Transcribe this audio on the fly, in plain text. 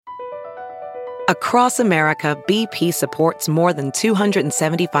Across America, BP supports more than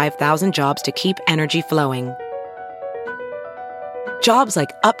 275,000 jobs to keep energy flowing. Jobs like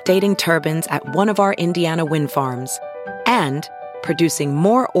updating turbines at one of our Indiana wind farms and producing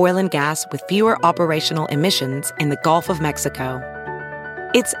more oil and gas with fewer operational emissions in the Gulf of Mexico.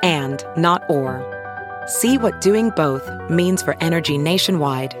 It's and, not or. See what doing both means for energy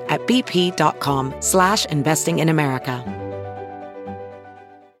nationwide at bp.com/investing in America.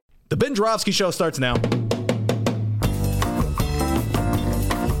 The Ben Joravsky Show starts now.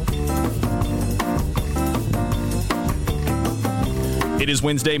 It is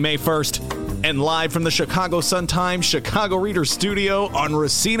Wednesday, May 1st, and live from the Chicago Sun-Times Chicago Reader Studio on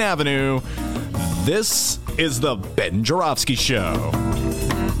Racine Avenue, this is the Ben Joravsky Show.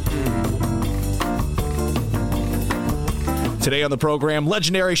 Today on the program,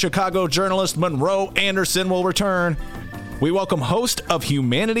 legendary Chicago journalist Monroe Anderson will return. We welcome host of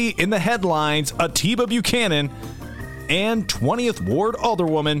Humanity in the Headlines, Atiba Buchanan, and 20th Ward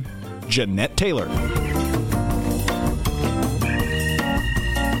Alderwoman, Jeanette Taylor.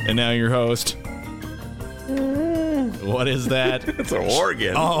 And now your host. What is that? It's an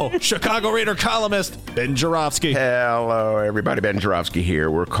organ. Oh, Chicago Reader columnist, Ben Joravsky. Hello, everybody. Ben Joravsky here.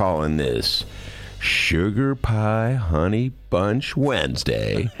 We're calling this Sugar Pie Honey Bunch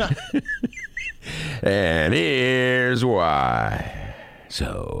Wednesday. And here's why.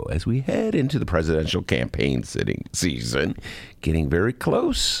 So, as we head into the presidential campaign season, getting very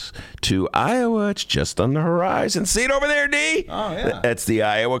close to Iowa, it's just on the horizon. See it over there, D? Oh, yeah. That's the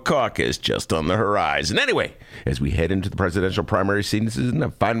Iowa caucus, just on the horizon. Anyway, as we head into the presidential primary season, I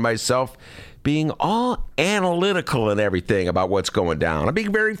find myself being all analytical and everything about what's going down. I'm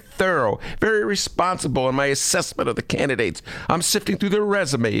being very thorough, very responsible in my assessment of the candidates. I'm sifting through their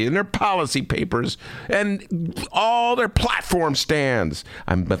resume and their policy papers and all their platform stands.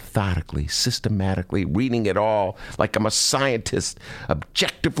 I'm methodically, systematically reading it all like I'm a scientist,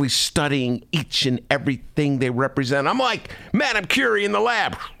 objectively studying each and everything they represent. I'm like Madame Curie in the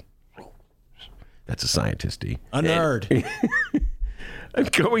lab. That's a scientist, D. A nerd. I'm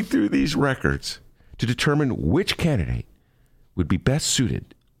going through these records to determine which candidate would be best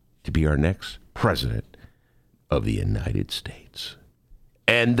suited to be our next president of the United States.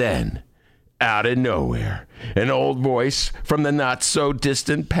 And then, out of nowhere, an old voice from the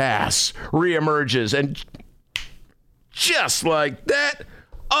not-so-distant past reemerges, and just like that,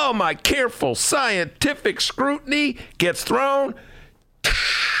 all my careful scientific scrutiny gets thrown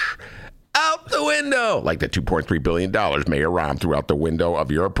out the window, like the $2.3 billion may around throughout the window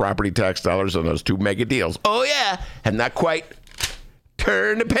of your property tax dollars on those two mega deals. Oh, yeah. Have not quite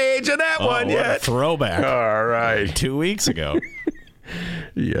turned the page on that one yet. What a throwback. All right. 2 weeks ago.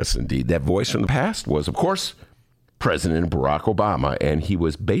 Yes, indeed. That voice from the past was, of course, President Barack Obama, and he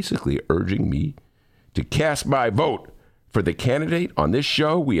was basically urging me to cast my vote for the candidate on this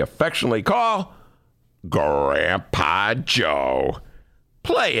show we affectionately call Grandpa Joe.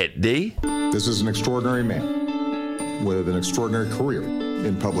 Play it, D. This is an extraordinary man with an extraordinary career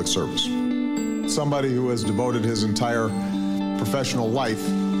in public service. Somebody who has devoted his entire professional life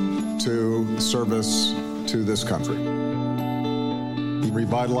to service to this country. He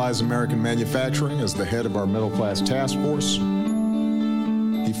revitalized American manufacturing as the head of our middle-class task force.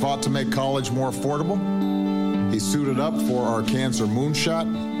 He fought to make college more affordable. He suited up for our cancer moonshot,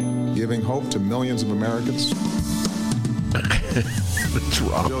 giving hope to millions of Americans.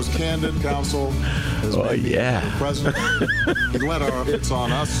 Joe's candid counsel has made me the president. He led our It's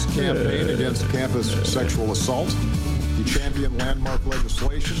On Us campaign against campus sexual assault. He championed landmark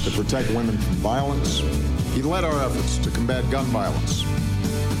legislation to protect women from violence. He led our efforts to combat gun violence.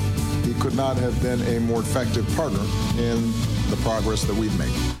 He could not have been a more effective partner in the progress that we've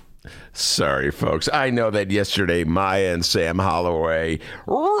made. Sorry, folks. I know that yesterday Maya and Sam Holloway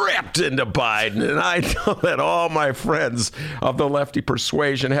ripped into Biden, and I know that all my friends of the lefty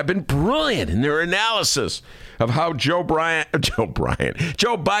persuasion have been brilliant in their analysis of how Joe Biden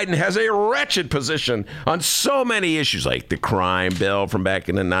has a wretched position on so many issues, like the crime bill from back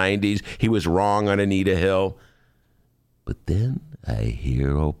in the 90s. He was wrong on Anita Hill. But then I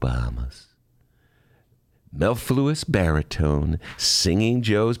hear Obama's mellifluous baritone singing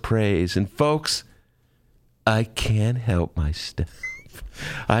Joe's praise. And folks, I can't help myself.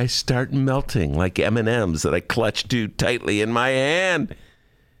 I start melting like M&Ms that I clutch too tightly in my hand.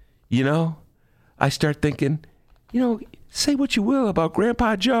 You know, I start thinking, say what you will about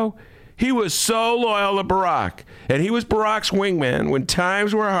Grandpa Joe. He was so loyal to Barack, and he was Barack's wingman when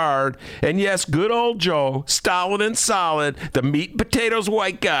times were hard. And yes, good old Joe, stolid and solid, the meat and potatoes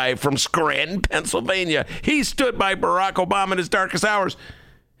white guy from Scranton, Pennsylvania. He stood by Barack Obama in his darkest hours.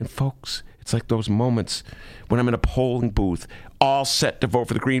 And folks, It's like those moments when I'm in a polling booth, all set to vote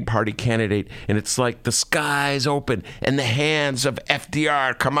for the Green Party candidate, and it's like the sky's open and the hands of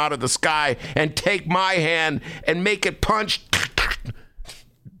FDR come out of the sky and take my hand and make it punch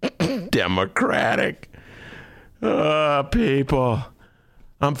Democratic. People,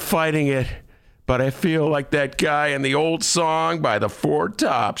 I'm fighting it, but I feel like that guy in the old song by the Four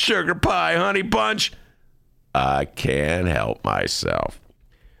Tops, Sugar Pie, Honey Bunch. I can't help myself.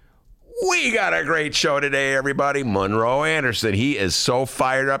 We got a great show today, everybody. Monroe Anderson, he is so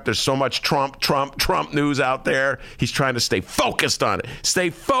fired up. There's so much Trump news out there. He's trying to stay focused on it.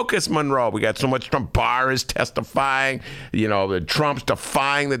 Stay focused, Monroe. We got so much Trump. Barr is testifying. The Trump's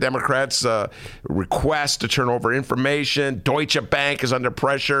defying the Democrats' request to turn over information. Deutsche Bank is under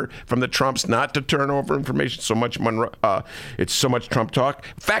pressure from the Trumps not to turn over information. So much Monroe. It's so much Trump talk.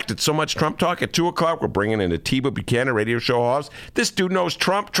 In fact, it's so much Trump talk. At 2 o'clock, we're bringing in Atiba, Buchanan, radio show host. This dude knows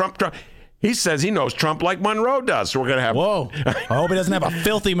Trump. He says he knows Trump like Monroe does. So we're going to have... Whoa. I hope he doesn't have a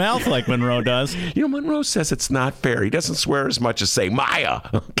filthy mouth like Monroe does. Monroe says it's not fair. He doesn't swear as much as, say, Maya.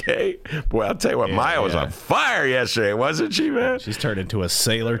 Okay? Boy, I'll tell you what, Maya was on fire yesterday, wasn't she, man? She's turned into a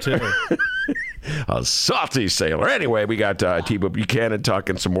sailor, too. A salty sailor. Anyway, we got Atiba Buchanan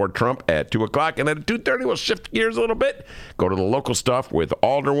talking some more Trump at 2 o'clock. And then at 2:30, we'll shift gears a little bit. Go to the local stuff with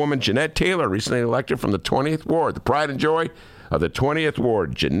Alderwoman Jeanette Taylor, recently elected from the 20th Ward. The pride and joy of the 20th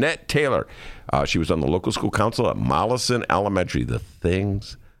Ward, Jeanette Taylor. She was on the local school council at Mollison Elementary. The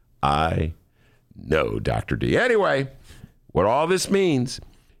things I know, Dr. D. Anyway, what all this means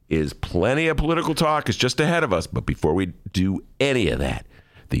is plenty of political talk is just ahead of us. But before we do any of that,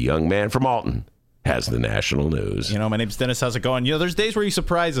 the young man from Alton has the national news. My name's Dennis. How's it going? There's days where you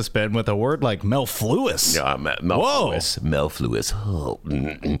surprise us, Ben, with a word like mellifluous. Yeah, mellifluous. Oh,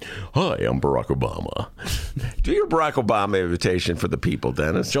 hi, I'm Barack Obama. Do your Barack Obama invitation for the people,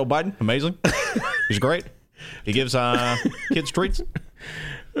 Dennis. Joe Biden, amazing. He's great. He gives kids treats.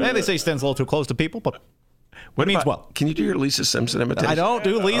 And they say he stands a little too close to people, but what means what? Can you do your Lisa Simpson imitation? I don't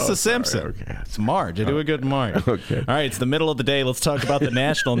do Lisa Simpson. Okay. It's Marge. I do a good Marge. Okay. All right, it's the middle of the day. Let's talk about the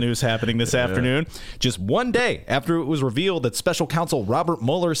national news happening this afternoon. Just one day after it was revealed that special counsel Robert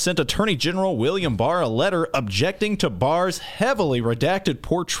Mueller sent Attorney General William Barr a letter objecting to Barr's heavily redacted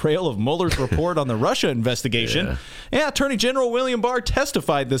portrayal of Mueller's report on the Russia investigation. Attorney General William Barr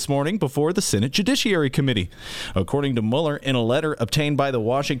testified this morning before the Senate Judiciary Committee. According to Mueller, in a letter obtained by the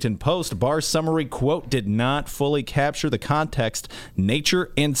Washington Post, Barr's summary, quote, did not fully capture the context,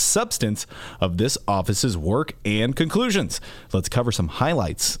 nature, and substance of this office's work and conclusions. Let's cover some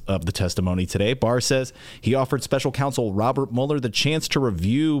highlights of the testimony today. Barr says he offered special counsel Robert Mueller the chance to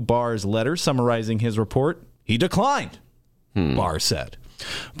review Barr's letter summarizing his report. He declined, Barr said.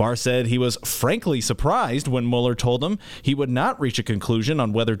 Barr said he was frankly surprised when Mueller told him he would not reach a conclusion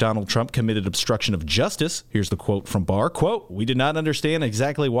on whether Donald Trump committed obstruction of justice. Here's the quote from Barr, quote, we did not understand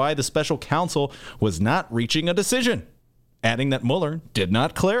exactly why the special counsel was not reaching a decision, adding that Mueller did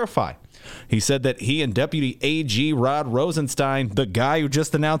not clarify. He said that he and Deputy AG Rod Rosenstein, the guy who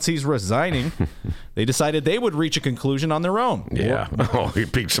just announced he's resigning, they decided they would reach a conclusion on their own. Yeah.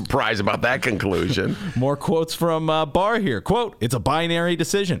 You'd be surprised about that conclusion. More quotes from Barr here. Quote, it's a binary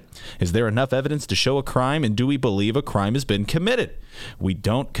decision. Is there enough evidence to show a crime, and do we believe a crime has been committed? We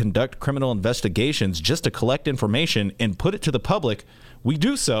don't conduct criminal investigations just to collect information and put it to the public. We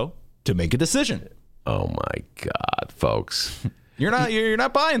do so to make a decision. Oh, my God, folks. You're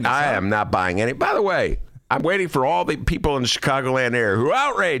not buying this. I am not buying any. By the way, I'm waiting for all the people in the Chicagoland area who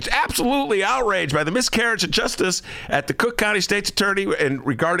are absolutely outraged by the miscarriage of justice at the Cook County State's Attorney and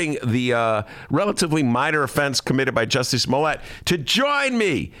regarding the relatively minor offense committed by Justice Smollett to join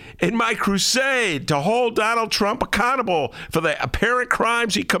me in my crusade to hold Donald Trump accountable for the apparent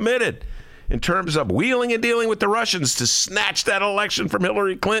crimes he committed in terms of wheeling and dealing with the Russians to snatch that election from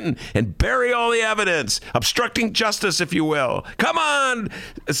Hillary Clinton and bury all the evidence, obstructing justice, if you will. Come on,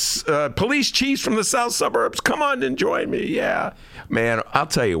 police chiefs from the south suburbs, come on and join me. Yeah. Man, I'll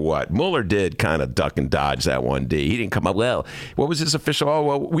tell you what, Mueller did kind of duck and dodge that one day. He didn't come up, well, what was his official? Oh,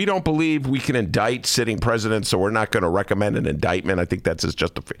 well, we don't believe we can indict sitting presidents, so we're not going to recommend an indictment. I think that's his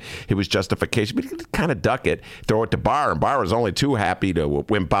justification. But he did kind of duck it, throw it to Barr, and Barr was only too happy to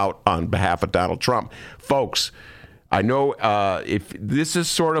wimp out on behalf of Donald Trump. Folks, I know if this is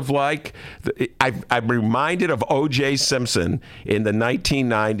sort of like, I'm reminded of O.J. Simpson in the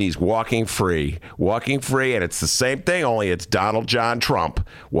 1990s, Walking Free, and it's the same thing, only it's Donald John Trump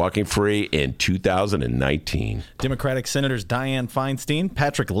walking free in 2019. Democratic Senators Dianne Feinstein,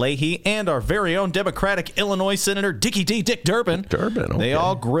 Patrick Leahy, and our very own Democratic Illinois Senator Dick Durbin. Okay. They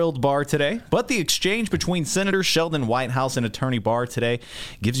all grilled Barr today, but the exchange between Senator Sheldon Whitehouse and Attorney Barr today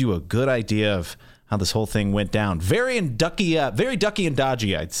gives you a good idea of how this whole thing went down. Very ducky and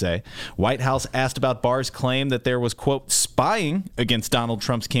dodgy, I'd say. Whitehouse asked about Barr's claim that there was, quote, spying against Donald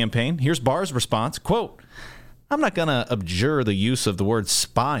Trump's campaign. Here's Barr's response, quote, I'm not going to abjure the use of the word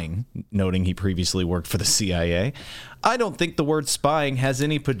spying, noting he previously worked for the CIA. I don't think the word spying has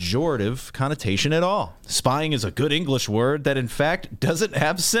any pejorative connotation at all. Spying is a good English word that, in fact, doesn't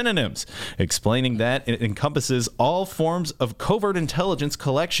have synonyms, explaining that it encompasses all forms of covert intelligence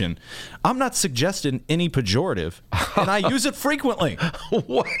collection. I'm not suggesting any pejorative, and I use it frequently.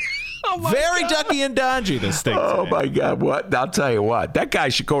 What? Oh Very God. ducky and dodgy, this thing. Oh, today. my God. What? I'll tell you what. That guy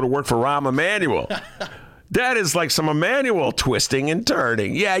should go to work for Rahm Emanuel. That is like some Emanuel twisting and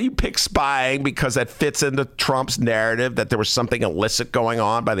turning. Yeah, you pick spying because that fits into Trump's narrative that there was something illicit going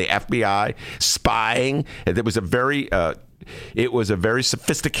on by the FBI. Spying. It was a very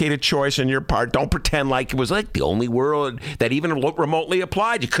sophisticated choice on your part. Don't pretend like it was like the only word that even remotely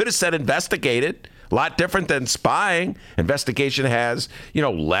applied. You could have said investigated. A lot different than spying. Investigation has,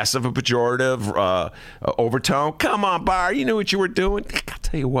 less of a pejorative overtone. Come on, Barr, you knew what you were doing. I'll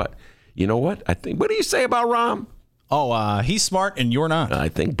tell you what. You know what? What do you say about Rahm? Oh, he's smart and you're not. I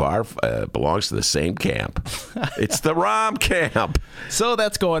think Barr belongs to the same camp. It's the Rahm camp. So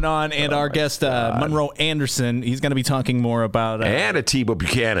that's going on. And our guest, Monroe Anderson, he's going to be talking more about... and Atiba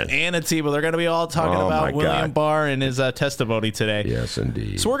Buchanan. And Atiba. They're going to be all talking about William Barr and his testimony today. Yes,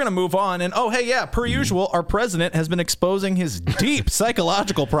 indeed. So we're going to move on. And, per usual, our president has been exposing his deep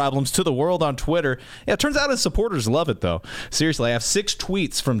psychological problems to the world on Twitter. Yeah, it turns out his supporters love it, though. Seriously, I have 6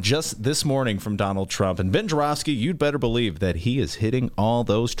 tweets from just this morning from Donald Trump. And Ben Joravsky, you'd better believe that he is hitting all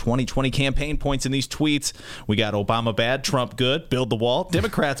those 2020 campaign points in these tweets. We got Obama bad, Trump good, build the wall,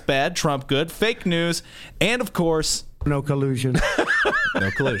 Democrats bad, Trump good, fake news, and of course, no collusion.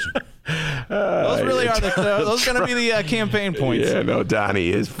 No collusion. Those really are those going to be the campaign points. Yeah, no, Donnie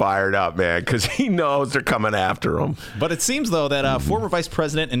is fired up, man, because he knows they're coming after him. But it seems, though, that former Vice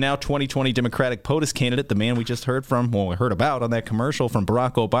President and now 2020 Democratic POTUS candidate, the man we just heard about on that commercial from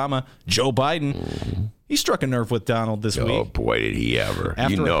Barack Obama, Joe Biden, he struck a nerve with Donald this week. Oh, boy, did he ever.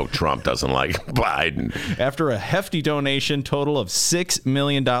 Trump doesn't like Biden. After a hefty donation total of $6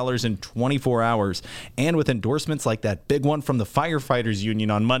 million in 24 hours, and with endorsements like that big one from the Firefighters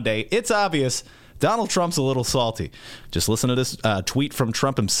Union on Monday, it's obvious Donald Trump's a little salty. Just listen to this tweet from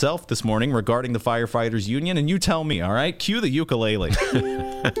Trump himself this morning regarding the Firefighters Union, and you tell me, all right? Cue the ukulele. All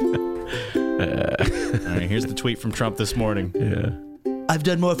right, here's the tweet from Trump this morning. Yeah. I've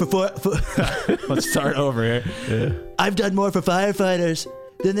done more for Let's start over here. Yeah. I've done more for firefighters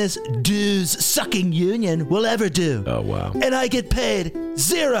than this dues-sucking union will ever do. Oh, wow. And I get paid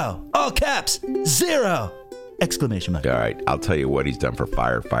 0. All caps, 0. Exclamation mark. All right, I'll tell you what he's done for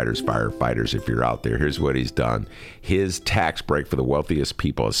firefighters, if you're out there. Here's what he's done. His tax break for the wealthiest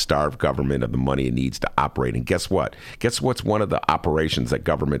people has starved government of the money it needs to operate. And guess what? Guess what's one of the operations that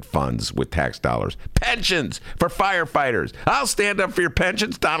government funds with tax dollars? Pensions for firefighters. I'll stand up for your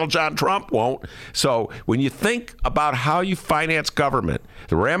pensions. Donald John Trump won't. So when you think about how you finance government,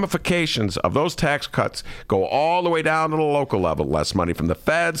 the ramifications of those tax cuts go all the way down to the local level. Less money from the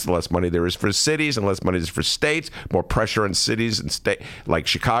feds, the less money there is for cities, and less money is for states. More pressure on cities and state like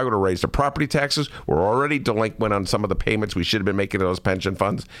Chicago to raise their property taxes. We're already delinquent on some of the payments we should have been making to those pension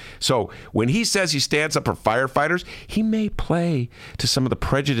funds. So when he says he stands up for firefighters, he may play to some of the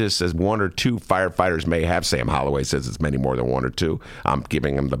prejudice as 1 or 2 firefighters may have. Sam Holloway says it's many more than 1 or 2. I'm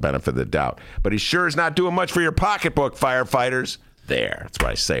giving him the benefit of the doubt. But he sure is not doing much for your pocketbook, firefighters. There. That's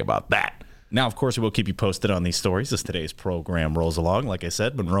what I say about that. Now, of course, we will keep you posted on these stories as today's program rolls along. Like I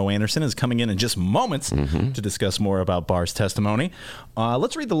said, Monroe Anderson is coming in just moments to discuss more about Barr's testimony.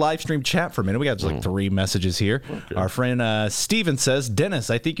 Let's read the live stream chat for a minute. We got just like 3 messages here. Okay. Our friend Steven says, Dennis,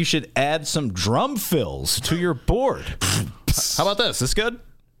 I think you should add some drum fills to your board. How about this? Is this good?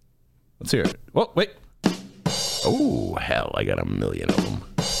 Let's hear it. Oh, wait. Oh, hell, I got a million of them.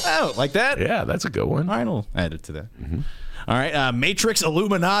 Oh, like that? Yeah, that's a good one. All right, I'll add it to that. All right, Matrix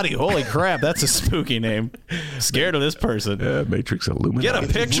Illuminati. Holy crap, that's a spooky name. Scared of this person. Matrix Illuminati. Get a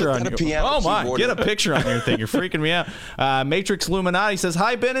picture on your Get a picture on your thing. You're freaking me out. Matrix Illuminati says,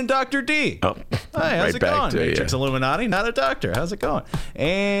 "Hi, Ben and Dr. D." Oh, hi, how's it going? Matrix Illuminati, not a doctor. How's it going?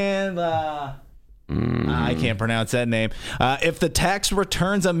 And I can't pronounce that name. If the tax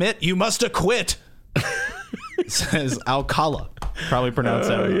returns omit, you must acquit. Says Alcala. Probably pronounced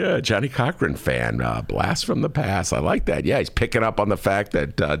that right. Yeah, Johnny Cochran fan. Blast from the past. I like that. Yeah, he's picking up on the fact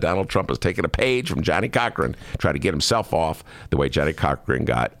that Donald Trump has taken a page from Johnny Cochran, trying to get himself off the way Johnny Cochran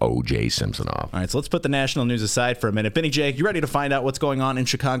got O.J. Simpson off. All right, so let's put the national news aside for a minute. Benny J, you ready to find out what's going on in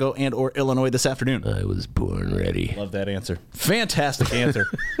Chicago and or Illinois this afternoon? I was born ready. Love that answer. Fantastic answer,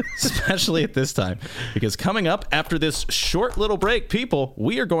 especially at this time, because coming up after this short little break, people,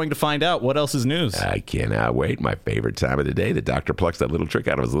 we are going to find out what else is news. I cannot wait. My favorite time of the day. The doctor plucks that little trick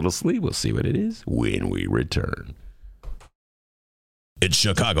out of his little sleeve. We'll see what it is when we return. It's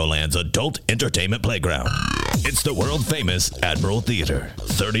Chicagoland's adult entertainment playground. It's the world-famous Admiral Theater,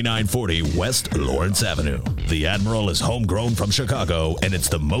 3940 West Lawrence Avenue. The Admiral is homegrown from Chicago, and it's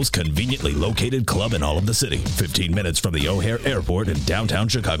the most conveniently located club in all of the city. 15 minutes from the O'Hare Airport in downtown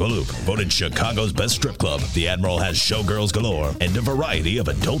Chicago Loop. Voted Chicago's best strip club, the Admiral has showgirls galore and a variety of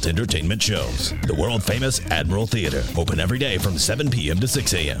adult entertainment shows. The world-famous Admiral Theater, open every day from 7 p.m. to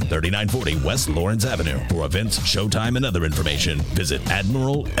 6 a.m., 3940 West Lawrence Avenue. For events, showtime, and other information, visit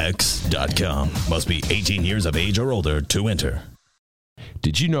AdmiralX.com. Must be 18 years of age or older to enter.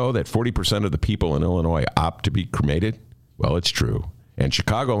 Did you know that 40% of the people in Illinois opt to be cremated? Well, it's true. And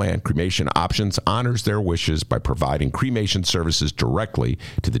Chicagoland Cremation Options honors their wishes by providing cremation services directly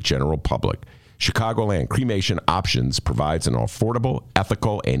to the general public. Chicagoland Cremation Options provides an affordable,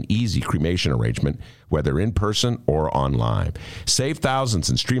 ethical, and easy cremation arrangement, whether in person or online. Save thousands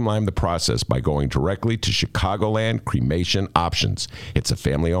and streamline the process by going directly to Chicagoland Cremation Options. It's a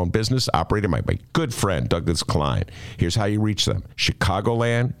family-owned business operated by my good friend, Douglas Klein. Here's how you reach them.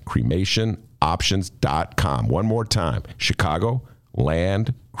 ChicagolandCremationOptions.com. One more time.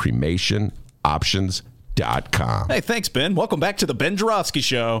 ChicagolandCremationOptions.com. Hey, thanks, Ben. Welcome back to the Ben Joravsky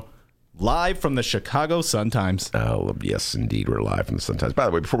Show. Live from the Chicago Sun-Times. Oh, yes, indeed. We're live from the Sun-Times. By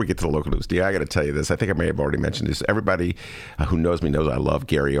the way, before we get to the local news, I got to tell you this. I think I may have already mentioned this. Everybody who knows me knows I love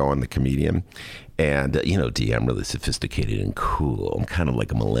Gary Owen, the comedian. And, I'm really sophisticated and cool. I'm kind of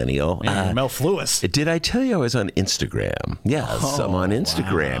like a millennial. Mellfluous. Did I tell you I was on Instagram? Yes, I'm on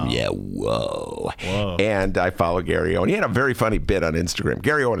Instagram. Wow. Yeah, whoa. And I follow Gary Owen. He had a very funny bit on Instagram.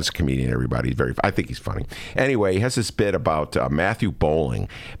 Gary Owen is a comedian, everybody. I think he's funny. Anyway, he has this bit about Matthew Bowling.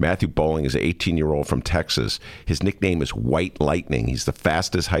 Matthew Bowling is an 18-year-old from Texas. His nickname is White Lightning. He's the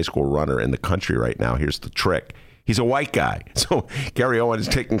fastest high school runner in the country right now. Here's the trick. He's a white guy. So Gary Owen is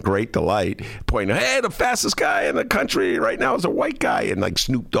taking great delight, pointing, hey, the fastest guy in the country right now is a white guy. And like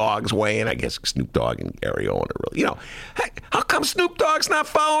Snoop Dogg's weighing. I guess Snoop Dogg and Gary Owen are really, hey, how come Snoop Dogg's not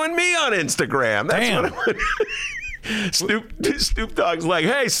following me on Instagram? That's what Snoop Dogg's like,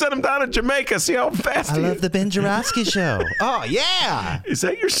 hey, send him down to Jamaica, see how fast I he love is. the Ben Joravsky Show. Oh, yeah. Is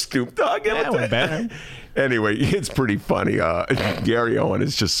that your Snoop Dogg? Yeah, we're better. Anyway, it's pretty funny. Gary Owen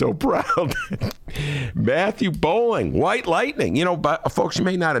is just so proud. Matthew Bowling, White Lightning. Folks, you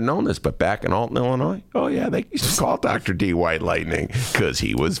may not have known this, but back in Alton, Illinois, they used to call Dr. D White Lightning because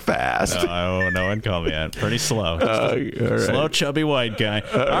he was fast. No one called me that. Pretty slow. Right. Slow, chubby white guy.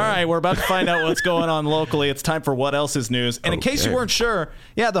 All right, we're about to find out what's going on locally. It's time for What Else is News. And in case you weren't sure,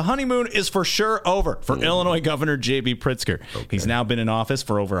 the honeymoon is for sure over for Illinois Governor J.B. Pritzker. Okay. He's now been in office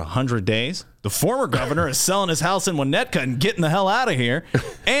for over 100 days. The former governor is selling his house in Winnetka and getting the hell out of here.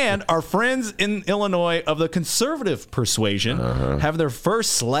 And our friends in Illinois of the conservative persuasion have their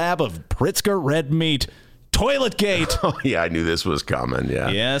first slab of Pritzker red meat. Toiletgate. Oh, yeah, I knew this was coming, yeah.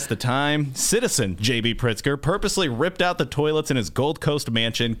 Yes, the Time citizen, J.B. Pritzker, purposely ripped out the toilets in his Gold Coast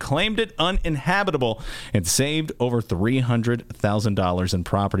mansion, claimed it uninhabitable, and saved over $300,000 in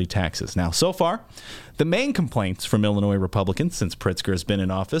property taxes. Now, so far, the main complaints from Illinois Republicans since Pritzker has been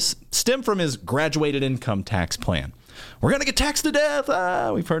in office stem from his graduated income tax plan. We're going to get taxed to death.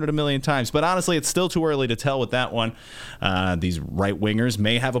 We've heard it a million times. But honestly, it's still too early to tell with that one. These right-wingers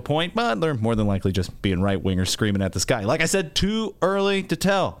may have a point, but they're more than likely just being right-wingers screaming at the sky. Like I said, too early to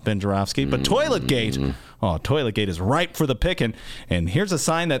tell, Ben Joravsky. But Toiletgate, Toiletgate is ripe for the picking. And here's a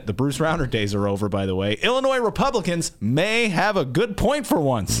sign that the Bruce Rauner days are over, by the way. Illinois Republicans may have a good point for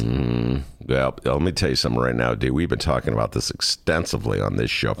once. Well, let me tell you something right now, dude. We've been talking about this extensively on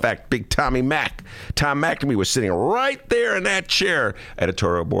this show. In fact, big Tom McNamee was sitting right there in that chair,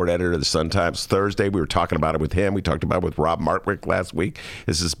 editorial board editor of the Sun-Times. Thursday, we were talking about it with him. We talked about it with Rob Martwick last week.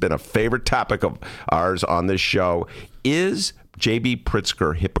 This has been a favorite topic of ours on this show. Is J.B.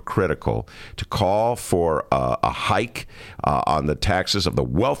 Pritzker hypocritical to call for a hike on the taxes of the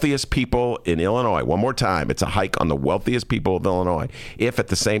wealthiest people in Illinois? One more time, it's a hike on the wealthiest people of Illinois. If at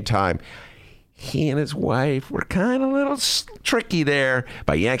the same time he and his wife were kind of a little tricky there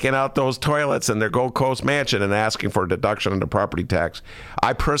by yanking out those toilets in their Gold Coast mansion and asking for a deduction on the property tax.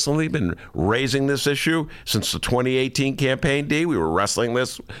 I personally have been raising this issue since the 2018 campaign, D. We were wrestling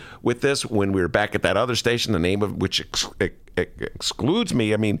with this when we were back at that other station, the name of which excludes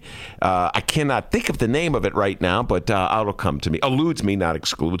me. I mean, I cannot think of the name of it right now, but it'll come to me. Eludes me, not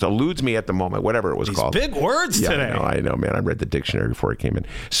excludes. Eludes me at the moment, whatever it was called. Big words today. I know, man. I read the dictionary before I came in.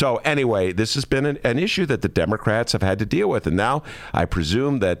 So anyway, this has been an issue that the Democrats have had to deal with. And now I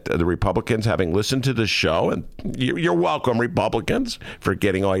presume that the Republicans, having listened to the show, and you're welcome, Republicans, for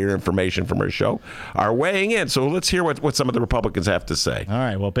getting all your information from our show, are weighing in. So let's hear what some of the Republicans have to say. All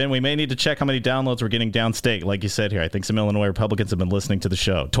right. Well, Ben, we may need to check how many downloads we're getting downstate. Like you said here, I think some Illinois Republicans have been listening to the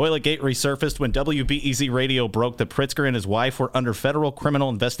show. Toiletgate resurfaced when WBEZ Radio broke that Pritzker and his wife were under federal criminal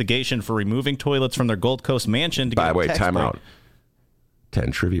investigation for removing toilets from their Gold Coast mansion. To By the way, time out.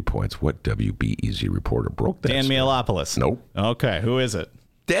 10 trivia points. What WBEZ reporter broke that? Dan Mialopoulos. Nope. Okay, who is it?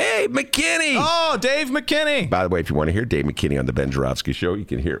 Dave McKinney. Oh, Dave McKinney. By the way, if you want to hear Dave McKinney on the Ben Joravsky Show, you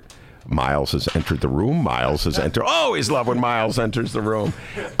can hear Miles has entered the room. Miles has entered. Oh, always love when Miles enters the room.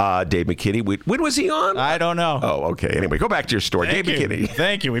 Dave McKinney. When was he on? I don't know. Oh, okay. Anyway, go back to your story. Dave McKinney.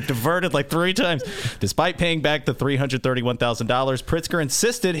 Thank you. We've diverted like 3 times. Despite paying back the $331,000, Pritzker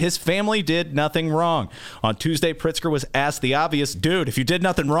insisted his family did nothing wrong. On Tuesday, Pritzker was asked the obvious, dude, if you did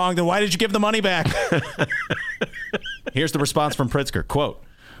nothing wrong, then why did you give the money back? Here's the response from Pritzker. Quote,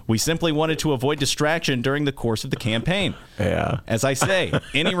 "We simply wanted to avoid distraction during the course of the campaign. Yeah. As I say,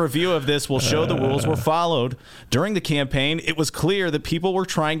 any review of this will show the rules were followed. During the campaign, it was clear that people were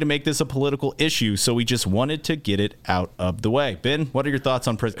trying to make this a political issue, so we just wanted to get it out of the way." Ben, what are your thoughts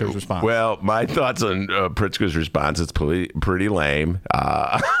on Pritzker's response? Well, my thoughts on Pritzker's response is pretty lame.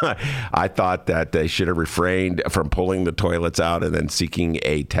 I thought that they should have refrained from pulling the toilets out and then seeking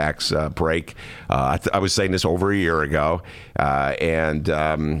a tax break. I was saying this over a year ago, and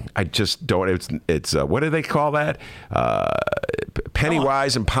I just don't. It's what do they call that? Penny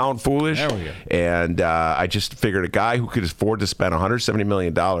wise and pound foolish. There we go. And I just figured a guy who could afford to spend $170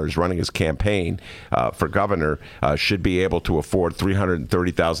 million running his campaign for governor should be able to afford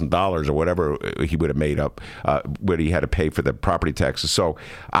 $330,000 or whatever he would have made up what he had to pay for the property taxes. So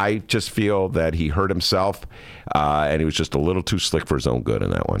I just feel that he hurt himself and he was just a little too slick for his own good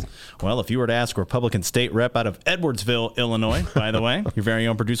in that one. Well, if you were to ask a Republican state rep out of Edwardsville, Illinois, by the way, your very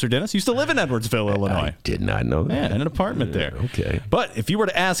own producer Dennis used to live in Edwardsville, Illinois. I did not know that. Yeah, in an apartment there. Okay. But if you were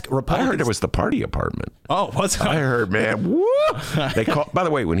to ask Republicans... I heard it was the party apartment. Oh, what's that? I heard, man. Woo! By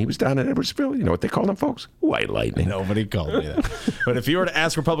the way, when he was down in Edwardsville, you know what they called him, folks? White lightning. Nobody called me that. But if you were to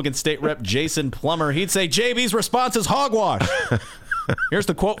ask Republican state rep Jason Plummer, he'd say JB's response is hogwash. Here's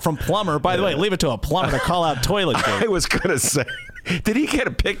the quote from Plummer. By the way, leave it to a plumber to call out toilets. I was going to say, did he get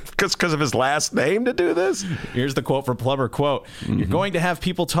a pick because of his last name to do this? Here's the quote from Plummer. Quote, "You're going to have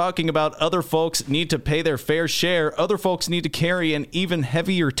people talking about other folks need to pay their fair share. Other folks need to carry an even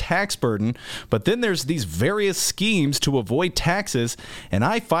heavier tax burden. But then there's these various schemes to avoid taxes. And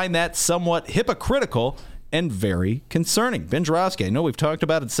I find that somewhat hypocritical and very concerning." Ben Joravsky, I know we've talked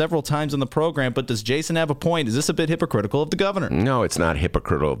about it several times in the program, but does Jason have a point? Is this a bit hypocritical of the governor? No, it's not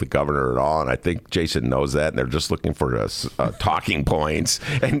hypocritical of the governor at all, and I think Jason knows that, and they're just looking for talking points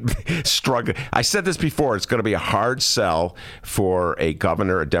and struggling. I said this before, it's going to be a hard sell for a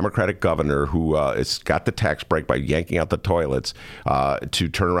governor, a Democratic governor, who has got the tax break by yanking out the toilets, to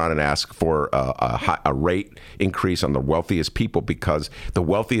turn around and ask for a rate increase on the wealthiest people, because the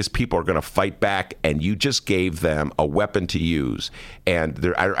wealthiest people are going to fight back, and you just gave them a weapon to use.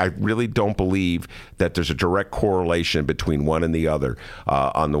 And I really don't believe that there's a direct correlation between one and the other.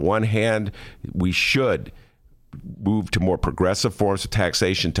 On the one hand, we should move to more progressive forms of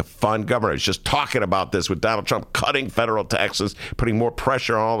taxation to fund government. I was just talking about this with Donald Trump cutting federal taxes, putting more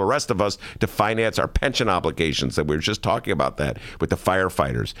pressure on all the rest of us to finance our pension obligations. And we were just talking about that with the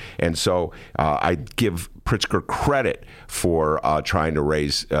firefighters. And so I give Pritzker credit for trying to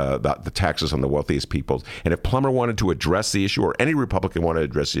raise the taxes on the wealthiest people. And if Plummer wanted to address the issue, or any Republican wanted to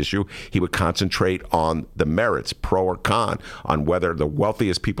address the issue, he would concentrate on the merits, pro or con, on whether the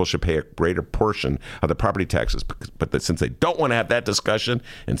wealthiest people should pay a greater portion of the property taxes. But since they don't want to have that discussion,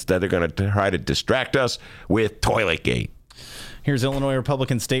 instead they're going to try to distract us with Toiletgate. Here's Illinois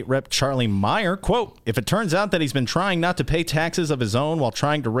Republican State Rep Charlie Meyer. Quote, if it turns out that he's been trying not to pay taxes of his own while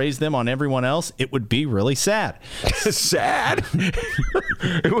trying to raise them on everyone else, it would be really sad. Sad?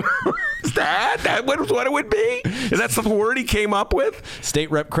 Sad? That what it would be? Is that the word he came up with?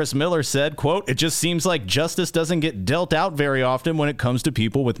 State Rep Chris Miller said, quote, it just seems like justice doesn't get dealt out very often when it comes to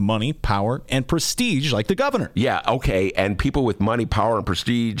people with money, power, and prestige like the governor. Yeah, okay, and people with money, power, and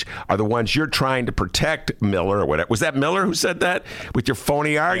prestige are the ones you're trying to protect, Miller, or whatever. Was that Miller who said that? With your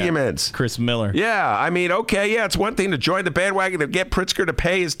phony arguments. Yeah, Chris Miller. Yeah, I mean, okay, yeah, it's one thing to join the bandwagon to get Pritzker to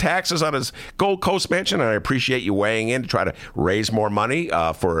pay his taxes on his Gold Coast mansion, and I appreciate you weighing in to try to raise more money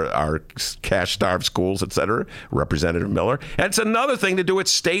for our cash-starved schools, etc., Representative Miller. And it's another thing to do it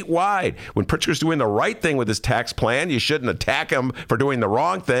statewide. When Pritzker's doing the right thing with his tax plan, you shouldn't attack him for doing the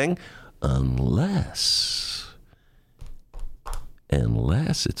wrong thing, unless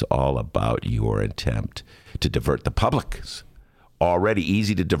it's all about your attempt to divert the public's already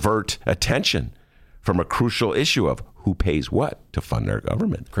easy to divert attention from a crucial issue of who pays what to fund our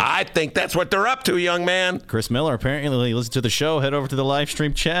government. I think that's what they're up to, young man. Chris Miller, apparently listen to the show. Head over to the live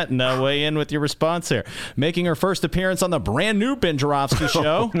stream chat and weigh in with your response here. Making her first appearance on the brand new Ben Joravsky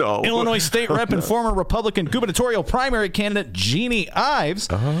show, Illinois State Rep and former Republican gubernatorial primary candidate Jeannie Ives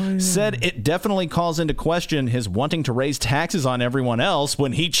said it definitely calls into question his wanting to raise taxes on everyone else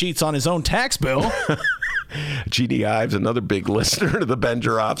when he cheats on his own tax bill. Jeannie Ives, another big listener to the Ben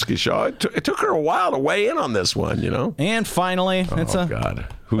Joravsky show. It took her a while to weigh in on this one, you know? And finally, it's a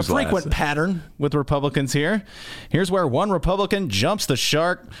frequent pattern with Republicans here. Here's where one Republican jumps the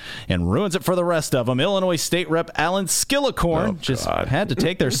shark and ruins it for the rest of them. Illinois State Rep Alan Skillicorn just had to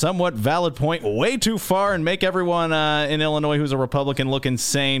take their somewhat valid point way too far and make everyone in Illinois who's a Republican look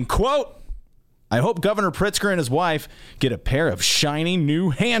insane. Quote, I hope Governor Pritzker and his wife get a pair of shiny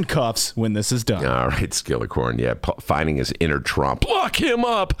new handcuffs when this is done. All right, Skillicorn, yeah, finding his inner Trump. Lock him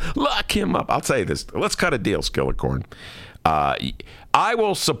up. Lock him up. I'll say this. Let's cut a deal, Skillicorn. I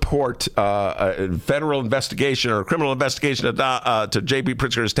will support a federal investigation or a criminal investigation to J.B.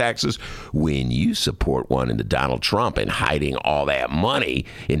 Pritzker's taxes when you support one into Donald Trump and hiding all that money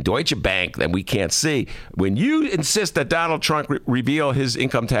in Deutsche Bank that we can't see. When you insist that Donald Trump reveal his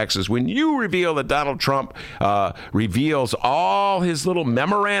income taxes, when you reveal that Donald Trump reveals all his little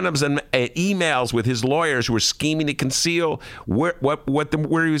memorandums and emails with his lawyers who were scheming to conceal where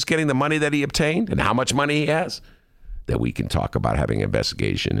he was getting the money that he obtained and how much money he has, that we can talk about having an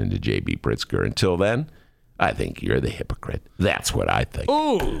investigation into J.B. Pritzker. Until then, I think you're the hypocrite. That's what I think.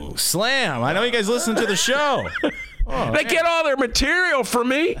 Ooh, slam. I know you guys listen to the show. They get all their material from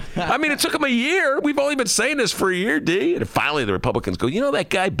me. I mean, it took them a year. We've only been saying this for a year, D. And finally the Republicans go, you know,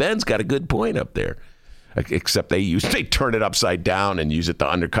 that guy Ben's got a good point up there. Except they turn it upside down and use it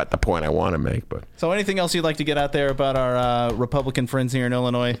to undercut the point I want to make. But so anything else you'd like to get out there about our Republican friends here in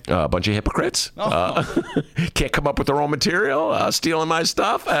Illinois? A bunch of hypocrites. Can't come up with their own material, stealing my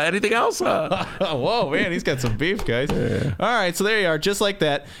stuff. Anything else? Whoa, man, he's got some beef, guys. Yeah. All right, so there you are. Just like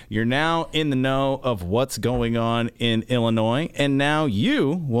that, you're now in the know of what's going on in Illinois. And now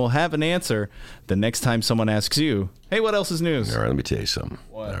you will have an answer the next time someone asks you, hey, what else is news? All right, let me tell you something.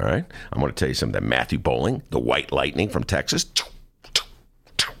 What? All right? I'm going to tell you something that Matthew Bowling, the White Lightning from Texas,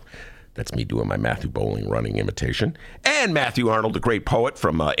 that's me doing my Matthew Bowling running imitation, and Matthew Arnold, the great poet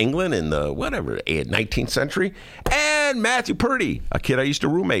from England in the, 19th century, and Matthew Purdy, a kid I used to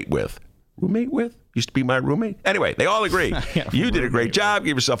roommate with. Used to be my roommate. Anyway, they all agree. You did a great job.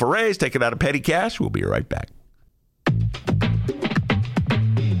 Give yourself a raise. Take it out of petty cash. We'll be right back.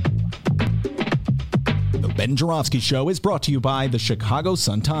 Ben Joravsky Show is brought to you by the Chicago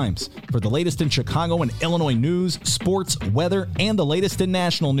Sun-Times. For the latest in Chicago and Illinois news, sports, weather, and the latest in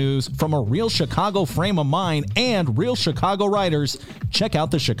national news from a real Chicago frame of mind and real Chicago writers, check out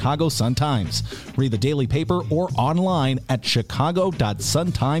the Chicago Sun-Times. Read the daily paper or online at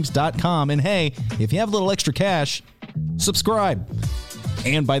chicago.suntimes.com. And hey, if you have a little extra cash, subscribe.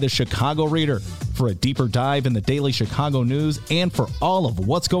 And by the Chicago Reader. For a deeper dive in the daily Chicago news and for all of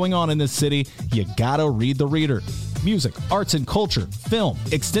what's going on in this city, you gotta read the Reader. Music, arts and culture, film,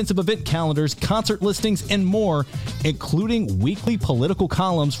 extensive event calendars, concert listings, and more, including weekly political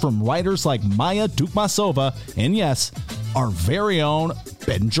columns from writers like Maya Dukmasova and, yes, our very own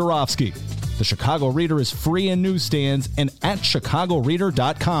Ben Joravsky. The Chicago Reader is free in newsstands and at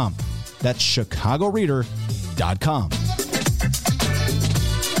chicagoreader.com. That's chicagoreader.com.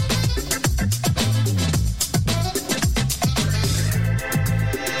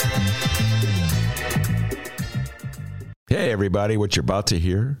 Hey, everybody, what you're about to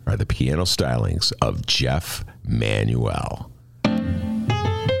hear are the piano stylings of Jeff Manuel.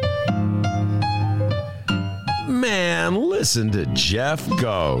 man, listen to Jeff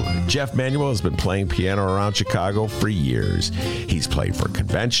go. Jeff Manuel has been playing piano around Chicago for years. He's played for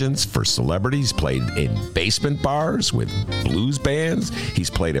conventions, for celebrities, played in basement bars with blues bands. He's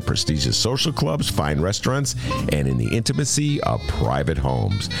played at prestigious social clubs, fine restaurants, and in the intimacy of private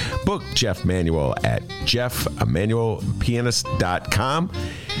homes. Book Jeff Manuel at jeffemanuelpianist.com.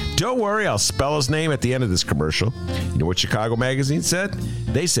 Don't worry, I'll spell his name at the end of this commercial. You know what Chicago Magazine said?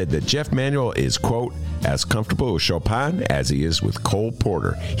 They said that Jeff Manuel is, quote, as comfortable with Chopin as he is with Cole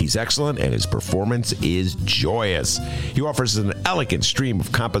Porter. He's excellent and his performance is joyous. He offers an elegant stream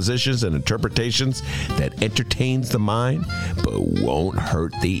of compositions and interpretations that entertains the mind but won't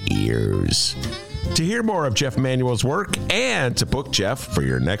hurt the ears. To hear more of Jeff Manuel's work and to book Jeff for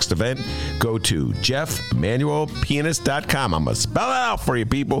your next event, go to jeffmanuelpianist.com. I'm going to spell it out for you,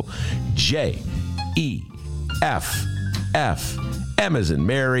 people. J-E-F-F. M as in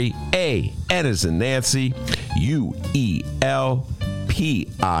Mary, A, N as in Nancy,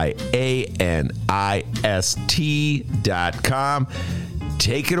 UELPIANIST.com.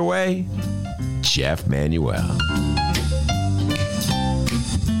 Take it away, Jeff Manuel.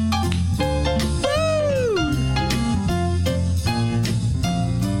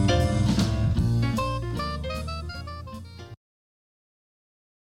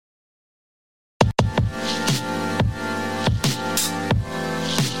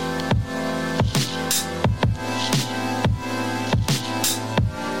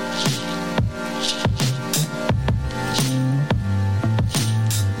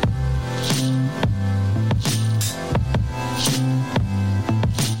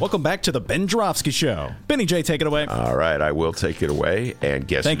 Welcome back to the Ben Joravsky Show. Benny J, take it away. All right, I will take it away. And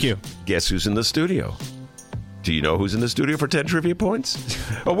guess who's in the studio? Do you know who's in the studio for 10 trivia points?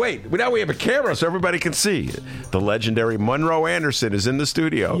 Oh, wait. Now we have a camera so everybody can see. The legendary Monroe Anderson is in the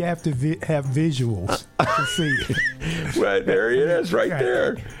studio. You have to have visuals to see. Right, there he is, right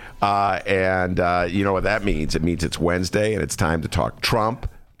there. And you know what that means? It means it's Wednesday and it's time to talk Trump,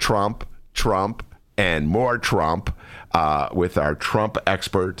 and more Trump with our Trump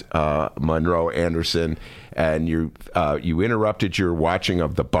expert, Monroe Anderson. And you interrupted your watching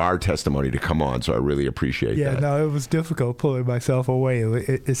of the Barr testimony to come on, so I really appreciate that. Yeah, no, it was difficult pulling myself away.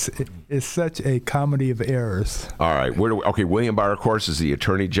 It's such a comedy of errors. All right. William Barr, of course, is the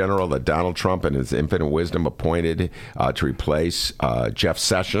Attorney General that Donald Trump in his infinite wisdom appointed to replace Jeff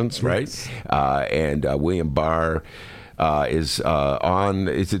Sessions, right? Yes. And William Barr is on,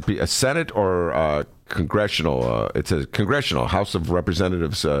 is it a Senate or congressional? It's a congressional House of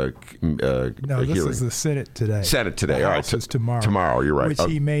Representatives no, this hearing. Is the Senate today. Senate today. The All House right. is tomorrow. Tomorrow, you're right. Which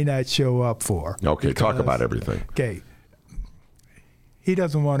he may not show up for. Okay, talk about everything. Okay. He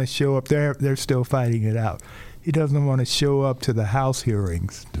doesn't want to show up. They're still fighting it out. He doesn't want to show up to the House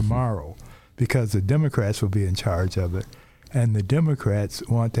hearings tomorrow because the Democrats will be in charge of it. And the Democrats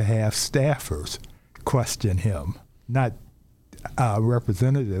want to have staffers question him, not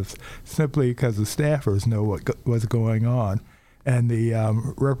representatives, simply because the staffers know what's going on, and the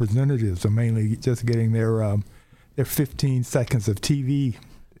representatives are mainly just getting their 15 seconds of TV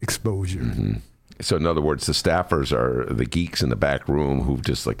exposure. Mm-hmm. So in other words, the staffers are the geeks in the back room who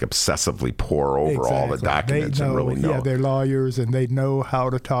just like obsessively pour over all the documents and really know. Yeah, they're lawyers and they know how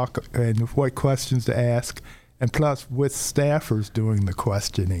to talk and what questions to ask. And plus, with staffers doing the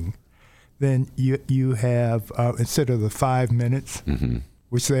questioning, then you have, instead of the 5 minutes, mm-hmm.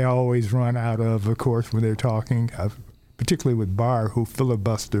 which they always run out of course, when they're talking, particularly with Barr, who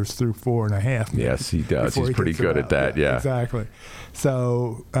filibusters through 4.5 minutes. Yes, he does. He's pretty good at that, yeah. Exactly.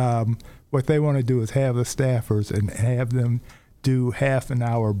 So what they want to do is have the staffers and have them do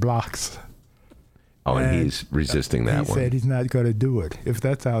half-an-hour blocks. Oh, and he's resisting that one. He said he's not going to do it. If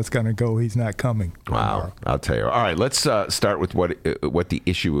that's how it's going to go, he's not coming. Wow. Tomorrow. I'll tell you. All right, let's start with what the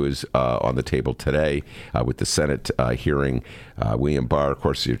issue is on the table today with the Senate hearing. William Barr, of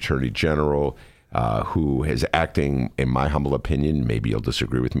course, the Attorney General, who is acting, in my humble opinion, maybe you'll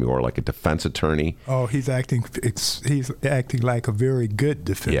disagree with me, or like a defense attorney. Oh, he's acting like a very good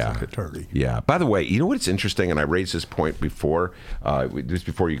defense attorney. Yeah. By the way, you know what's interesting, and I raised this point before, just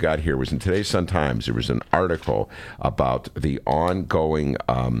before you got here, was in today's Sun-Times, there was an article about the ongoing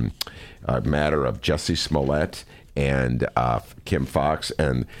matter of Jussie Smollett and Kim Foxx,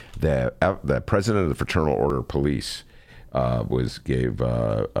 and the president of the Fraternal Order of Police gave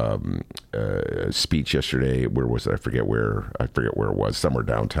a speech yesterday. Where was it? I forget where it was. Somewhere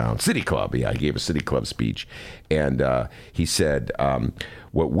downtown. City Club. Yeah, he gave a City Club speech, and he said,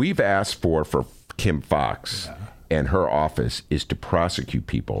 "What we've asked for Kim Foxx and her office is to prosecute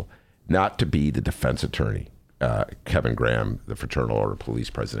people, not to be the defense attorney." Kevin Graham, the Fraternal Order Police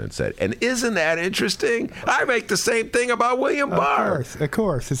president, said. And isn't that interesting? I make the same thing about William Barr. Of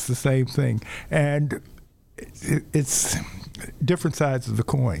course, it's the same thing. And it's different sides of the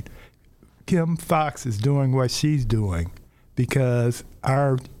coin. Kim Foxx is doing what she's doing because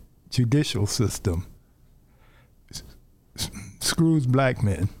our judicial system screws black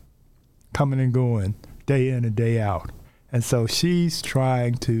men coming and going day in and day out. And so she's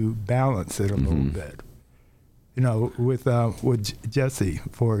trying to balance it a little bit. You know, with Jesse,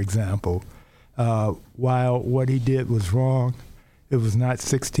 for example, while what he did was wrong, it was not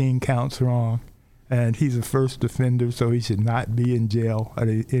 16 counts wrong, and he's a first offender, so he should not be in jail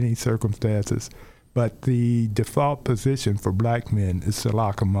under any circumstances. But the default position for black men is to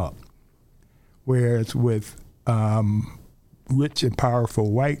lock them up, whereas with rich and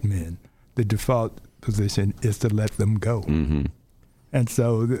powerful white men, the default position is to let them go. And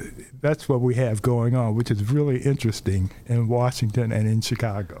so that's what we have going on, which is really interesting in Washington and in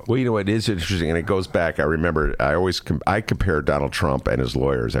Chicago. Well, you know, it is interesting, and it goes back. I remember I compare Donald Trump and his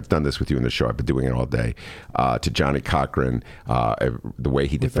lawyers. I've done this with you in the show. I've been doing it all day. To Johnny Cochran, the way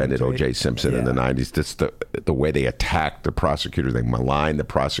he defended O.J. Simpson in the 90s, just the way they attacked the prosecutors. They malign the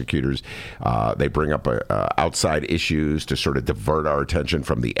prosecutors. They bring up outside issues to sort of divert our attention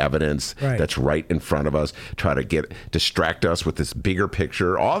from the evidence that's right in front of us, try to distract us with this bigger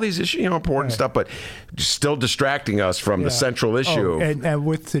picture, all these issues, important stuff, but still distracting us from the central issue. And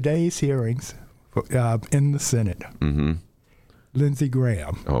with today's hearings in the Senate, Lindsey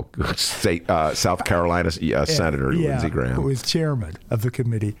Graham, South Carolina Senator Lindsey Graham, who is chairman of the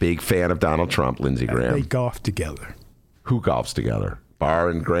committee, big fan of Donald Trump, Lindsey Graham. They golf together. Who golfs together? Barr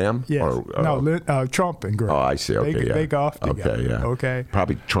and Graham? Yes. Trump and Graham. Oh, I see. Okay, they golf together. Okay, yeah. Okay.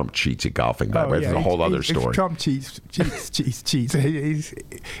 Probably Trump cheats at golfing, by the way. It's a whole other story. Trump cheats.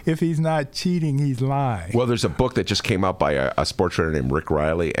 If he's not cheating, he's lying. Well, there's a book that just came out by a sports writer named Rick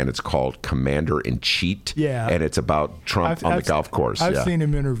Riley, and it's called Commander in Cheat. Yeah. And it's about Trump on the golf course. I've seen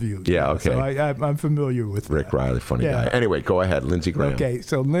him interviewed. Yeah, okay. So I'm familiar with Rick that. Riley, funny guy. Anyway, go ahead. Lindsey Graham. Okay,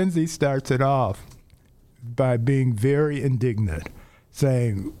 so Lindsey starts it off by being very indignant,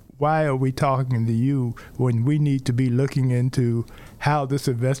 saying, why are we talking to you when we need to be looking into how this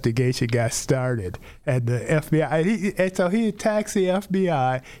investigation got started? And the FBI, and so he attacks the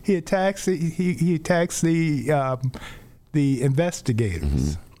FBI. He attacks the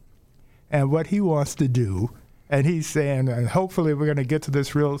investigators, and what he wants to do. And he's saying, and hopefully we're going to get to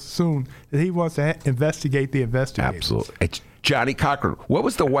this real soon, that he wants to investigate the investigators. Absolutely. It's Johnny Cochran. What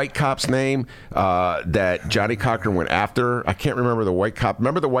was the white cop's name that Johnny Cochran went after? I can't remember the white cop.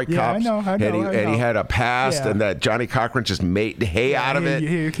 Remember the white cops? I know. And he had a past, and that Johnny Cochran just made hay out of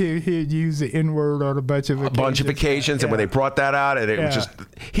it. He'd use the N-word on a bunch of occasions. And when they brought that out, and it was just,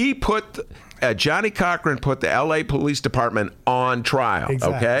 he put... Johnny Cochran put the L.A. Police Department on trial,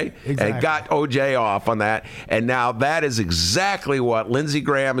 okay? And got O.J. off on that. And now that is exactly what Lindsey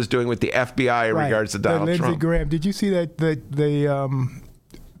Graham is doing with the FBI in regards to Donald Trump. Lindsey Graham, did you see that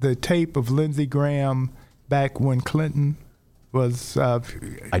the tape of Lindsey Graham back when Clinton was I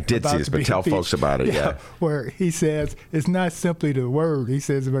did see this, but tell folks about it, where he says it's not simply the word. He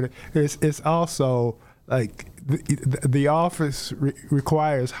says, but it's also like the office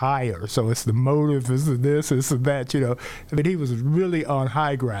requires hire, so it's the motive, it's the this, it's the that, I mean, he was really on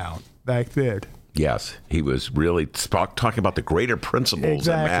high ground back then. Yes, he was really talking about the greater principles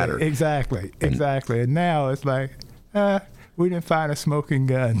that matter. Exactly. And now it's like, we didn't find a smoking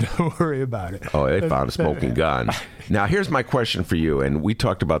gun. Don't worry about it. Oh, they found a smoking gun. Now, here's my question for you, and we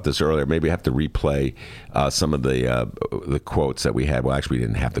talked about this earlier. Maybe I have to replay some of the quotes that we had. Well, actually, we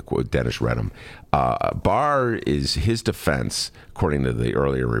didn't have the quote. Dennis read them. Barr is his defense, according to the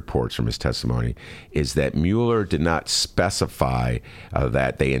earlier reports from his testimony, is that Mueller did not specify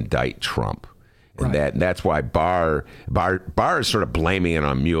that they indict Trump. And that's why Barr is sort of blaming it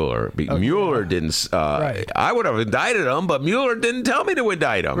on Mueller. Mueller didn't. I would have indicted him, but Mueller didn't tell me to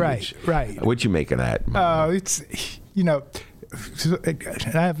indict him. Right. What'd you make of that? It's I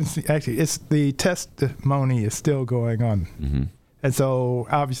haven't seen, actually. It's the testimony is still going on, and so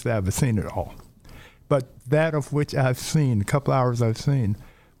obviously I haven't seen it all. But that of which I've seen, a couple hours I've seen,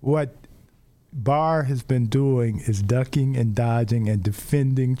 what Barr has been doing is ducking and dodging and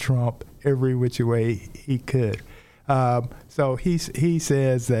defending Trump every which way he could. So he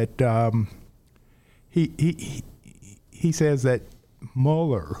says that he says that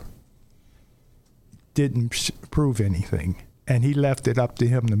Mueller didn't prove anything, and he left it up to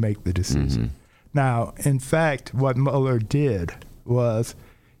him to make the decision. Now, in fact, what Mueller did was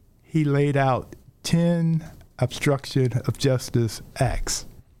he laid out 10 obstruction of justice acts.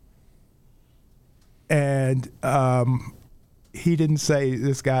 And he didn't say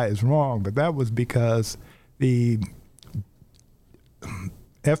this guy is wrong, but that was because the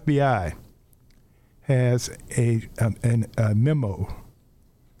FBI has a memo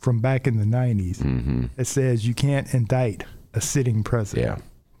from back in the 90s that says you can't indict a sitting president.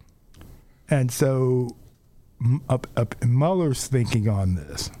 Yeah. And so Mueller's thinking on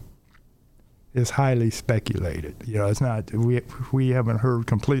this is highly speculated. You know, it's not, we haven't heard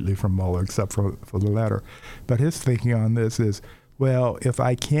completely from Mueller except for the letter. But his thinking on this is, well, if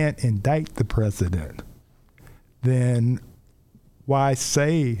I can't indict the president, then why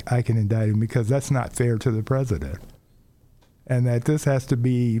say I can indict him? Because that's not fair to the president. And that this has to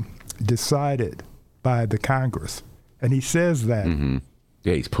be decided by the Congress. And he says that. Mm-hmm.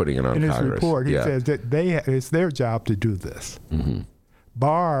 Yeah, he's putting it on in Congress. In his report, he says that it's their job to do this. Mm-hmm.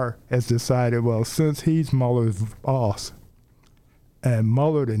 Barr has decided, well, since he's Mueller's boss, and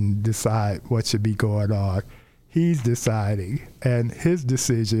Mueller didn't decide what should be going on, he's deciding, and his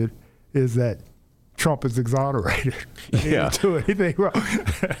decision is that Trump is exonerated. He didn't do anything wrong.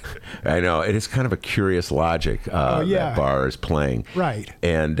 I know. It is kind of a curious logic that Barr is playing. Right.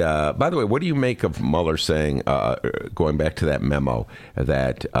 And by the way, what do you make of Mueller saying, going back to that memo,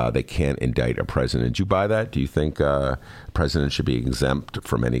 that they can't indict a president? Do you buy that? Do you think a president should be exempt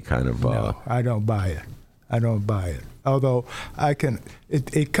from any kind of... No, I don't buy it. I don't buy it. Although I can...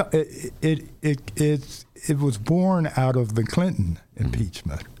 It was born out of the Clinton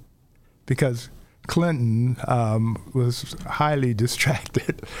impeachment because... Clinton was highly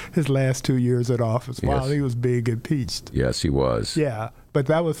distracted his last 2 years in office while he was being impeached. Yes, he was. Yeah, but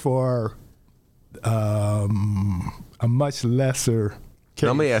that was for a much lesser case. Now,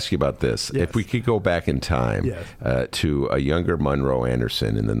 let me ask you about this. Yes. If we could go back in time to a younger Monroe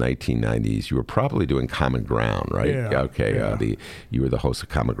Anderson in the 1990s, you were probably doing Common Ground, right? Yeah. Okay. Yeah. You were the host of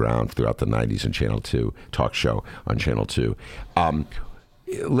Common Ground throughout the 90s on Channel 2, talk show on Channel 2.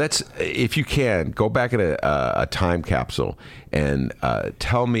 Let's, if you can, go back in a time capsule and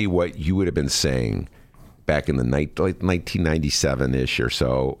tell me what you would have been saying back in the 1997-ish or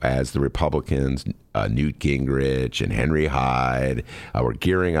so as the Republicans, Newt Gingrich and Henry Hyde, were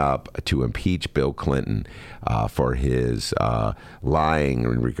gearing up to impeach Bill Clinton for his lying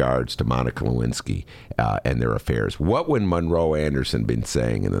in regards to Monica Lewinsky and their affairs. What would Monroe Anderson been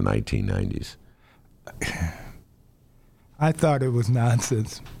saying in the 1990s? I thought it was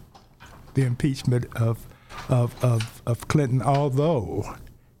nonsense, the impeachment of Clinton, although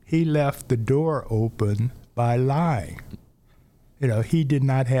he left the door open by lying. You know, he did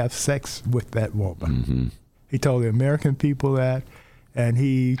not have sex with that woman. Mm-hmm. He told the American people that, and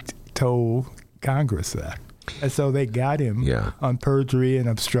he told Congress that. And so they got him on perjury and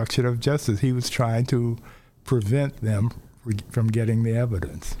obstruction of justice. He was trying to prevent them from getting the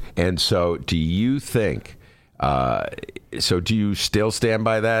evidence. And so do you think... so do you still stand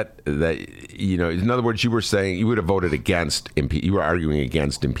by that? That, you know, in other words, you were saying you would have voted against, you were arguing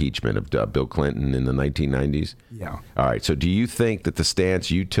against impeachment of Bill Clinton in the 1990s? Yeah. All right. So do you think that the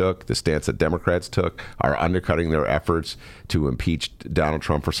stance you took, the stance that Democrats took, are undercutting their efforts to impeach Donald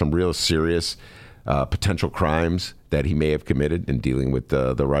Trump for some real serious potential crimes that he may have committed in dealing with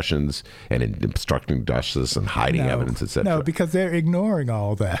the Russians and in obstructing justice and hiding evidence, etc.? No, because they're ignoring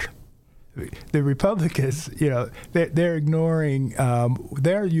all that. The Republicans, you know, they're ignoring.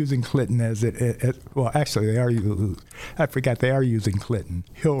 They're using Clinton as well. Actually, they are. I forgot they are using Clinton,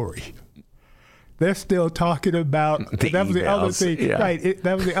 Hillary. They're still talking about that was the other thing, right?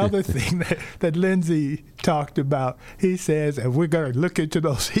 That was the other thing that Lindsay talked about. He says, and we're going to look into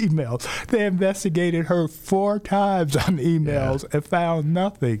those emails. They investigated her 4 times on the emails and found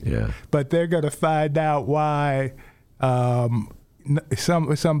nothing. Yeah. But they're going to find out why.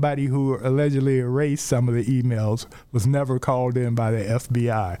 Somebody who allegedly erased some of the emails was never called in by the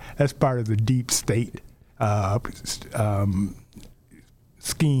FBI. That's part of the deep state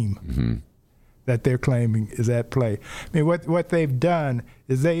scheme that they're claiming is at play. I mean, what they've done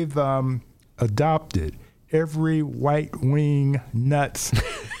is they've adopted every right-wing nuts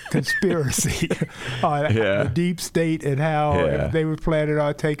conspiracy on the deep state and how they were planning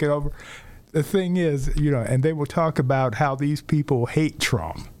on taking over. The thing is, you know, and they will talk about how these people hate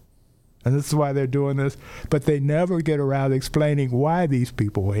Trump. And this is why they're doing this. But they never get around explaining why these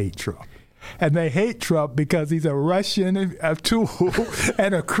people hate Trump. And they hate Trump because he's a Russian, a tool,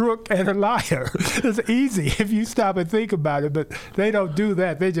 and a crook, and a liar. It's easy if you stop and think about it, but they don't do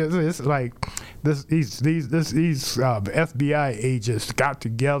that. They just, it's like, these FBI agents got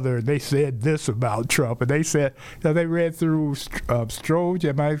together and they said this about Trump, and they said they read through Stroge.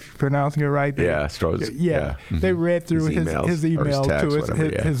 Am I pronouncing it right? Yeah, Stroge. Yeah, they read through his email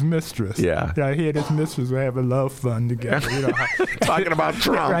to his mistress. Yeah, he and his mistress were having love fun together. Talking about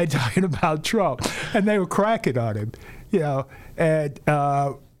Trump. Right, talking about Trump, and they were cracking on him.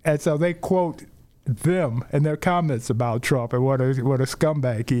 And so they quote them and their comments about Trump and what a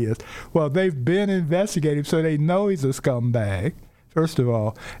scumbag he is. Well, they've been investigating, so they know he's a scumbag, first of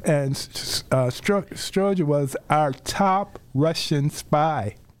all. And Stroge was our top Russian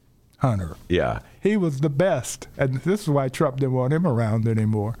spy hunter. Yeah. He was the best, and this is why Trump didn't want him around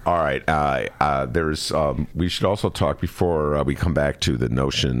anymore. All right. We should also talk before we come back to the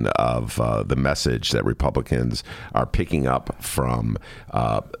notion of the message that Republicans are picking up from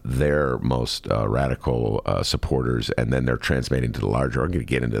their most radical supporters, and then they're transmitting to the larger. I'm going to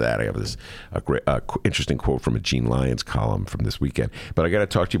get into that. I have this great, interesting quote from a Gene Lyons column from this weekend. But I got to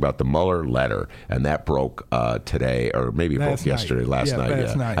talk to you about the Mueller letter, and that broke today, or maybe it broke yesterday, last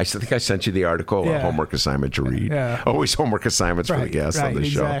night. I think I sent you the article. Yeah. Homework assignment to read. Yeah. Always homework assignments for the guests on the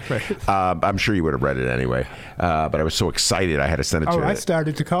show. Exactly. I'm sure you would have read it anyway, but I was so excited I had to send it to you. I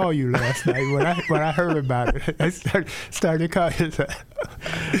started to call you last night when I heard about it. I started calling you.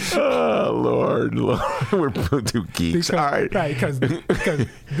 Oh, Lord. We're two geeks. All right. Right, because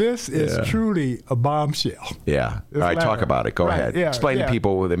this is truly a bombshell. Yeah. All right, talk about it. Go ahead. Yeah, explain to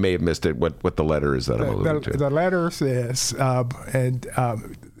people that may have missed it what the letter is that I'm alluding to. The letter says,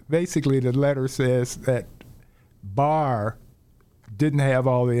 basically, the letter says that Barr didn't have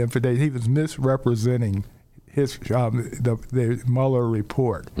all the information. He was misrepresenting his the Mueller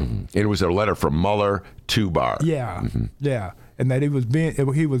report. Mm-hmm. It was a letter from Mueller to Barr. Yeah, yeah, and that he was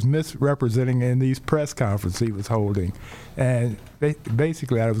misrepresenting in these press conferences he was holding, and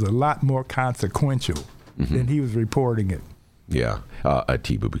basically that was a lot more consequential than he was reporting it. Yeah.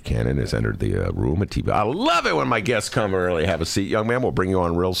 Atiba Buchanan has entered the room. Atiba, I love it when my guests come early. Have a seat, young man. We'll bring you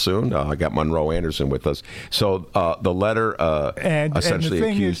on real soon. I got Monroe Anderson with us. So the letter essentially and the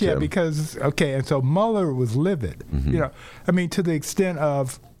thing accused is, him. because, and so Mueller was livid. To the extent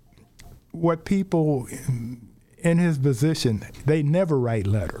of what people in his position, they never write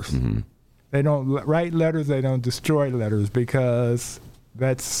letters. They don't write letters. They don't destroy letters because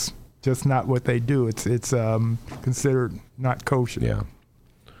that's just not what they do. It's considered not kosher. Yeah.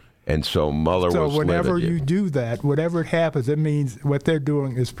 And so Mueller was livid. So whenever you do that, whatever it happens, it means what they're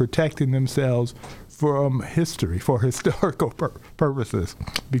doing is protecting themselves from history, for historical purposes,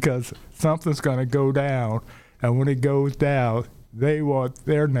 because something's going to go down, and when it goes down, they want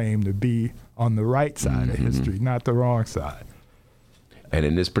their name to be on the right side of history, not the wrong side. And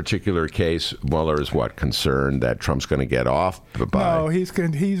in this particular case, Mueller is concerned that Trump's going to get off? No, he's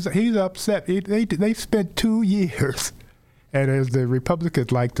upset. They spent 2 years, and as the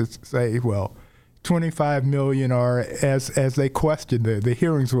Republicans like to say, well, 25 million, or as they questioned the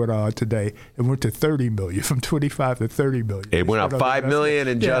hearings went on today, it went to 30 million, from 25 to 30 million. It went up 5 million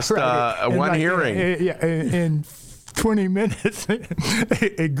in just one hearing. In 20 minutes,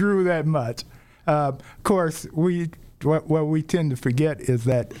 it grew that much. Of course, what we tend to forget is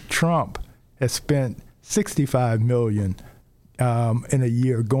that Trump has spent $65 million in a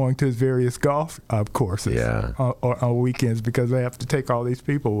year going to his various golf courses on weekends, because they have to take all these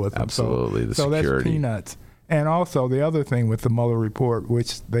people with them. Absolutely, the security. So that's peanuts. And also the other thing with the Mueller report,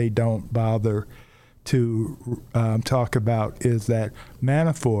 which they don't bother to talk about, is that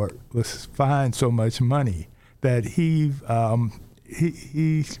Manafort was fined so much money that he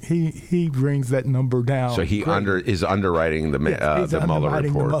brings that number down. So he is underwriting the Mueller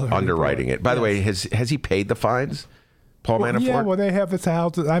report, underwriting it. By the way, has he paid the fines, Paul Manafort? Yeah, well, they have his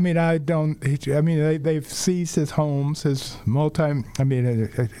houses. They've seized his homes, his homes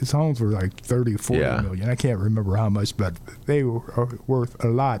were like 30 or 40 million. I can't remember how much, but they were worth a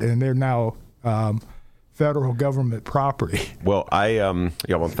lot, and they're now federal government property. Well,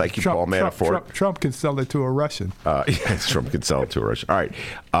 thank you, Paul Manafort. Trump can sell it to a Russian. Yes, Trump can sell it to a Russian. All right.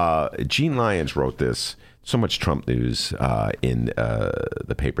 Gene Lyons wrote this. So much Trump news in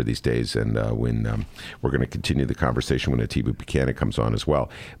the paper these days, and when we're going to continue the conversation when Atiba Buchanan comes on as well.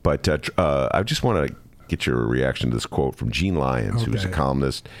 But I just want to get your reaction to this quote from Gene Lyons, who's a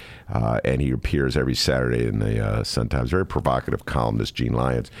columnist, and he appears every Saturday in the Sun-Times. Very provocative columnist, Gene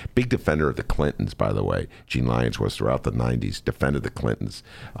Lyons. Big defender of the Clintons, by the way. Gene Lyons was throughout the 90s, defended the Clintons,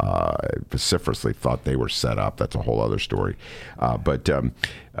 vociferously thought they were set up. That's a whole other story.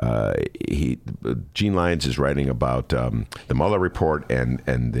 Gene Lyons is writing about the Mueller report and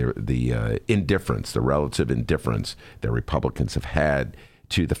the indifference, the relative indifference that Republicans have had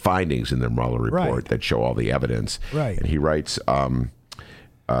to the findings in the Mueller report that show all the evidence. Right. And he writes,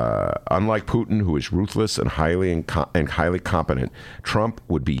 unlike Putin, who is ruthless and highly competent, Trump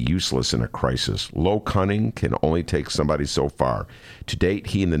would be useless in a crisis. Low cunning can only take somebody so far. To date,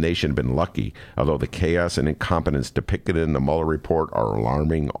 he and the nation have been lucky, although the chaos and incompetence depicted in the Mueller report are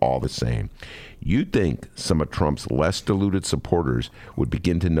alarming all the same. You'd think some of Trump's less deluded supporters would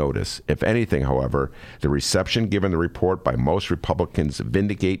begin to notice. If anything, however, the reception given the report by most Republicans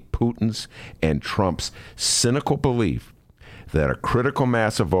vindicate Putin's and Trump's cynical belief that a critical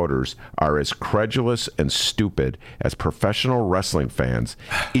mass of voters are as credulous and stupid as professional wrestling fans,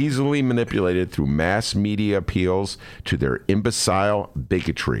 easily manipulated through mass media appeals to their imbecile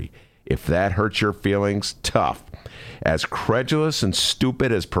bigotry. If that hurts your feelings, tough. As credulous and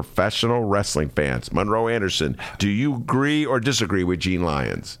stupid as professional wrestling fans. Monroe Anderson, do you agree or disagree with Gene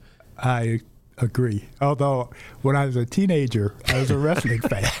Lyons? I agree. Although, when I was a teenager, I was a wrestling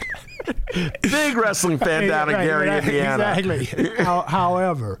fan. Big wrestling fan down in Gary, Indiana. Exactly.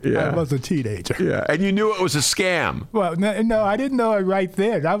 However, I was a teenager. Yeah, and you knew it was a scam. Well, no, I didn't know it right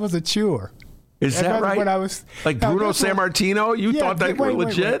then. I was a chewer. Is that right? When I was, like Bruno Sammartino? You thought they were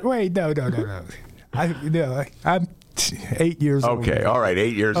legit? Wait, no. I'm 8 years old. Okay, all right,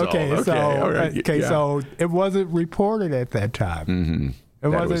 8 years old. Okay, all right. So it wasn't reported at that time. Mm-hmm. It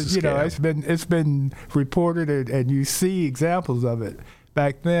wasn't, it's been reported, and you see examples of it.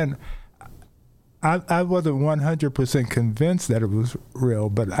 Back then, I wasn't 100% convinced that it was real,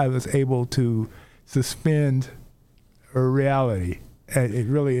 but I was able to suspend a reality and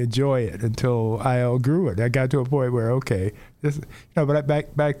really enjoy it until I outgrew it. I got to a point where, okay, but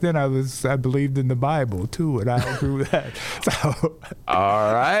back then I believed in the Bible too, and I outgrew that. So,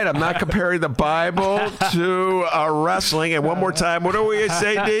 all right, I'm not comparing the Bible to wrestling. And one more time, what do we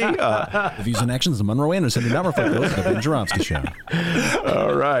say, D? The views and actions of Monroe Anderson do not reflect those of the Ben Joravsky Show.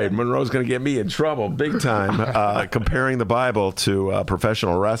 All right, Monroe's going to get me in trouble big time comparing the Bible to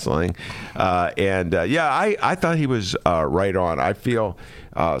professional wrestling. I thought he was right on. I feel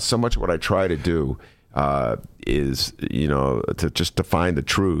so much what I try to do is, to find the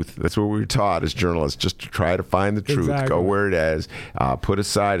truth. That's what we were taught as journalists, just to try to find the truth. Exactly. Go where it is. Put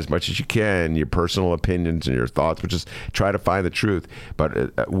aside as much as you can your personal opinions and your thoughts, but just try to find the truth.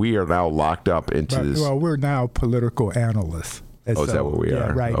 But we are now locked up into this. Well, we're now political analysts. Is that what we are?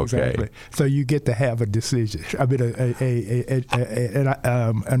 Yeah, right, okay. Exactly. So you get to have a decision. I mean, an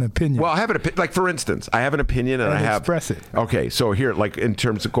opinion. Well, I have an opinion. Like, for instance, I have an opinion and I have... express it. Okay, so here, like in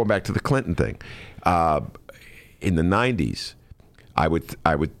terms of going back to the Clinton thing, in the 90s, I was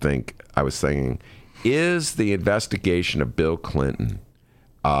thinking, is the investigation of Bill Clinton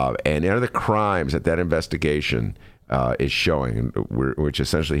and are the crimes that investigation is showing, which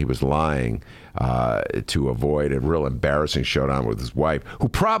essentially he was lying to avoid a real embarrassing showdown with his wife, who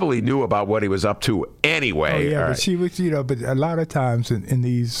probably knew about what he was up to anyway. Oh, yeah, but she was, but a lot of times in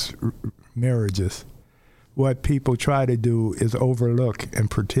these marriages, what people try to do is overlook and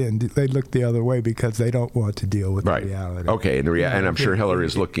pretend they look the other way because they don't want to deal with the reality. Okay, and I'm sure Hillary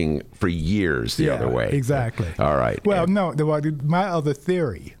is looking for years the other way. Exactly. All right. Well, my other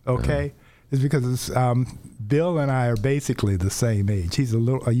theory, is because Bill and I are basically the same age. He's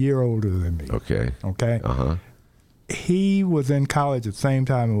a year older than me. Okay. Uh-huh. He was in college at the same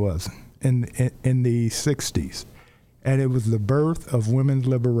time I was in the 60s, and it was the birth of women's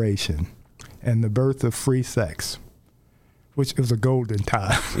liberation and the birth of free sex, which was a golden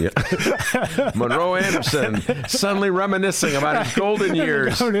time. Yeah. Monroe Anderson suddenly reminiscing about his golden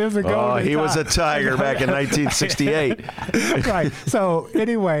years. He was a tiger back in 1968. Right. So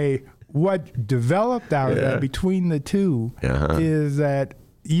anyway, what developed out of that between the two is that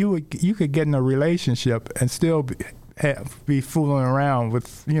you could get in a relationship and still be fooling around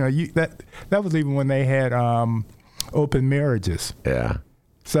with, that was even when they had open marriages. Yeah.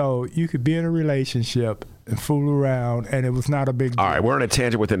 So you could be in a relationship and fool around, and it was not a big deal. All right, we're on a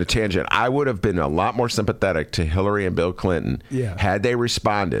tangent within a tangent. I would have been a lot more sympathetic to Hillary and Bill Clinton had they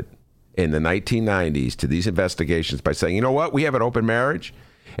responded in the 1990s to these investigations by saying, you know what, we have an open marriage,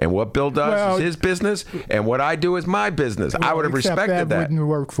 and what Bill does is his business, and what I do is my business. I would have respected that. That wouldn't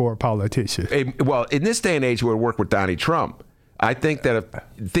work for a politician. Well, in this day and age, it would work with Donnie Trump. I think that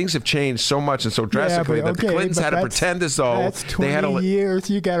things have changed so much and so drastically that the Clintons had to pretend as though that's 20 they had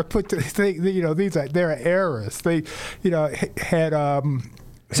years. You got to put they're eras. They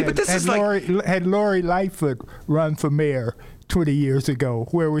had Lori Lightfoot run for mayor 20 years ago.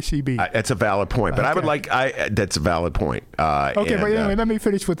 Where would she be? That's a valid point, but I would like that's a valid point. But anyway, let me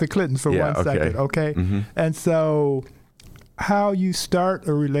finish with the Clintons for 1 second. Okay, and so how you start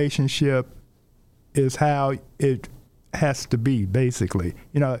a relationship is how it has to be, basically.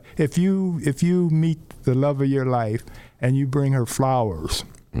 If you meet the love of your life and you bring her flowers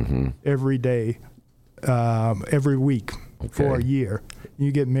every day, every week for a year,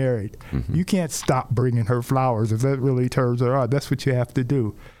 you get married, you can't stop bringing her flowers if that really turns her on. That's what you have to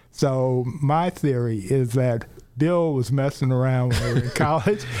do. So my theory is that Bill was messing around when they were in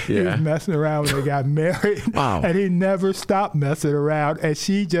college. He was messing around when they got married. Wow. And he never stopped messing around. And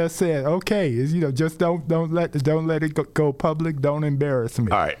she just said, "Okay, just don't let it go public. Don't embarrass me."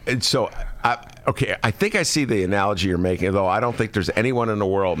 All right. And so, I think I see the analogy you're making, though I don't think there's anyone in the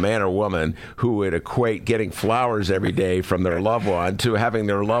world, man or woman, who would equate getting flowers every day from their loved one to having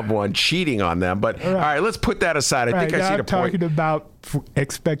their loved one cheating on them. But all right, let's put that aside. I think I see the point. I'm talking about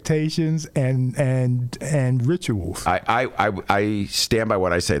expectations and rituals. I stand by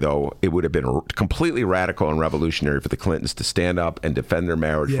what I say, though. It would have been completely radical and revolutionary for the Clintons to stand up and defend their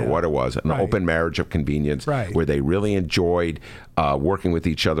marriage for what it was, an open marriage of convenience, where they really enjoyed working with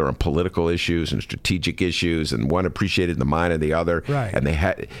each other on political issues and strategic issues, and one appreciated the mind of the other. And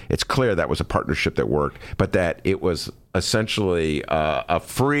it's clear that was a partnership that worked, but that it was essentially a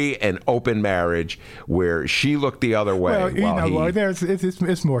free and open marriage where she looked the other way.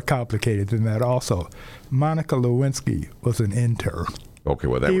 It's more complicated than that. Also, Monica Lewinsky was an intern. Okay,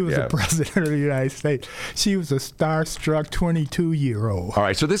 well, he was the president of the United States. She was a starstruck 22-year-old. All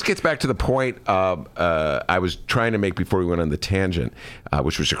right, so this gets back to the point I was trying to make before we went on the tangent,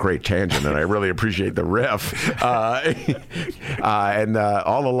 which was a great tangent, and I really appreciate the riff. And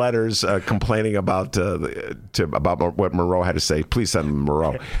all the letters complaining about what Monroe had to say. Please send them to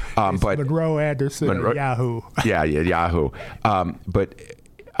Monroe. But Monroe Anderson at Yahoo. Yahoo. But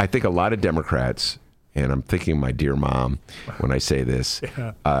I think a lot of Democrats, and I'm thinking my dear mom when I say this,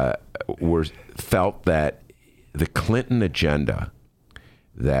 felt that the Clinton agenda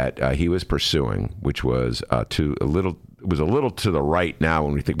that he was pursuing, which was a little to the right now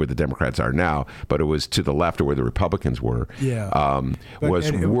when we think where the Democrats are now, but it was to the left of where the Republicans were. It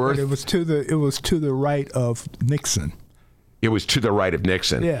was to the right of Nixon. It was to the right of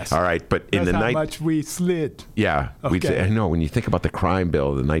Nixon. Yes. All right, but in how much we slid. Yeah. Okay. I know when you think about the crime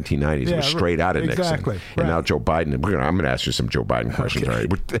bill of the 1990s, it was straight out of Nixon. Exactly. And now Joe Biden. I'm going to ask you some Joe Biden questions. Okay.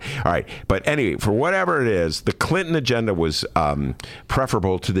 All right. But anyway, for whatever it is, the Clinton agenda was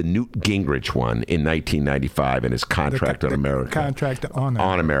preferable to the Newt Gingrich one in 1995 and his contract on America. Contract on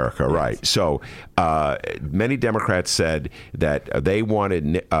America, yes. Right. So many Democrats said that they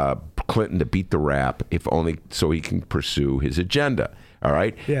wanted Clinton to beat the rap, if only so he can pursue his agenda. All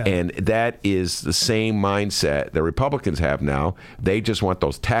right? Yeah. And that is the same mindset the Republicans have now. They just want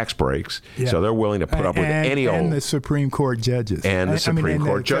those tax breaks, so they're willing to put up with any old... And the Supreme Court judges. And the Supreme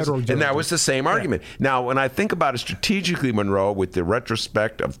Court judges. And that was the same argument. Now, when I think about it strategically, Monroe, with the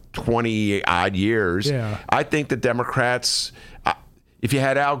retrospect of 20-odd years, I think the Democrats... if you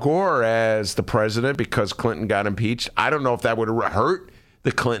had Al Gore as the president because Clinton got impeached, I don't know if that would have hurt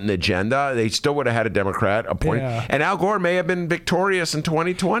the Clinton agenda. They still would have had a Democrat appointed. Yeah. And Al Gore may have been victorious in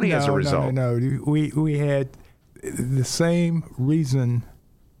 2020 as a result. No. We had the same reason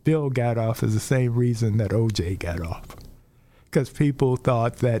Bill got off as the same reason that O.J. got off. Because people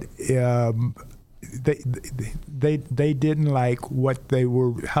thought that they didn't like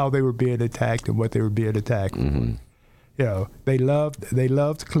how they were being attacked and what they were being attacked for. They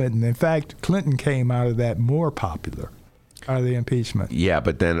loved Clinton. In fact, Clinton came out of that more popular. Out of the impeachment. Yeah,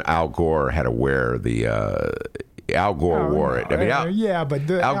 but then Al Gore had to wear the... Al Gore wore it. I mean,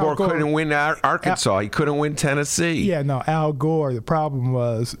 Al Gore couldn't win Arkansas. He couldn't win Tennessee. Yeah, no, Al Gore, the problem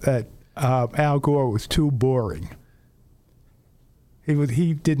was that Al Gore was too boring.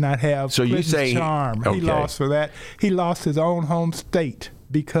 He did not have Clinton's charm. He lost for that. He lost his own home state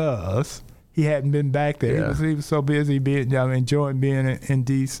because he hadn't been back there. Yeah. He was so busy enjoying being in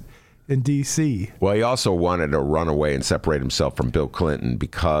D.C. Well, he also wanted to run away and separate himself from Bill Clinton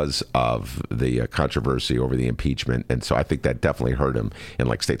because of the controversy over the impeachment, and so I think that definitely hurt him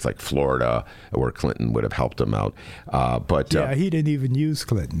in states like Florida, where Clinton would have helped him out. He didn't even use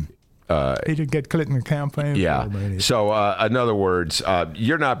Clinton. He didn't get Clinton to campaign. Yeah. So, in other words,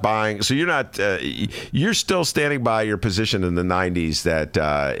 you're not buying. So you're not. You're still standing by your position in the '90s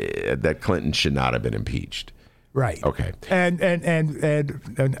that Clinton should not have been impeached. Right. Okay. And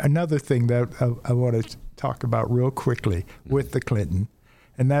another thing that I want to talk about real quickly with the Clinton,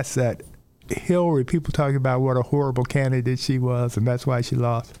 and that's that Hillary, people talking about what a horrible candidate she was, and that's why she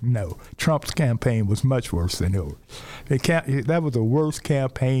lost. No. Trump's campaign was much worse than Hillary. That was the worst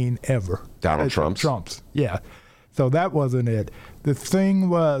campaign ever. Donald Trump's? Trump's, yeah. So that wasn't it. The thing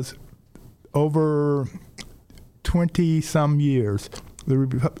was, over 20-some years, the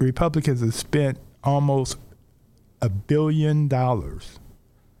Republicans have spent almost $1 billion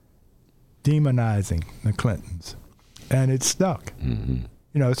demonizing the Clintons, and it stuck. Mm-hmm.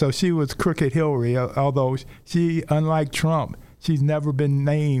 You know, so she was Crooked Hillary, although she, unlike Trump, she's never been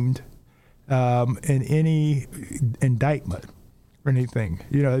named in any indictment or anything.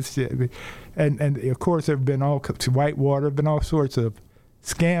 You know, and of course there have been Whitewater, been all sorts of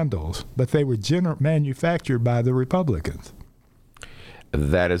scandals, but they were manufactured by the Republicans.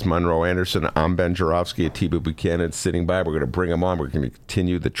 That is Monroe Anderson. I'm Ben Joravsky. Atiba Buchanan sitting by. We're going to bring him on. We're going to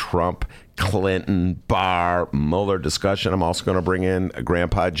continue the Trump, Clinton, Barr, Mueller discussion. I'm also going to bring in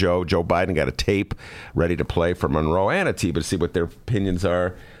Grandpa Joe Biden. Got a tape ready to play for Monroe and Atiba to see what their opinions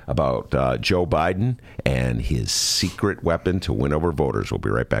are about Joe Biden and his secret weapon to win over voters. We'll be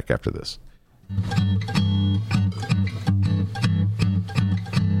right back after this.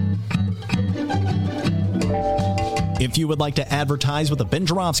 If you would like to advertise with the Ben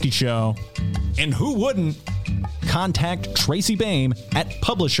Joravsky Show, and who wouldn't, contact Tracy Baim at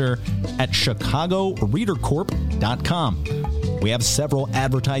publisher@chicagoreadercorp.com. We have several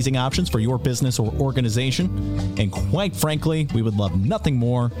advertising options for your business or organization, and quite frankly, we would love nothing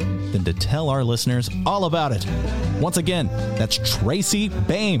more than to tell our listeners all about it. Once again, that's Tracy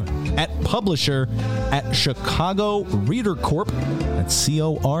Baim at publisher@chicagoreadercorp, that's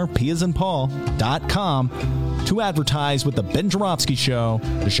CORP as in Paul.com, to advertise with the Ben Joravsky Show,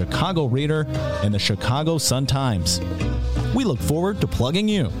 the Chicago Reader, and the Chicago Sun-Times. We look forward to plugging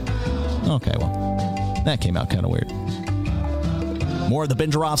you. Okay, well, that came out kind of weird. More of the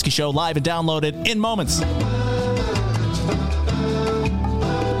Ben Joravsky Show live and downloaded in moments.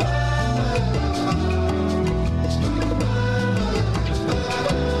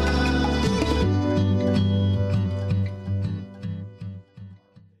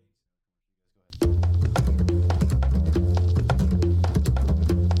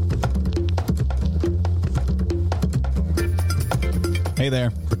 Hey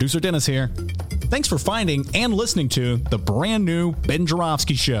there, producer Dennis here. Thanks for finding and listening to the brand new Ben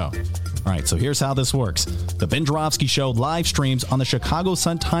Joravsky Show. All right, so here's how this works. The Ben Joravsky Show live streams on the Chicago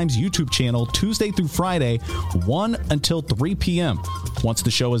Sun-Times YouTube channel Tuesday through Friday, 1 until 3 p.m. Once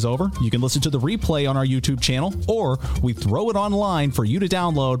the show is over, you can listen to the replay on our YouTube channel, or we throw it online for you to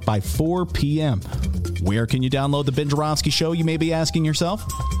download by 4 p.m. Where can you download the Ben Joravsky Show, you may be asking yourself?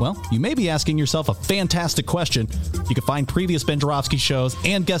 Well, you may be asking yourself a fantastic question. You can find previous Ben Joravsky shows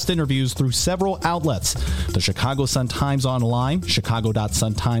and guest interviews through several outlets. The Chicago Sun-Times online,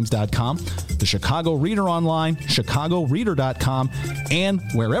 chicago.suntimes.com, the Chicago Reader online, chicagoreader.com, and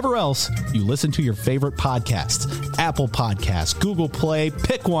wherever else you listen to your favorite podcasts. Apple Podcasts, Google Play,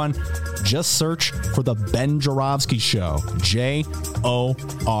 pick one. Just search for the Ben Joravsky Show. J-O-R-A,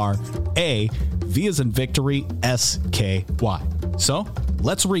 V as in victory, S-K-Y. So,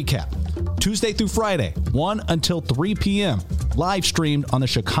 let's recap. Tuesday through Friday, 1 until 3 p.m. Live streamed on the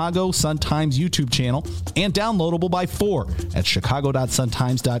Chicago Sun-Times YouTube channel and downloadable by 4 at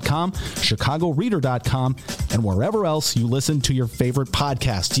chicago.suntimes.com, chicagoreader.com, and wherever else you listen to your favorite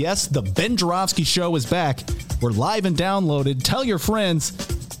podcast. Yes, the Ben Joravsky Show is back. We're live and downloaded. Tell your friends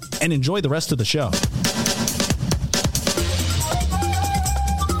and enjoy the rest of the show.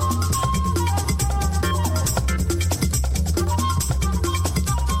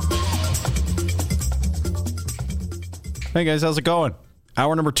 Hey guys, how's it going?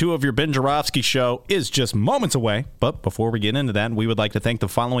 Hour number 2 of your Ben Joravsky Show is just moments away. But before we get into that, we would like to thank the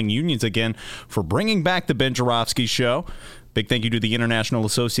following unions again for bringing back the Ben Joravsky Show. Big thank you to the International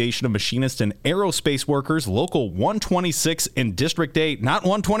Association of Machinists and Aerospace Workers, Local 126 in District 8, not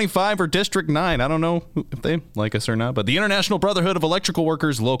 125 or District 9. I don't know if they like us or not, but the International Brotherhood of Electrical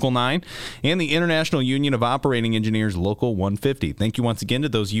Workers, Local 9, and the International Union of Operating Engineers, Local 150. Thank you once again to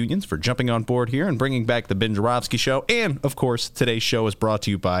those unions for jumping on board here and bringing back the Ben Joravsky Show. And, of course, today's show is brought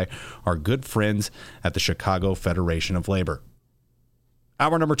to you by our good friends at the Chicago Federation of Labor.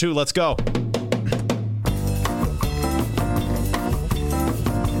 Hour number 2, let's go.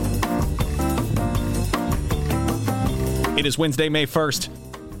 It is Wednesday, May 1st,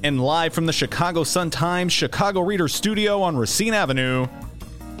 and live from the Chicago Sun-Times Chicago Reader Studio on Racine Avenue,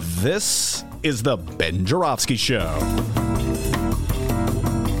 this is the Ben Joravsky Show.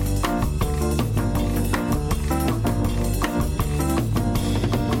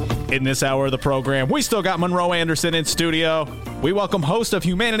 In this hour of the program, we still got Monroe Anderson in studio. We welcome host of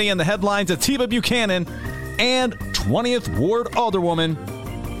Humanity in the Headlines, Atiba Buchanan, and 20th Ward Alderwoman,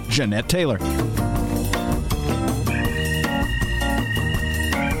 Jeanette Taylor.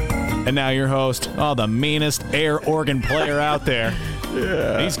 And now your host, the meanest air organ player out there.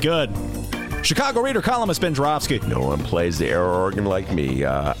 Yeah. He's good. Chicago Reader columnist Ben Joravsky. No one plays the air organ like me.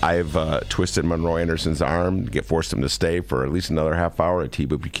 I've twisted Monroe Anderson's arm, forced him to stay for at least another half hour.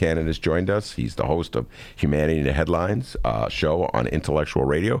 Atiba Buchanan has joined us. He's the host of Humanity in the Headlines show on Intellectual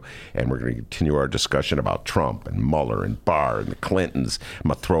Radio, and we're going to continue our discussion about Trump and Mueller and Barr and the Clintons. I'm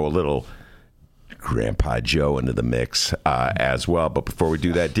going to throw a little Grandpa Joe into the mix as well. But before we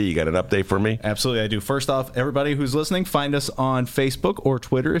do that, D, you got an update for me? Absolutely, I do. First off, everybody who's listening, find us on Facebook or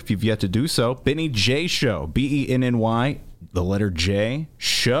Twitter if you've yet to do so. Benny J Show, Benny, the letter J,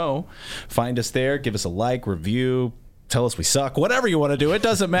 Show. Find us there. Give us a like, review, tell us we suck, whatever you want to do. It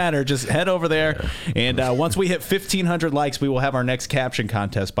doesn't matter. Just head over there. And once we hit 1,500 likes, we will have our next caption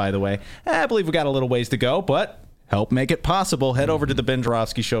contest, by the way. I believe we got a little ways to go, but help make it possible. Head over to the Ben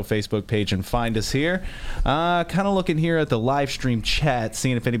Joravsky Show Facebook page and find us here. Kind of looking here at the live stream chat,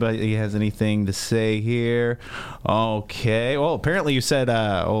 seeing if anybody has anything to say here. Okay. Well, apparently you said,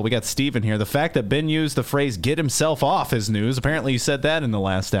 we got Steven here. The fact that Ben used the phrase "get himself off" is news. Apparently you said that in the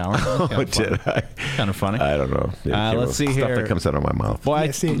last hour. Did I? Kind of funny. I don't know. Let's see here. Stuff that comes out of my mouth.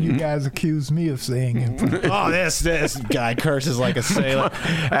 Boy, you guys accuse me of saying it. Oh, this guy curses like a sailor.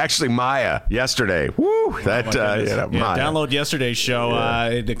 Actually, Maya, yesterday. Woo! That. Download yesterday's show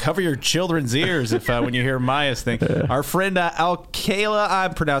to cover your children's ears if when you hear Maya's thing. Our friend Alkayla,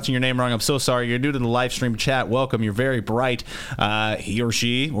 I'm pronouncing your name wrong. I'm so sorry. You're new to the live stream chat. Welcome. You're very bright. He or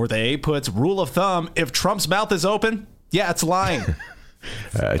she or they puts rule of thumb: if Trump's mouth is open, yeah, it's lying.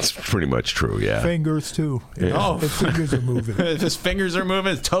 It's pretty much true, yeah. Fingers, too. Yeah. His fingers are moving. If his fingers are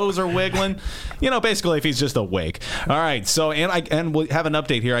moving, his toes are wiggling. Basically, if he's just awake. All right, so, and we'll have an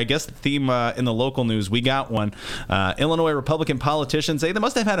update here. I guess the theme in the local news, we got one. Illinois Republican politicians, they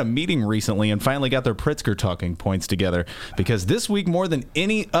must have had a meeting recently and finally got their Pritzker talking points together, because this week, more than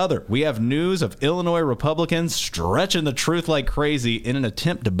any other, we have news of Illinois Republicans stretching the truth like crazy in an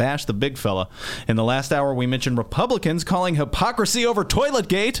attempt to bash the big fella. In the last hour, we mentioned Republicans calling hypocrisy over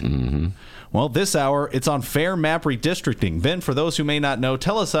Toiletgate. Mm-hmm. Well, this hour, it's on fair map redistricting. Ben, for those who may not know,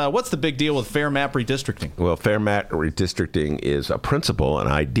 tell us what's the big deal with fair map redistricting? Well, fair map redistricting is a principle, an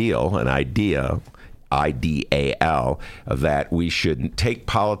ideal, an idea, IDAL, that we should take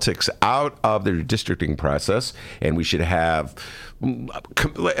politics out of the redistricting process, and we should have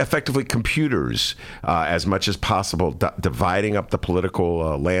effectively computers as much as possible dividing up the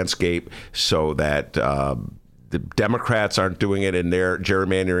political landscape so that the Democrats aren't doing it in their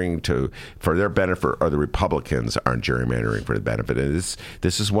gerrymandering for their benefit, or the Republicans aren't gerrymandering for the benefit. And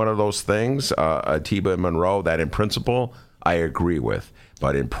this is one of those things, Atiba and Monroe, that in principle I agree with.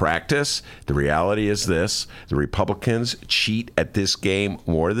 But in practice, the reality is this: the Republicans cheat at this game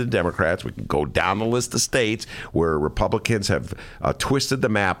more than Democrats. We can go down the list of states where Republicans have twisted the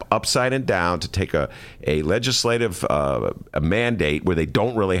map upside and down to take a legislative a mandate where they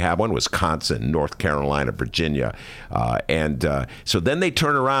don't really have one: Wisconsin, North Carolina, Virginia. So then they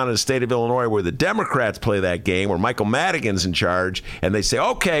turn around in the state of Illinois where the Democrats play that game, where Michael Madigan's in charge, and they say,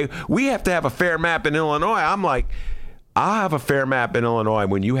 okay, we have to have a fair map in Illinois. I'm like, I'll have a fair map in Illinois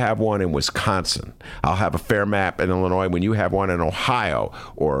when you have one in Wisconsin. I'll have a fair map in Illinois when you have one in Ohio.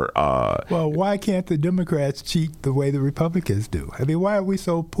 Well, why can't the Democrats cheat the way the Republicans do? I mean, why are we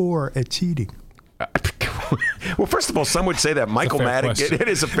so poor at cheating? Well, first of all, some would say that Michael Madigan. It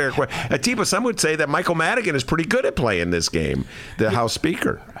is a fair question. Atiba, some would say that Michael Madigan is pretty good at playing this game, the House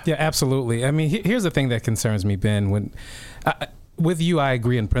Speaker. Yeah, absolutely. I mean, here's the thing that concerns me, Ben. When with you, I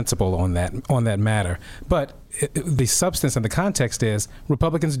agree in principle on that matter, but the substance and the context is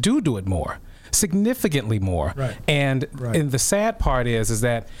Republicans do it more, significantly more. Right. And the sad part is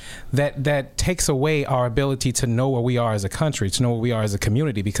that takes away our ability to know where we are as a country, to know where we are as a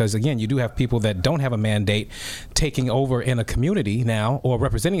community, because again, you do have people that don't have a mandate taking over in a community now, or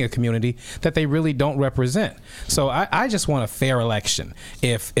representing a community that they really don't represent. So I just want a fair election.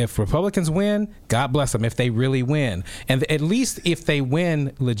 If Republicans win, God bless them if they really win. And at least if they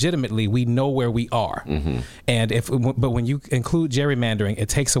win legitimately, we know where we are. Mm-hmm. But when you include gerrymandering, it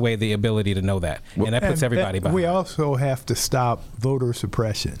takes away the ability to know that, and that puts everybody behind. We also have to stop voter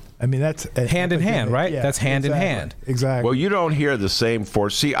suppression. I mean, that's hand in hand, right? Yeah, that's hand in hand. Exactly. Well, you don't hear the same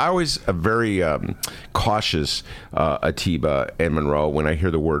force. See, I always very cautious, Atiba and Monroe, when I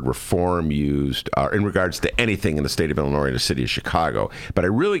hear the word reform used in regards to anything in the state of Illinois or the city of Chicago. But I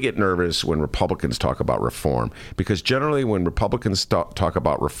really get nervous when Republicans talk about reform, because generally when Republicans talk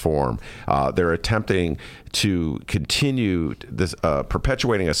about reform, they're attempting to continue this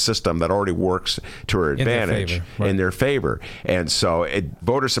perpetuating a system that already works to her advantage in their favor. And so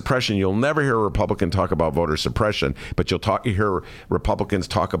voter suppression, you'll never hear a Republican talk about voter suppression, but you hear Republicans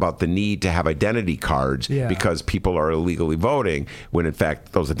talk about the need to have identity cards because people are illegally voting, when in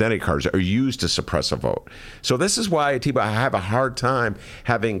fact those identity cards are used to suppress a vote. So this is why, Atiba, I have a hard time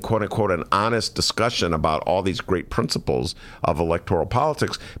having, quote unquote, an honest discussion about all these great principles of electoral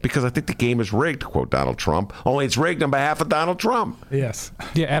politics, because I think the game is rigged, to quote Donald Trump, only it's rigged on behalf of Donald Trump. Yes.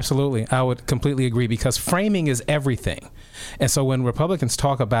 Yeah, absolutely. I would completely agree, because framing is everything. And so when Republicans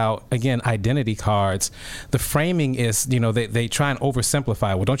talk about, again, identity cards, the framing is, they try and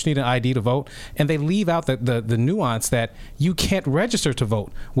oversimplify. Well, don't you need an ID to vote? And they leave out the nuance that you can't register to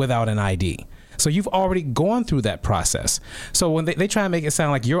vote without an ID. So you've already gone through that process. So when they try and make it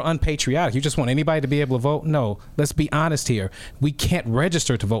sound like you're unpatriotic, you just want anybody to be able to vote. No, let's be honest here. We can't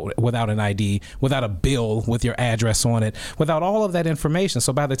register to vote without an ID, without a bill with your address on it, without all of that information.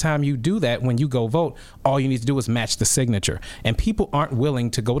 So by the time you do that, when you go vote, all you need to do is match the signature. And people aren't willing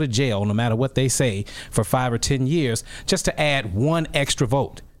to go to jail, no matter what they say, for 5 or 10 years just to add one extra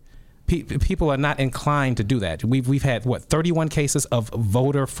vote. People are not inclined to do that. We've had 31 cases of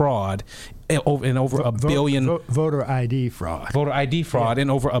voter fraud in over a billion voter ID fraud. Voter ID fraud in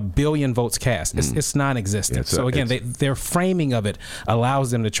over 1 billion votes cast. It's non-existent. Yeah, so again, their framing of it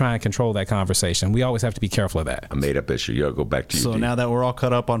allows them to try and control that conversation. We always have to be careful of that. A made-up issue. You'll go back to you. So now that we're all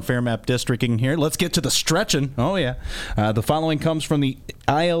caught up on fair map districting here, let's get to the stretching. Oh yeah, the following comes from the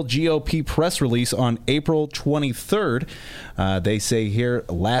ILGOP press release on April 23rd. They say here,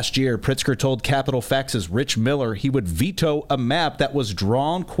 last year, Pritzker told Capitol Fax's Rich Miller he would veto a map that was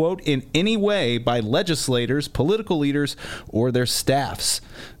drawn, quote, in any way by legislators, political leaders, or their staffs.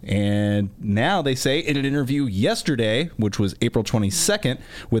 And now they say in an interview yesterday, which was April 22nd,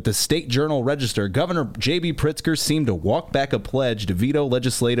 with the State Journal Register, Governor J.B. Pritzker seemed to walk back a pledge to veto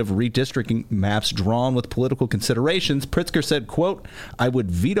legislative redistricting maps drawn with political considerations. Pritzker said, quote, I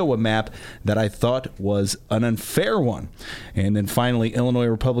would veto a map that I thought was an unfair one. And then finally, Illinois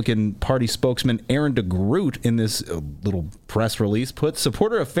Republican Party spokesman Aaron DeGroot, in this little press release, put,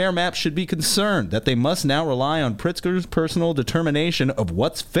 supporter of fair maps should be concerned that they must now rely on Pritzker's personal determination of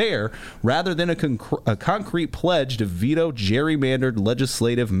what's fair rather than a concrete pledge to veto gerrymandered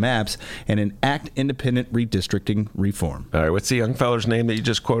legislative maps and enact independent redistricting reform. All right, what's the young feller's name that you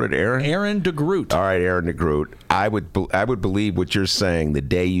just quoted, Aaron? Aaron DeGroot. All right, Aaron DeGroot. I would believe what you're saying the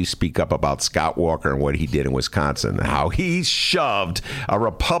day you speak up about Scott Walker and what he did in Wisconsin, how he shoved a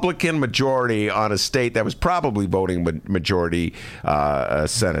Republican majority on a state that was probably voting majority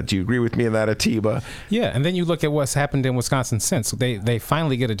Senate. Do you agree with me on that, Atiba? Yeah, and then you look at what's happened in Wisconsin since. They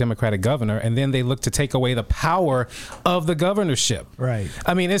finally get a Democratic governor, and then they look to take away the power of the governorship. Right.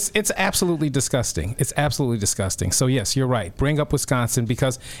 I mean, it's absolutely disgusting. It's absolutely disgusting. So yes, you're right. Bring up Wisconsin,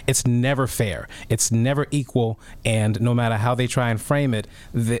 because it's never fair. It's never equal, and no matter how they try and frame it,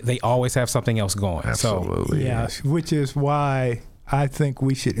 they always have something else going. Absolutely. So, yeah, which is why I think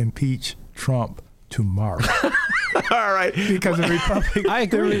we should impeach Trump tomorrow. All right. Because the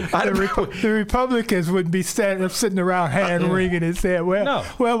Republicans wouldn't be sitting around hand-wringing and saying,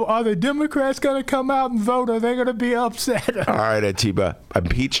 well, are the Democrats going to come out and vote, or are they going to be upset? All right, Atiba,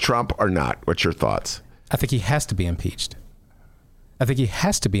 impeach Trump or not? What's your thoughts? I think he has to be impeached.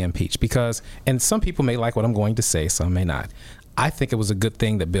 Because, and some people may like what I'm going to say, some may not. I think it was a good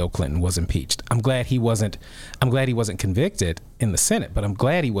thing that Bill Clinton was impeached. I'm glad he wasn't convicted in the Senate, but I'm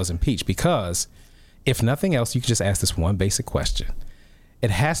glad he was impeached, because if nothing else, you could just ask this one basic question.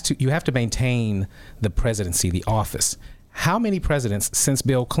 You have to maintain the presidency, the office. How many presidents since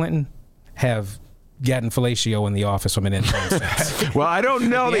Bill Clinton have gotten fellatio in the office from an intern? Well, I don't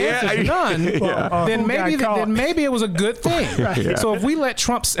know. The answer is none. Yeah. Then maybe it was a good thing. Right. Yeah. So if we let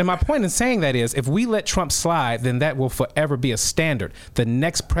Trump, and my point in saying that is, if we let Trump slide, then that will forever be a standard. The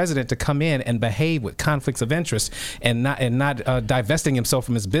next president to come in and behave with conflicts of interest and not divesting himself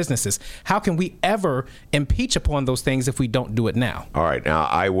from his businesses. How can we ever impeach upon those things if we don't do it now? All right. Now,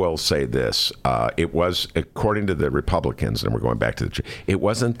 I will say this. It was, according to the Republicans, and we're going back to it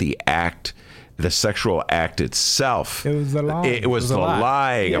wasn't the sexual act itself. It was the lying. It was the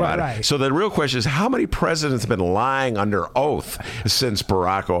lying about it. So the real question is, how many presidents have been lying under oath since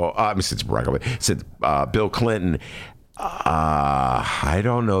Bill Clinton? I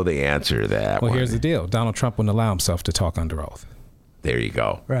don't know the answer to that. Well, here's the deal. Donald Trump wouldn't allow himself to talk under oath. There you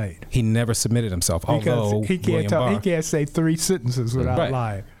go. Right. He never submitted himself. Although he can't say 3 sentences without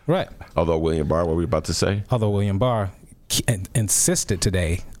lying. Right. Although William Barr, what were we about to say? Although William Barr insisted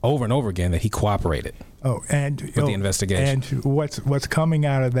today over and over again that he cooperated. With the investigation. And what's coming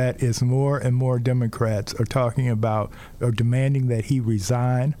out of that is more and more Democrats are talking about or demanding that he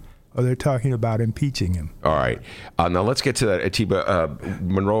resign, or they're talking about impeaching him. All right. Now let's get to that. Atiba,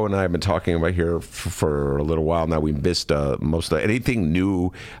 Monroe and I have been talking about here for a little while now. We missed most of anything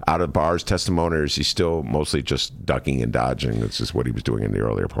new out of Barr's testimony, or is he still mostly just ducking and dodging? This is what he was doing in the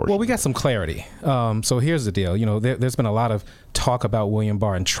earlier portion. Well, we got some clarity. So here's the deal. There's been a lot of talk about William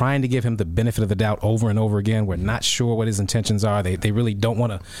Barr and trying to give him the benefit of the doubt over and over again. We're not sure what his intentions are. They really don't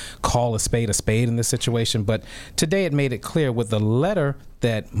want to call a spade in this situation. But today it made it clear with the letter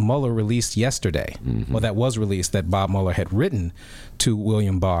that Mueller released yesterday, that was released, that Bob Mueller had written to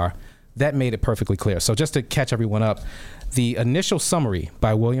William Barr, that made it perfectly clear. So just to catch everyone up, the initial summary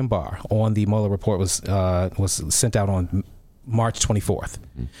by William Barr on the Mueller report was sent out on March 24th.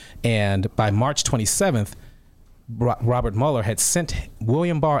 And by March 27th, Robert Mueller had sent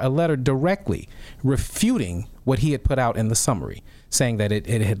William Barr a letter directly refuting what he had put out in the summary, saying that it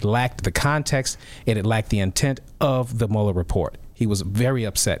had lacked the context, it had lacked the intent of the Mueller report. He was very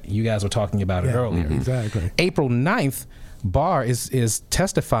upset. You guys were talking about it earlier. Exactly. April 9th, Barr is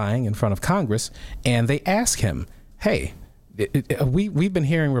testifying in front of Congress, and they ask him, hey, we've been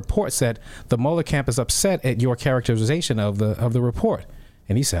hearing reports that the Mueller camp is upset at your characterization of the report.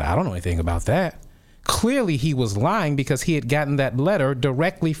 And he said, I don't know anything about that. Clearly, he was lying because he had gotten that letter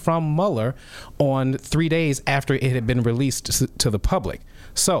directly from Mueller on 3 days after it had been released to the public.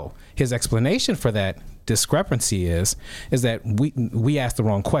 So his explanation for that discrepancy is that we asked the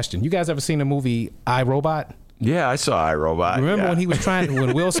wrong question. You guys ever seen the movie I, Robot? Yeah, I saw iRobot. Remember when he was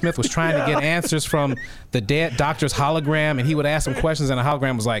when Will Smith was trying to get answers from the dead doctor's hologram, and he would ask him questions, and the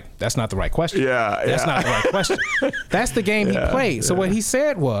hologram was like, "That's not the right question. That's not the right question." That's the game he played. So what he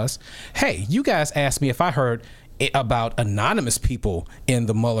said was, "Hey, you guys asked me if I heard about anonymous people in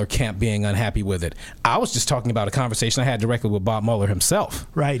the Mueller camp being unhappy with it. I was just talking about a conversation I had directly with Bob Mueller himself."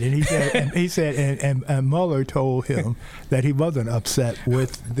 Right, and he said, and Mueller told him that he wasn't upset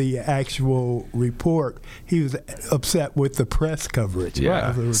with the actual report. He was upset with the press coverage.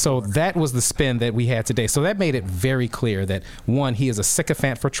 Yeah. So that was the spin that we had today. So that made it very clear that, one, he is a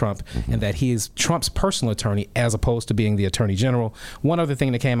sycophant for Trump, and that he is Trump's personal attorney as opposed to being the attorney general. One other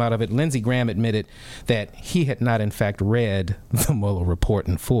thing that came out of it, Lindsey Graham admitted that he had not in fact read the Mueller report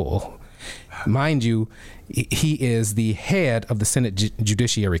in full. Mind you, he is the head of the Senate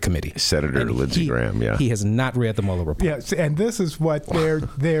Judiciary Committee. Senator Lindsey Graham, He has not read the Mueller report. Yes, and this is what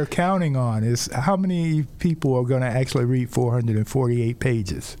they're counting on, is how many people are going to actually read 448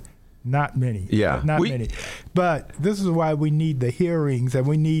 pages. Not many. Yeah. Not many. But this is why we need the hearings, and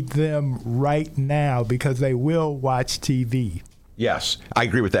we need them right now because they will watch TV. Yes, I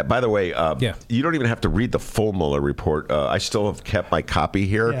agree with that. By the way, you don't even have to read the full Mueller report. I still have kept my copy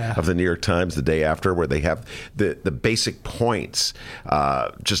here of the New York Times the day after, where they have the basic points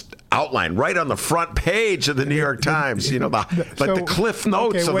just outlined right on the front page of the New York Times. The cliff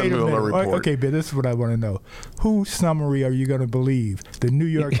notes of the Mueller report. Okay, but this is what I want to know. Whose summary are you going to believe? The New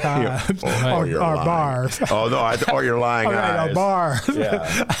York Times or Barr's? Oh, no, or you're lying eyes. Or Barr's.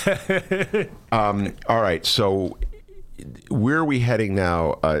 Yeah. All right, so where are we heading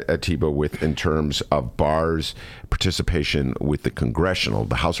now, Atiba, in terms of Barr's participation with the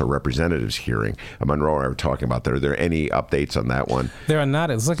House of Representatives hearing? Monroe and I were talking about that. Are there any updates on that one? There are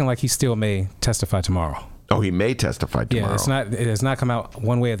not. It's looking like he still may testify tomorrow. Oh, he may testify tomorrow. Yeah, it has not come out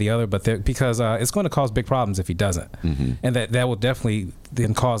one way or the other, but because it's going to cause big problems if he doesn't. And that will definitely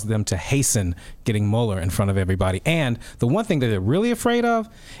then cause them to hasten getting Mueller in front of everybody. And the one thing that they're really afraid of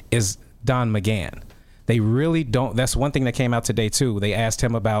is Don McGahn. They really don't. That's one thing that came out today too. They asked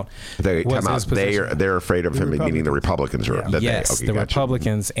him about his position. They're afraid of him, meaning the Republicans. The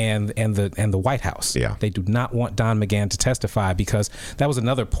Republicans and the White House. Yeah. They do not want Don McGahn to testify because that was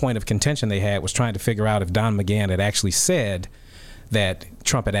another point of contention they had, was trying to figure out if Don McGahn had actually said that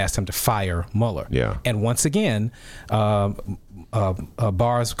Trump had asked him to fire Mueller. Yeah. And once again,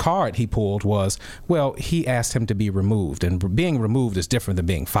 Barr's card he pulled was, well, he asked him to be removed, and being removed is different than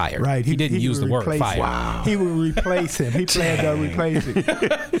being fired. Right. He didn't use the word fire. Wow. He would replace him. He planned to replace him.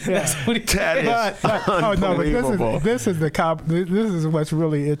 That's what he said. Unbelievable. This is what's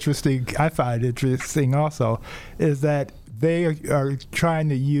really interesting. I find interesting also is that they are trying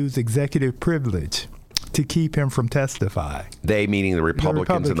to use executive privilege to keep him from testifying. They, meaning the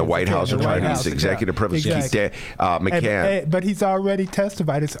Republicans in the White House, are trying to use executive privilege to keep McCann. But he's already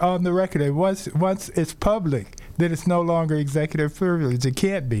testified. It's on the record. And once it's public, then it's no longer executive privilege. It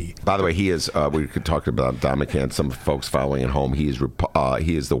can't be. By the way, he is. We could talk about Don McCann. Some folks following at home. He is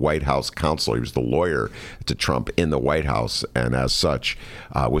the White House counselor. He was the lawyer to Trump in the White House, and as such,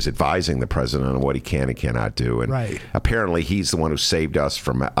 was advising the president on what he can and cannot do. And apparently, he's the one who saved us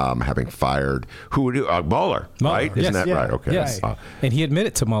from having fired Mueller. Right? Isn't that right? Okay. Yes. And he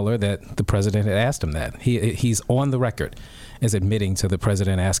admitted to Mueller that the president had asked him that. He's on the record as admitting to the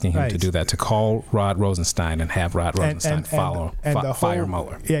president asking him to do that, to call Rod Rosenstein and have Rod Rosenstein fire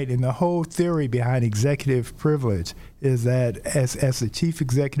Mueller. Yeah, and the whole theory behind executive privilege is that as the chief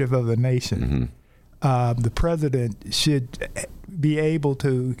executive of the nation, the president should be able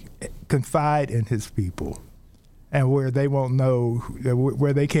to confide in his people, and where they won't know,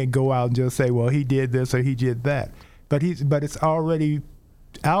 where they can't go out and just say, well, he did this or he did that. But it's already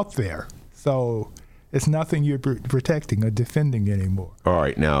out there. So it's nothing you're protecting or defending anymore. All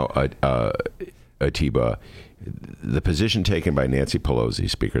right. Now, Atiba, the position taken by Nancy Pelosi,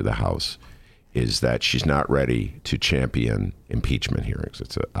 Speaker of the House, is that she's not ready to champion impeachment hearings.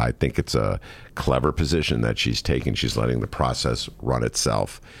 I think it's a clever position that she's taken. She's letting the process run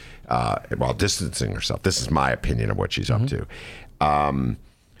itself while distancing herself. This is my opinion of what she's up to.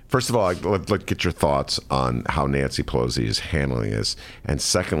 First of all, let's get your thoughts on how Nancy Pelosi is handling this. And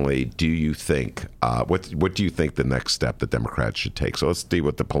secondly, do you think, what do you think the next step the Democrats should take? So let's deal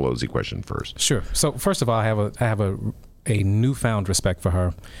with the Pelosi question first. Sure. So first of all, I have a newfound respect for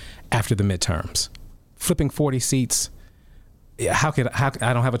her after the midterms. Flipping 40 seats, how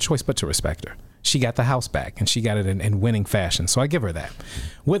I don't have a choice but to respect her. She got the House back, and she got it in winning fashion. So I give her that.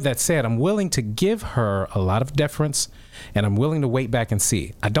 With that said, I'm willing to give her a lot of deference, and I'm willing to wait back and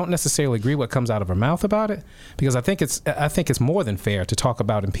see. I don't necessarily agree what comes out of her mouth about it, because I think it's more than fair to talk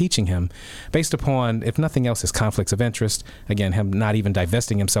about impeaching him based upon, if nothing else, his conflicts of interest. Again, him not even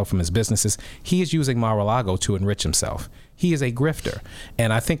divesting himself from his businesses. He is using Mar-a-Lago to enrich himself. He is a grifter,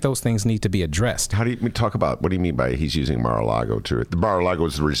 and I think those things need to be addressed. How do you talk about, what do you mean by he's using Mar-a-Lago to? The Mar-a-Lago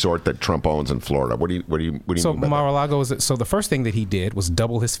is the resort that Trump owns in Florida. What do you mean by Mar-a-Lago so the first thing that he did was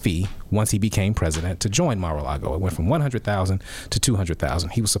double his fee once he became president to join Mar-a-Lago. It went from $100,000 to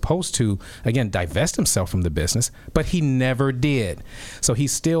 $200,000. He was supposed to, again, divest himself from the business, but he never did. So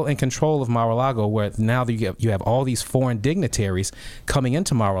he's still in control of Mar-a-Lago, where now you have all these foreign dignitaries coming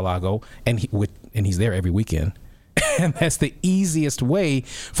into Mar-a-Lago, and he's there every weekend. And that's the easiest way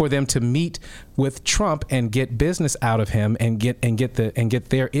for them to meet with Trump and get business out of him and get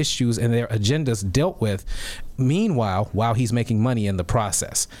their issues and their agendas dealt with. Meanwhile, while he's making money in the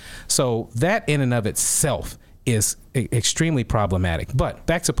process. So that in and of itself is extremely problematic. But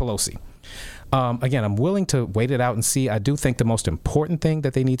back to Pelosi. Again, I'm willing to wait it out and see. I do think the most important thing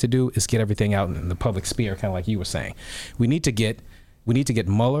that they need to do is get everything out in the public sphere, kind of like you were saying. We need to get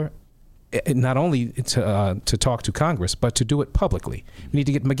Mueller not only to talk to Congress, but to do it publicly. We need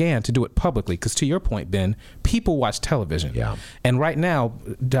to get McGahn to do it publicly, because to your point, Ben, people watch television. Yeah. And right now,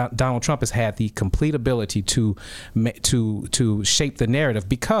 Donald Trump has had the complete ability to shape the narrative,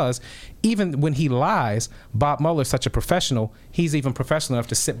 because even when he lies, Bob Mueller is such a professional, he's even professional enough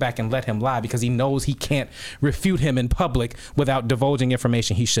to sit back and let him lie, because he knows he can't refute him in public without divulging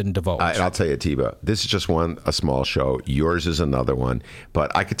information he shouldn't divulge. And I'll tell you, Atiba, this is just a small show. Yours is another one.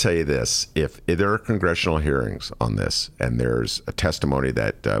 But I could tell you this. If there are congressional hearings on this, and there's a testimony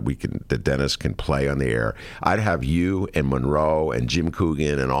that Dennis can play on the air, I'd have you and Monroe and Jim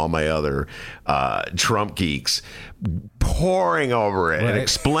Coogan and all my other Trump geeks pouring over it and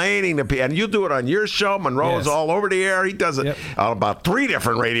explaining to people. And you'll do it on your show. Monroe is all over the air. He does it on about 3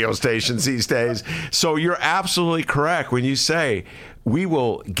 different radio stations these days. So you're absolutely correct when you say, we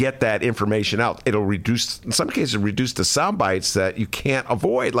will get that information out. It'll reduce, in some cases, the sound bites that you can't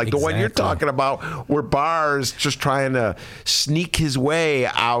avoid, like the one you're talking about, where Barr's just trying to sneak his way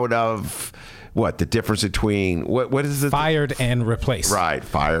out of the difference between what is it? Fired and replaced. Right,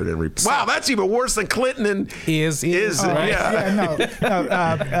 fired and replaced. Wow, that's even worse than Clinton and is.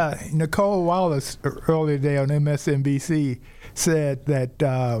 Nicole Wallace earlier today on MSNBC said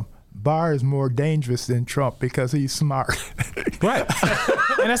that Barr is more dangerous than Trump because he's smart. Right.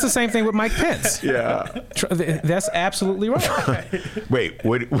 And that's the same thing with Mike Pence. Yeah. That's absolutely right. Wait,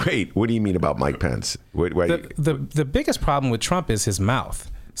 what do you mean about Mike Pence? The biggest problem with Trump is his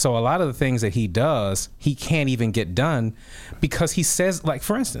mouth. So a lot of the things that he does, he can't even get done because he says, like,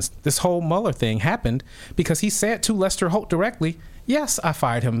 for instance, this whole Mueller thing happened because he said to Lester Holt directly, Yes, I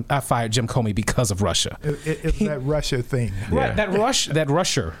fired him. I fired Jim Comey because of Russia. It's that Russia thing. Right, that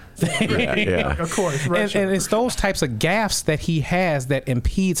Russia thing. Yeah. Of course, Russia. And it's those types of gaffes that he has that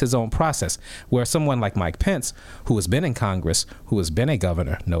impedes his own process. Where someone like Mike Pence, who has been in Congress, who has been a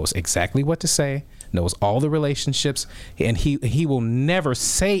governor, knows exactly what to say, knows all the relationships, and he will never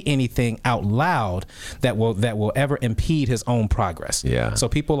say anything out loud that will ever impede his own progress. Yeah. So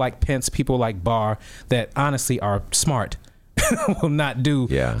people like Pence, people like Barr, that honestly are smart, will not do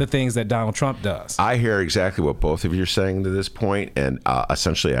the things that Donald Trump does. I hear exactly what both of you are saying to this point, and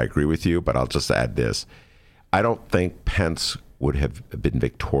essentially I agree with you, but I'll just add this. I don't think Pence would have been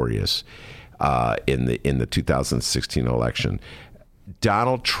victorious in the 2016 election.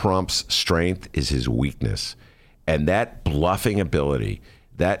 Donald Trump's strength is his weakness, and that bluffing ability,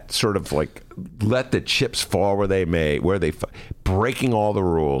 that sort of like let the chips fall where they may, breaking all the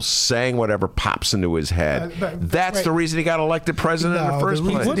rules, saying whatever pops into his head. That's the reason he got elected president in the first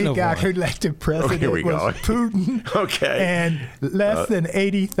place. The reason he got elected president was Putin. Okay. And less than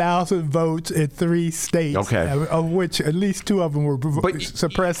 80,000 votes in 3 states, of which at least 2 of them were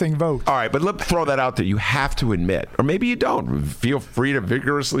suppressing votes. All right, but let's throw that out there. You have to admit, or maybe you don't, feel free to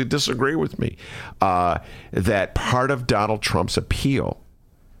vigorously disagree with me, that part of Donald Trump's appeal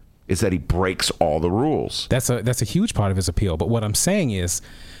is that he breaks all the rules. That's a huge part of his appeal. But what I'm saying is,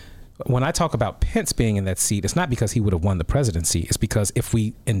 when I talk about Pence being in that seat, it's not because he would have won the presidency. It's because if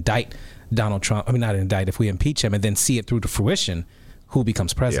we indict Donald Trump, if we impeach him and then see it through to fruition, who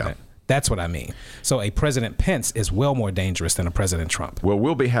becomes president? Yeah. That's what I mean. So a President Pence is well more dangerous than a President Trump. Well,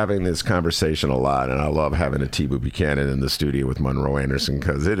 we'll be having this conversation a lot, and I love having Atiba Buchanan in the studio with Monroe Anderson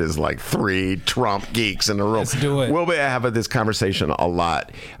because it is like 3 Trump geeks in a room. Let's do it. We'll be having this conversation a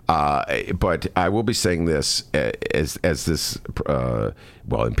lot, but I will be saying this as this,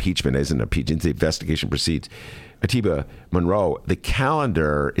 impeachment isn't impeachment, the investigation proceeds. Atiba, Monroe, the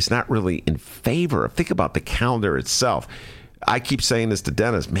calendar is not really in favor. Think about the calendar itself. I keep saying this to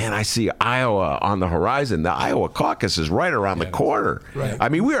Dennis, man, I see Iowa on the horizon. The Iowa caucus is right around the corner. Right. I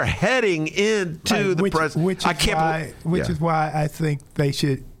mean, we are heading into the president. Which is why I think they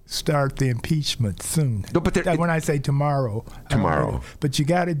should start the impeachment soon. No, but when I say tomorrow. But you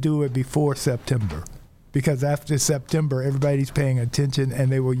got to do it before September. Because after September, everybody's paying attention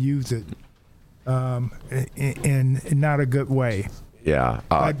and they will use it in not a good way. Yeah.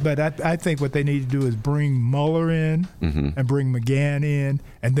 But I think what they need to do is bring Mueller in and bring McGahn in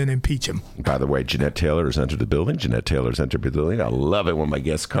and then impeach him. By the way, Jeanette Taylor has entered the building. I love it when my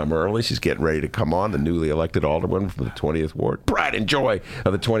guests come early. She's getting ready to come on, the newly elected alderman from the 20th Ward. Pride and joy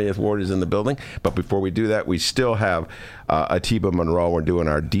of the 20th Ward is in the building. But before we do that, we still have Atiba Monroe. We're doing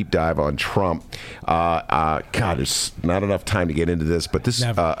our deep dive on Trump. God, there's not enough time to get into this, but this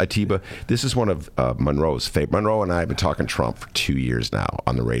Atiba, this is one of Monroe's favorite. Monroe and I have been talking Trump for 2 years now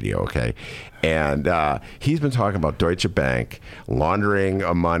on the radio, okay? And he's been talking about Deutsche Bank laundering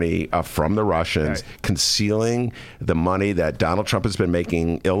money from the Russians, concealing the money that Donald Trump has been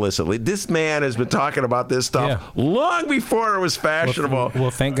making illicitly. This man has been talking about this stuff long before it was fashionable.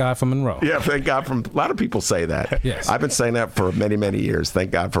 Well, thank God for Monroe. Yeah, thank God for a lot of people say that. Yes. I've been saying that for many, many years.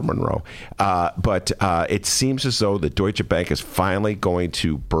 Thank God for Monroe. But it seems as though the Deutsche Bank is finally going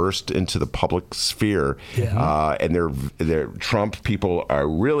to burst into the public sphere. Yeah. And Trump people are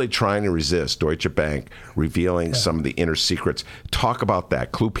really trying to resist Deutsche Bank revealing some of the inner secrets. Talk about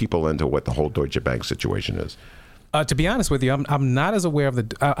that. Clue people into what the whole Deutsche Bank situation is. To be honest with you, I'm not as aware of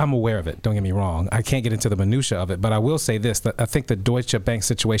I'm aware of it. Don't get me wrong. I can't get into the minutia of it, but I will say this: that I think the Deutsche Bank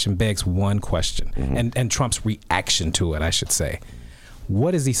situation begs one question, and Trump's reaction to it, I should say.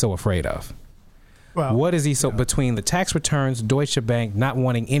 What is he so afraid of? Well, what is he between the tax returns, Deutsche Bank not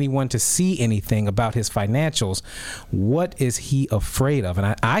wanting anyone to see anything about his financials? What is he afraid of?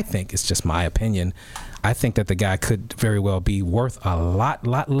 And I think, it's just my opinion, I think that the guy could very well be worth a lot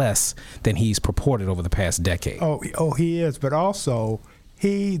less than he's purported over the past decade. Oh, he is. But also,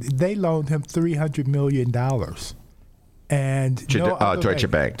 they loaned him $300 million. And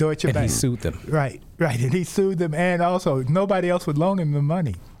Deutsche Bank. Deutsche Bank. And he sued them. Right. And he sued them. And also, nobody else would loan him the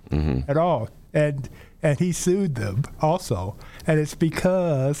money at all. And he sued them also. And it's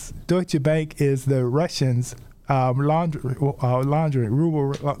because Deutsche Bank is the Russians' ruble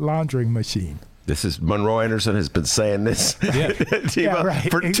laundering machine. This is Monroe Anderson has been saying this for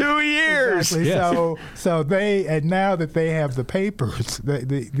 2 years. Exactly. Yes. So they, and now that they have the papers,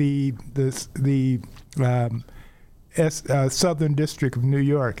 the Southern District of New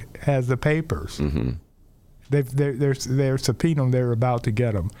York has the papers. Mm-hmm. They're subpoenaing them. They're about to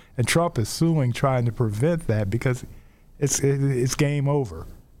get them, and Trump is suing, trying to prevent that because it's game over.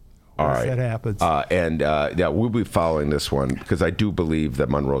 All right. That happens. Yeah, we'll be following this one because I do believe that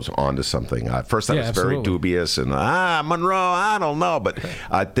Monroe's onto something. First, I was absolutely. very dubious and Monroe, I don't know, but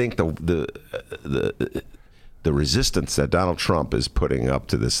I think the resistance that Donald Trump is putting up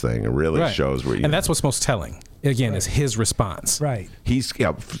to this thing really shows where you. And that's what's most telling. Again, is his response. Right. He's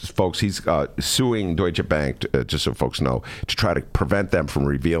suing Deutsche Bank, just so folks know, to try to prevent them from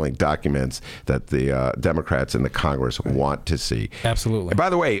revealing documents that the Democrats in the Congress want to see. Absolutely. And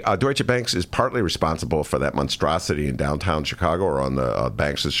by the way, Deutsche Bank is partly responsible for that monstrosity in downtown Chicago or on the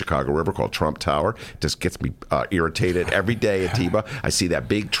banks of the Chicago River called Trump Tower. It just gets me irritated every day, Atiba. I see that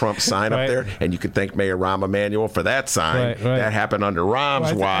big Trump sign up there, and you can thank Mayor Rahm Emanuel for that sign. That happened under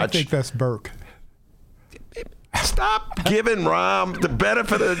Rahm's watch. I think that's Burke. Stop giving Rahm the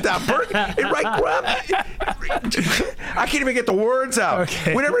benefit of the doubt. Burke, I can't even get the words out.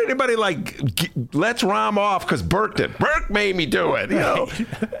 Okay. Whenever anybody lets Rahm off because Burke did, Burke made me do it. You know.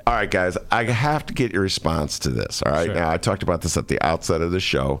 All right, guys, I have to get your response to this. All right, Now I talked about this at the outset of the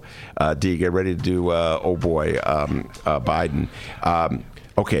show. D, get ready to do Biden.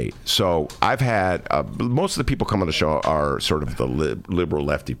 Okay, so I've had most of the people come on the show are sort of the liberal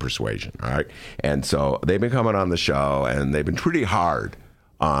lefty persuasion, all right? And so they've been coming on the show, and they've been pretty hard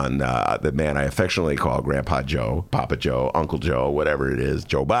on the man I affectionately call Grandpa Joe, Papa Joe, Uncle Joe, whatever it is,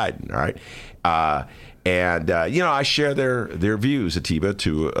 Joe Biden, all right? I share their views, Atiba,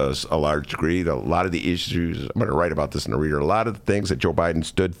 to a large degree. A lot of the issues, I'm going to write about this in the Reader, a lot of the things that Joe Biden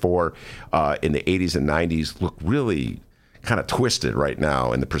stood for in the 80s and 90s look really kind of twisted right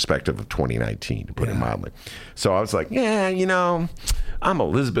now in the perspective of 2019, to put it mildly. So I was like, I'm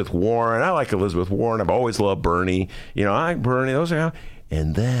Elizabeth Warren. I like Elizabeth Warren. I've always loved Bernie. I like Bernie. Those are.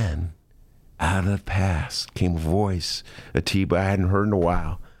 And then out of the past came a voice, Atiba I hadn't heard in a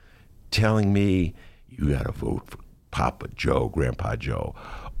while, telling me, you got to vote for Papa Joe, Grandpa Joe.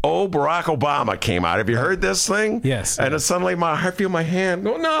 Oh, Barack Obama came out. Have you heard this thing? Yes. And then suddenly I feel my hand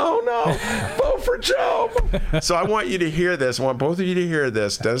go, no, vote for Joe. So I want you to hear this. I want both of you to hear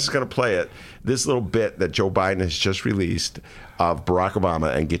this. Dennis is going to play it. This little bit that Joe Biden has just released of Barack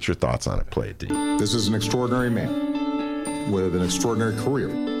Obama, and get your thoughts on it. Play it, D. This is an extraordinary man with an extraordinary career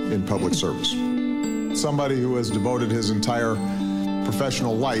in public service. Somebody who has devoted his entire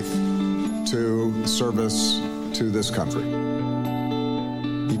professional life to service to this country.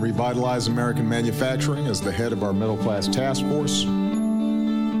 He revitalized American manufacturing as the head of our middle-class task force.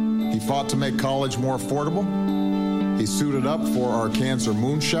 He fought to make college more affordable. He suited up for our cancer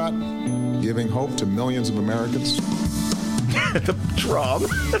moonshot, giving hope to millions of Americans. The drum.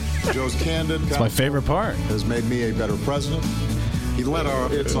 Joe's candid. That's my favorite part. Has made me a better president. He led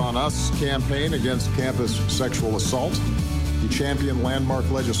our It's On Us campaign against campus sexual assault. He championed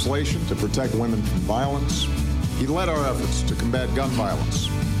landmark legislation to protect women from violence. He led our efforts to combat gun violence.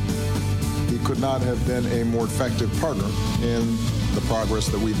 He could not have been a more effective partner in the progress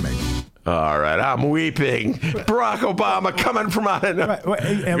that we've made. All right, I'm weeping. Barack Obama coming from out of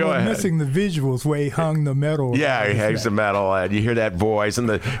And Go we're ahead. missing the visuals where he hung the medal. Yeah, he hangs the medal, and you hear that voice and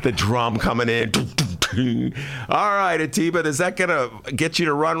the drum coming in. All right, Atiba, is that going to get you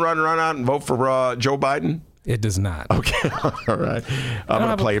to run out and vote for Joe Biden? It does not. Okay, all right. I'm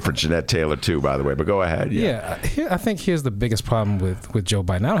going to play it for Jeanette Taylor, too, by the way, but go ahead. I think here's the biggest problem with Joe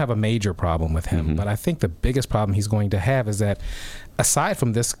Biden. I don't have a major problem with him, but I think the biggest problem he's going to have is that aside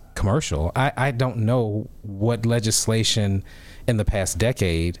from this commercial, I don't know what legislation in the past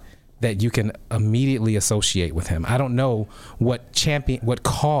decade that you can immediately associate with him. I don't know what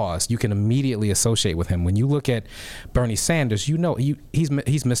cause you can immediately associate with him. When you look at Bernie Sanders, he's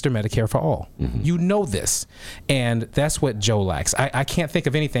Mr. Medicare for all. You know this, and that's what Joe lacks. I can't think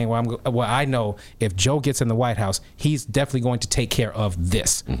of anything where I know if Joe gets in the White House, he's definitely going to take care of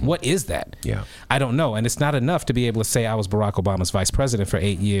this. What is that? Yeah, I don't know, and it's not enough to be able to say I was Barack Obama's vice president for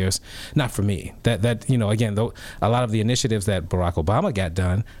 8 years. Not for me. That again, though, a lot of the initiatives that Barack Obama got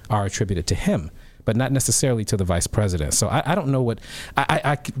done are attributed to him, but not necessarily to the vice president. So I don't know what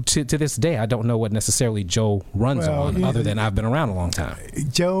to this day I don't know what necessarily Joe runs on, other than I've been around a long time.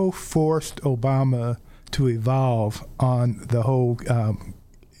 Joe forced Obama to evolve on the whole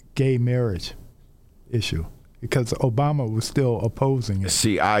gay marriage issue, because Obama was still opposing it.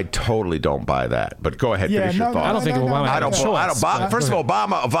 See, I totally don't buy that. But go ahead, finish your thoughts. I don't think Obama had a choice. First of all,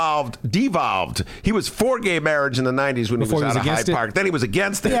 Obama devolved. He was for gay marriage in the 90s when he was out of Hyde Park. Then he was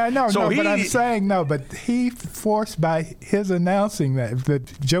against it. Yeah, but I'm saying but he forced by his announcing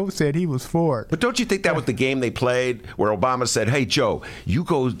that Joe said he was for it. But don't you think that was the game they played, where Obama said, "Hey, Joe, you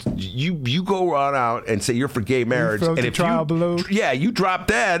go on out and say you're for gay marriage, and if you drop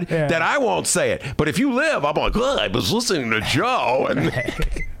dead, then I won't say it. But if you live, I'm like, I was listening to Joe." And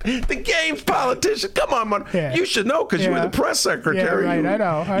The games politician. Come on, man. Yeah. You should know because you were the press secretary. Yeah, right. I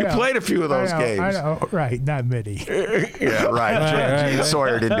know. You played a few of those games. I know. Right. Not many. Yeah, right. Gene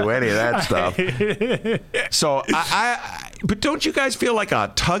Sawyer didn't do any of that stuff. So but don't you guys feel like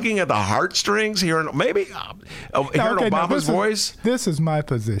a tugging at the heartstrings hearing Obama's voice? This is my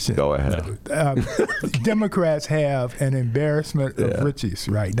position. Go ahead. Democrats have an embarrassment of riches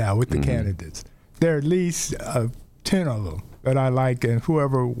right now with the candidates. There are at least 10 of them that I like, and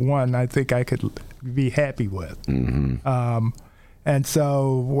whoever won, I think I could be happy with. And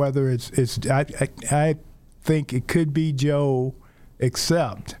so whether I think it could be Joe,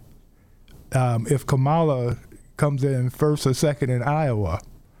 except if Kamala comes in first or second in Iowa,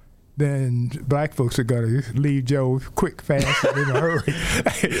 then black folks are going to leave Joe quick, fast, and in a hurry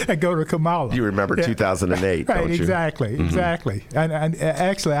and go to Kamala. You remember 2008, right, don't you? Exactly. And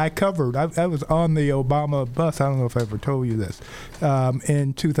actually, I was on the Obama bus. I don't know if I ever told you this.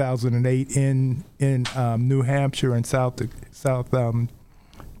 In 2008 in New Hampshire and South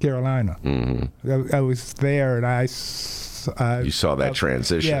Carolina. I was there, and you saw that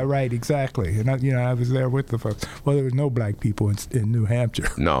transition. Yeah, right, exactly. And I was there with the folks. Well, there was no black people in New Hampshire.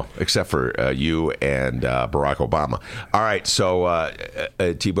 No, except for you and Barack Obama. All right, so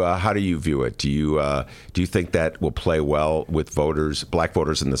Atiba, how do you view it? Do you think that will play well with black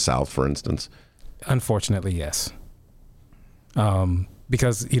voters in the South, for instance? Unfortunately, yes.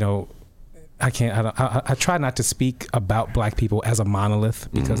 Because I can't. I try not to speak about black people as a monolith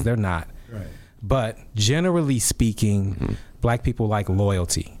because they're not. Right. But generally speaking, black people like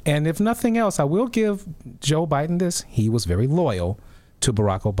loyalty. And if nothing else, I will give Joe Biden this. He was very loyal to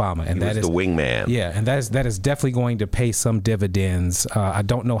Barack Obama. And that is the wingman. Yeah, and that is definitely going to pay some dividends. I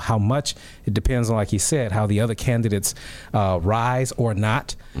don't know how much. It depends on, like he said, how the other candidates rise or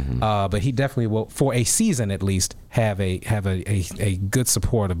not. But he definitely will, for a season at least, have a good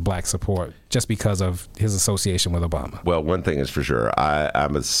support of black support just because of his association with Obama. Well, one thing is for sure,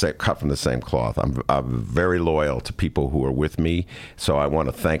 I'm cut from the same cloth. I'm very loyal to people who are with me. So I want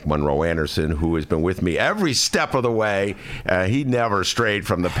to thank Monroe Anderson, who has been with me every step of the way. He never strayed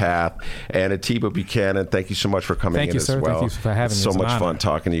from the path. And Atiba Buchanan, thank you so much for coming in as well. Thank you for having me. So much fun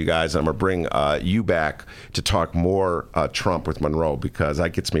talking to you guys. I'm going to bring you back to talk more Trump with Monroe because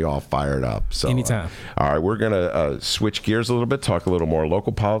that gets me all fired up. So anytime. All right, we're going to switch gears a little bit, talk a little more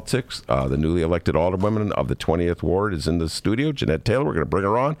local politics. The newly elected alderwoman of the 20th Ward is in the studio, Jeanette Taylor. We're going to bring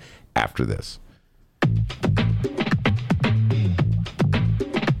her on after this.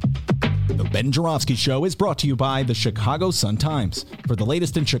 The Ben Joravsky Show is brought to you by the Chicago Sun-Times. For the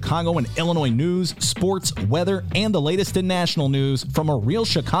latest in Chicago and Illinois news, sports, weather, and the latest in national news from a real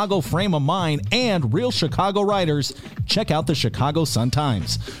Chicago frame of mind and real Chicago writers, check out the Chicago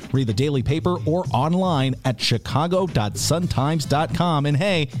Sun-Times. Read the daily paper or online at chicago.suntimes.com. And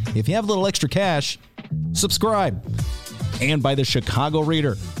hey, if you have a little extra cash, subscribe. And by the Chicago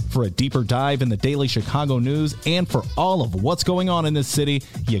Reader. For a deeper dive in the daily Chicago news and for all of what's going on in this city,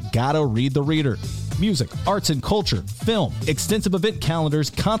 you gotta read the Reader. Music, arts and culture, film, extensive event calendars,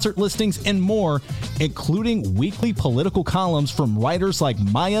 concert listings, and more, including weekly political columns from writers like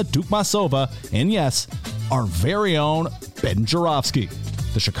Maya Dukmasova and, yes, our very own Ben Joravsky.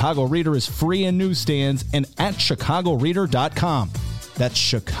 The Chicago Reader is free in newsstands and at chicagoreader.com. That's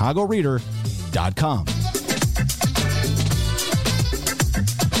chicagoreader.com.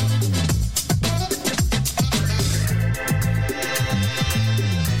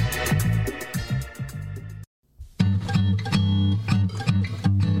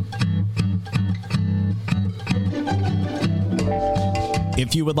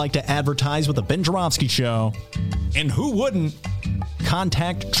 If you would like to advertise with the Ben Joravsky Show, and who wouldn't,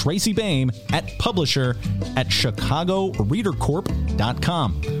 contact Tracy Boehm at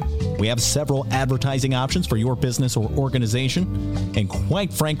publisher@chicagoreadercorp.com. We have several advertising options for your business or organization, and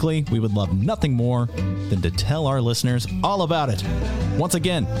quite frankly, we would love nothing more than to tell our listeners all about it. Once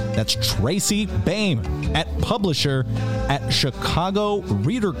again, that's Tracy Boehm at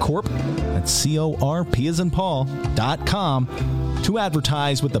publisher@chicagoreadercorp, that's CORP as in Paul.com, to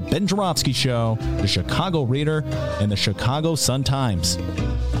advertise with the Ben Joravsky Show, the Chicago Reader, and the Chicago Sun-Times.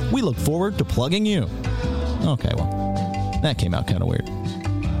 We look forward to plugging you. Okay, well, that came out kind of weird.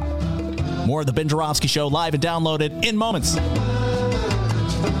 More of the Ben Joravsky Show live and downloaded in moments.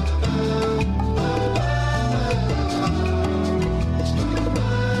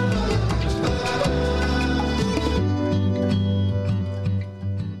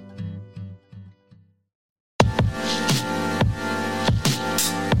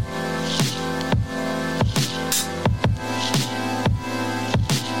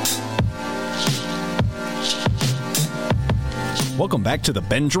 Welcome back to the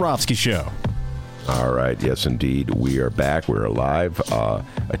Ben Joravsky Show. All right. Yes, indeed. We are back. We're alive.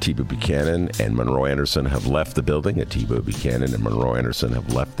 Atiba Buchanan and Monroe Anderson have left the building. Atiba Buchanan and Monroe Anderson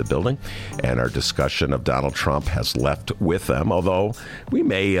have left the building. And our discussion of Donald Trump has left with them, although we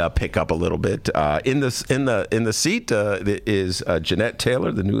may pick up a little bit. In the seat is Jeanette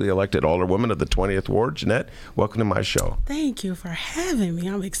Taylor, the newly elected alderwoman of the 20th Ward. Jeanette, welcome to my show. Thank you for having me.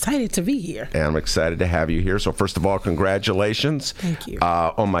 I'm excited to be here. And I'm excited to have you here. So first of all, congratulations. Thank you.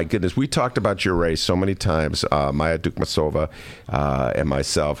 Oh, my goodness. We talked about your race so many times. Maya Dukmasova and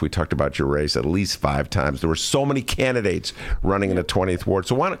myself, we talked about your race at least 5 times. There were so many candidates running in the 20th Ward.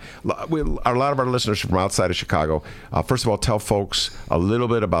 So a lot of our listeners from outside of Chicago, first of all, tell folks a little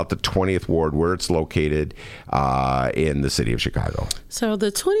bit about the 20th Ward, where it's located in the city of Chicago. So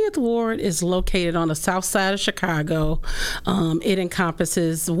the 20th Ward is located on the south side of Chicago. It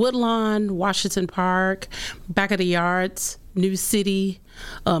encompasses Woodlawn, Washington Park, Back of the Yards, New City,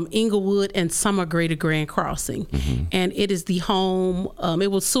 Inglewood, and Summer Greater Grand Crossing. Mm-hmm. And it is the home, it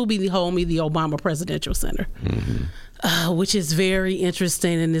will soon be the home of the Obama Presidential Center. Mm-hmm. Which is very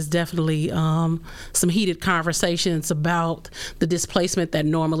interesting, and is definitely some heated conversations about the displacement that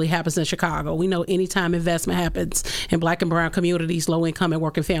normally happens in Chicago. We know anytime investment happens in Black and brown communities, low-income and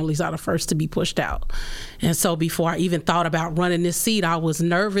working families are the first to be pushed out. And so before I even thought about running this seat, I was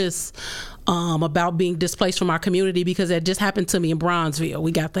nervous about being displaced from our community, because that just happened to me in Bronzeville.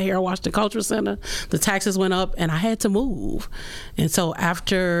 We got the Harold Washington Cultural Center, the taxes went up, and I had to move. And so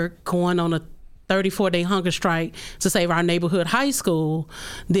after going on a 34-day hunger strike to save our neighborhood high school,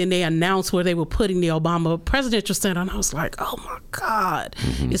 then they announced where they were putting the Obama Presidential Center, and I was like, oh my God,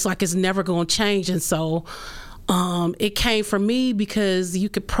 it's like it's never going to change. And so it came from me, because you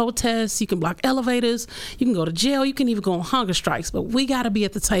could protest, you can block elevators, you can go to jail, you can even go on hunger strikes, but we got to be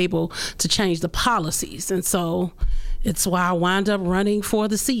at the table to change the policies. And so it's why I wound up running for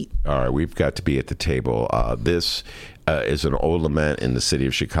the seat. All right, we've got to be at the table. This is an old lament in the city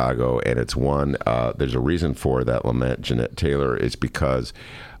of Chicago, and it's one, there's a reason for that lament, Jeanette Taylor. It's because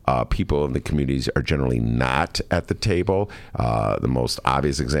people in the communities are generally not at the table. The most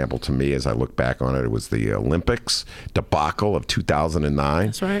obvious example to me, as I look back on it, was the Olympics debacle of 2009.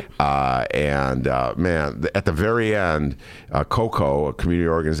 That's right. Man, at the very end, COCO, a community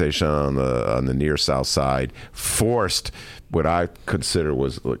organization on the near south side, forced what I consider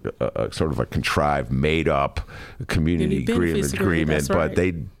was like a sort of a contrived, made-up community agreement, but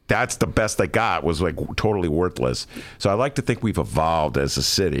that's the best they got, was like totally worthless. So I like to think we've evolved as a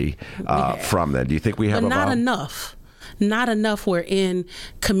city from that. Do you think we have evolved? Not enough. We're in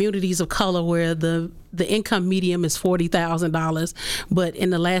communities of color where the income medium is $40,000, but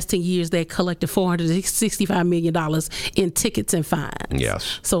in the last 10 years they collected $465 million in tickets and fines.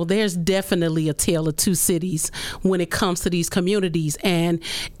 Yes. So there's definitely a tale of two cities when it comes to these communities, and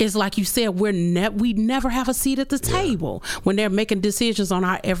it's like you said, we never have a seat at the table when they're making decisions on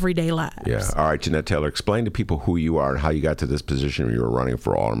our everyday lives. Yeah. All right, Jeanette Taylor, explain to people who you are and how you got to this position when you were running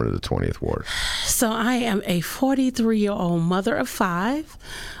for alderman of the 20th Ward. So I am a 43-year-old mother of 5.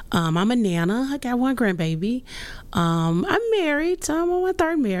 I'm a nana. I got 1 grandbaby. I'm married. I'm on my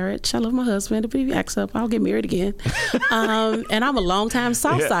 3rd marriage. I love my husband. If he acts up, I'll get married again. And I'm a longtime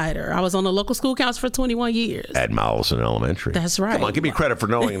Southsider. I was on the local school council for 21 years. At Mollison Elementary. That's right. Come on, give me credit for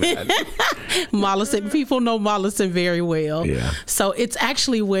knowing that. Mollison. People know Mollison very well. Yeah. So it's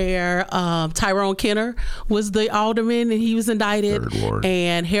actually where Tyrone Kenner was the alderman, and he was indicted. 3rd Ward.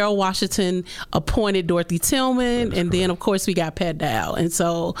 And Harold Washington appointed Dorothy Tillman. And then, of course, we got Pat Dow. And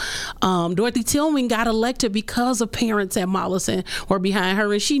so Dorothy Tillman got elected because of parents at Mollison were behind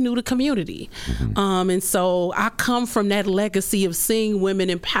her, and she knew the community. And so I come from that legacy of seeing women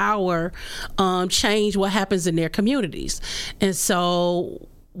in power change what happens in their communities. And so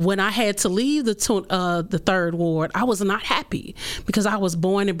when I had to leave the 3rd Ward, I was not happy, because I was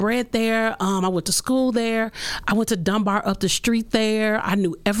born and bred there. I went to school there. I went to Dunbar up the street there. I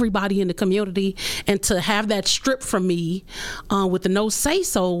knew everybody in the community, and to have that stripped from me with the no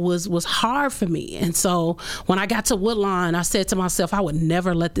say-so was hard for me. And so when I got to Woodlawn, I said to myself, I would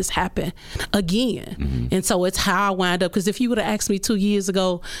never let this happen again. And so it's how I wound up, because if you would have asked me 2 years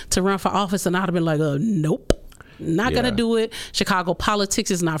ago to run for office, and I'd have been like, nope. Not going to do it. Chicago politics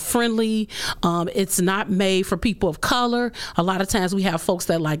is not friendly. It's not made for people of color. A lot of times we have folks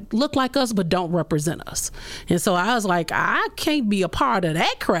that look like us but don't represent us. And so I was like, I can't be a part of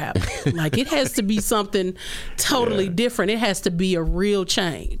that crap. It has to be something totally different. It has to be a real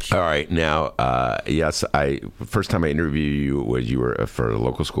change. All right. Now, yes, first time I interviewed you was you were for the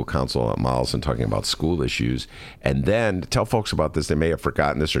local school council at Mollison talking about school issues. And then tell folks about this. They may have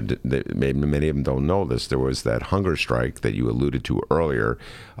forgotten this, or maybe many of them don't know this. There was that hunger strike that you alluded to earlier,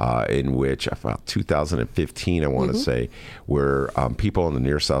 in which about 2015, I want to say, where people on the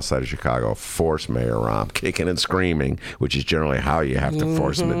near south side of Chicago forced Mayor Rahm, kicking and screaming, which is generally how you have to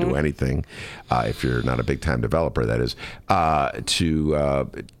force them to do anything, if you're not a big-time developer, that is,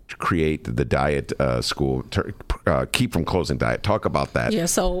 to create the diet school, keep from closing diet. Talk about that. Yeah,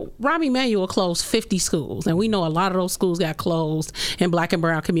 so Rahm Emanuel closed 50 schools, and we know a lot of those schools got closed in black and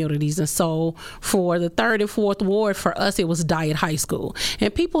brown communities. And so for the 3rd and 4th Ward, for us, it was Diet High School.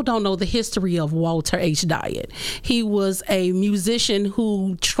 And people don't know the history of Walter H. Diet. He was a musician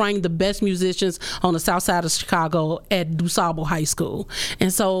who trained the best musicians on the south side of Chicago at DuSable High School.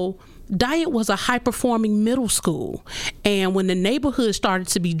 And so Diet was a high-performing middle school, and when the neighborhood started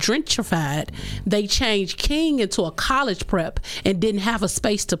to be gentrified, they changed King into a college prep and didn't have a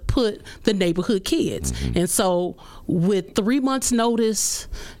space to put the neighborhood kids. And so with 3 months' notice,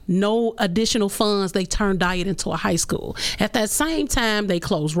 no additional funds, they turned Diet into a high school. At that same time, they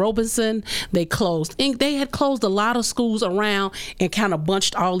closed Robinson, they closed Inc. They had closed a lot of schools around and kind of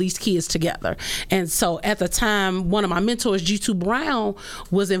bunched all these kids together. And so at the time, one of my mentors, G2 Brown,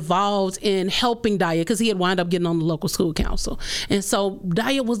 was involved in helping Diet because he had wound up getting on the local school council. And so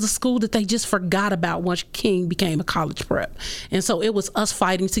Diet was the school that they just forgot about once King became a college prep. And so it was us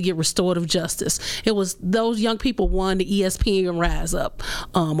fighting to get restorative justice. It was those young people won the ESPN Rise Up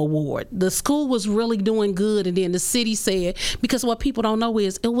award. The school was really doing good, and then the city said, because what people don't know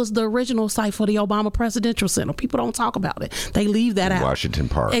is it was the original site for the Obama Presidential Center. People don't talk about it. They leave that out. Washington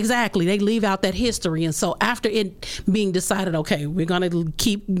Park. Exactly. They leave out that history. And so after it being decided, okay, we're going to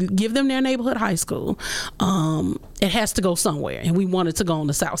give them their neighborhood high school, it has to go somewhere, and we want it to go on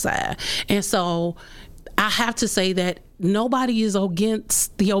the south side. And so I have to say that nobody is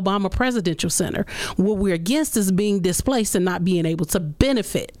against the Obama Presidential Center. What we're against is being displaced and not being able to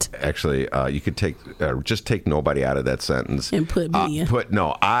benefit. Actually, you could just take nobody out of that sentence and put me in.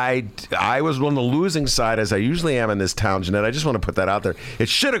 I was on the losing side, as I usually am in this town, Jeanette. I just want to put that out there. It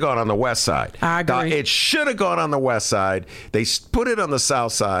should have gone on the west side. I agree. It should have gone on the west side. They put it on the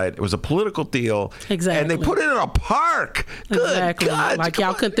south side. It was a political deal. Exactly. And they put it in a park. Exactly. Good God. Like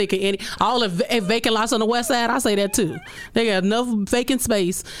y'all couldn't think of any. All the vacant lots on the west side, I say that too. They got enough vacant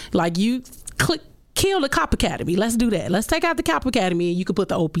space. Like you kill the Cop Academy. Let's do that. Let's take out the Cop Academy and you can put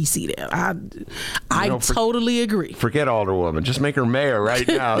the OPC there. I totally agree. Forget Alderwoman. Just make her mayor right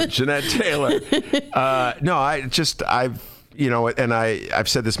now, Jeanette Taylor. I've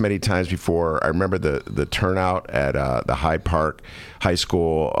said this many times before. I remember the turnout at the Hyde Park High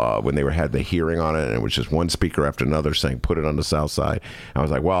School when they had the hearing on it, and it was just one speaker after another saying, put it on the south side. I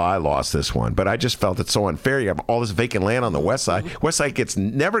was like, well, I lost this one. But I just felt it's so unfair. You have all this vacant land on the west side. West side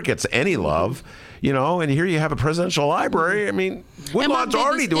never gets any love, and here you have a presidential library. I mean, Woodlawn's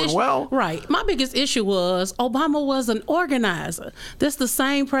already doing well. Right. My biggest issue was Obama was an organizer. This the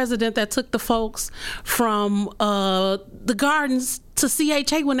same president that took the folks from the Gardens to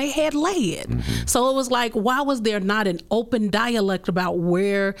CHA when they had lead. So it was like, why was there not an open dialect about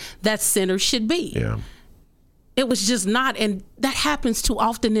where that center should be? Yeah. It was just not, and that happens too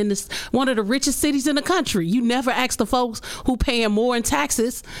often in one of the richest cities in the country. You never ask the folks who paying more in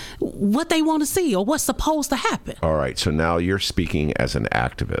taxes what they want to see or what's supposed to happen. All right, so now you're speaking as an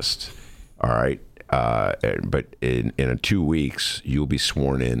activist, all right? But in 2 weeks, you'll be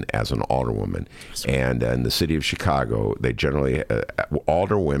sworn in as an alderwoman. And in the city of Chicago, they generally,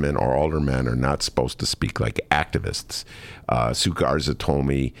 alderwomen or aldermen are not supposed to speak like activists. Sue Garza told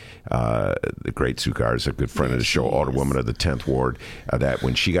me, the great Sue Garza, a good friend of the show, alderwoman of the 10th Ward, that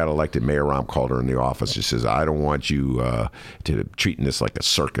when she got elected, Mayor Rahm called her in the office. She says, I don't want you to treating this like a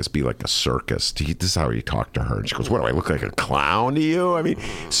circus, be like a circus. This is how he talked to her. And she goes, what, do I look like a clown to you? I mean,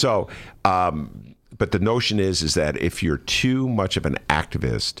 so... But the notion is that if you're too much of an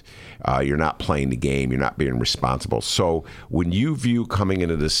activist, you're not playing the game, you're not being responsible. So when you view coming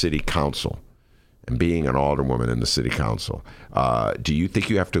into the city council and being an alderwoman in the city council, do you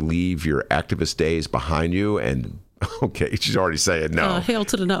think you have to leave your activist days behind you? And okay, she's already saying no. Hell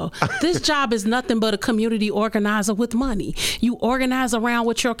to the no. This job is nothing but a community organizer with money. You organize around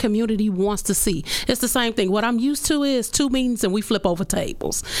what your community wants to see. It's the same thing. What I'm used to is 2 meetings and we flip over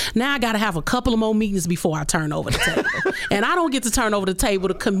tables. Now I got to have a couple of more meetings before I turn over the table. And I don't get to turn over the table.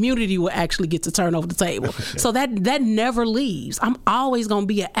 The community will actually get to turn over the table. So that never leaves. I'm always going to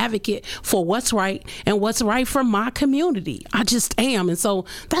be an advocate for what's right and what's right for my community. I just am. And so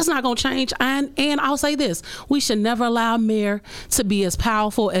that's not going to change. And I'll say this. We should never allow a mayor to be as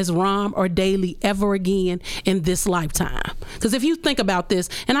powerful as Rahm or Daley ever again in this lifetime. Because if you think about this,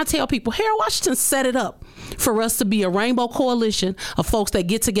 and I tell people, Harold Washington set it up. for us to be a rainbow coalition of folks that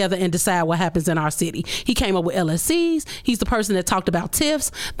get together and decide what happens in our city. He came up with LSCs. He's the person that talked about TIFs.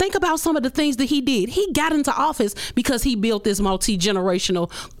 Think about some of the things that he did. He got into office because he built this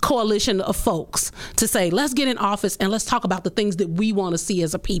multi-generational coalition of folks to say, let's get in office and let's talk about the things that we want to see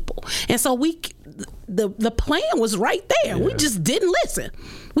as a people. And so the plan was right there. We just didn't listen.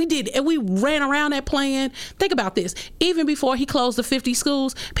 We did, and we ran around that plan. Think about this. Even before he closed the 50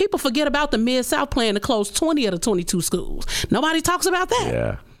 schools, people forget about the Mid-South plan to close 20 of the 22 schools. Nobody talks about that.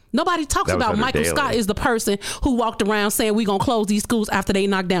 Yeah. Nobody talks about Michael Scott is the person who walked around saying we're going to close these schools after they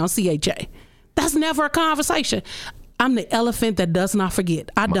knocked down CHA. That's never a conversation. I'm the elephant that does not forget.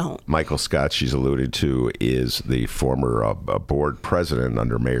 I don't. Michael Scott, she's alluded to, is the former board president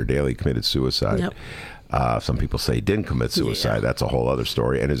under Mayor Daley, committed suicide. Yep. Some people say he didn't commit suicide. Yeah. That's a whole other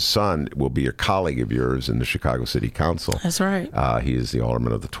story. And his son will be a colleague of yours in the Chicago City Council. That's right. He is the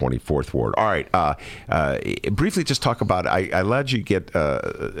alderman of the 24th Ward. All right. Briefly, just talk about, I let you get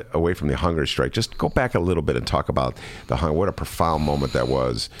away from the hunger strike. Just go back a little bit and talk about the hunger. What a profound moment that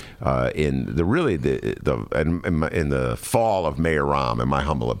was in the fall of Mayor Rahm, in my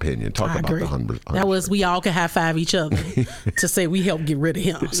humble opinion. Talk about the hunger That was, we all could high-five each other to say we helped get rid of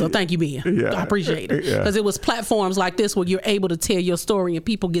him. So thank you, Mia. Yeah. I appreciate it. Because it was platforms like this where you're able to tell your story and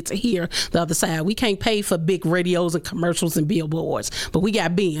people get to hear the other side. We can't pay for big radios and commercials and billboards, but we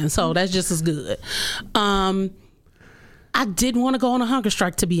got Ben, so that's just as good. I didn't want to go on a hunger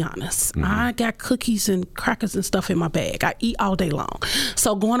strike, to be honest. Mm-hmm. I got cookies and crackers and stuff in my bag. I eat all day long.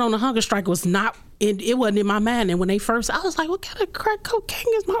 So going on a hunger strike was not, it wasn't in my mind. And when they first, I was like, what kind of crack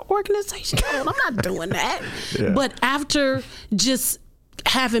cocaine is my organization on? I'm not doing that. But after just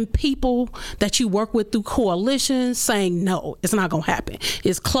having people that you work with through coalitions saying, no, it's not going to happen.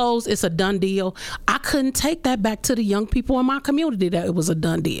 It's closed. It's a done deal. I couldn't take that back to the young people in my community that it was a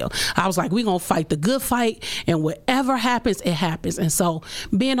done deal. I was like, we're going to fight the good fight, and whatever happens, it happens. And so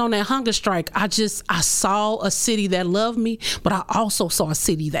being on that hunger strike, I saw a city that loved me, but I also saw a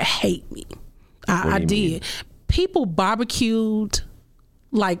city that hate me. I did. People barbecued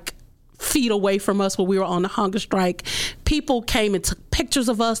like feet away from us when we were on the hunger strike. People came and took pictures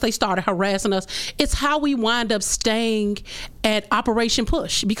of us. They started harassing us. It's how we wind up staying at Operation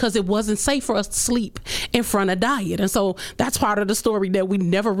Push, because it wasn't safe for us to sleep in front of Diet. And so that's part of the story that we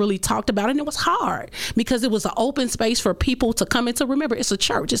never really talked about. And it was hard because it was an open space for people to come into. Remember, it's a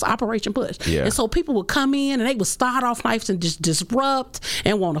church. It's Operation Push. Yeah. And so people would come in and they would start off knives and just disrupt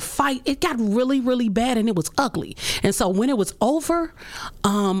and want to fight. It got really, really bad, and it was ugly. And so when it was over,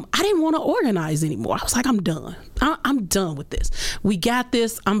 I didn't want to organize anymore. I was like, I'm done. I'm done with this. We got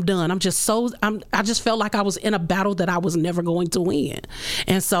this. I'm done. I just felt like I was in a battle that I was never going to win.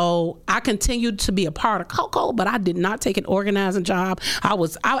 And so I continued to be a part of COCO, but I did not take an organizing job.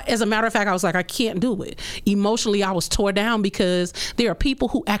 As a matter of fact, I was like, I can't do it. Emotionally, I was tore down because there are people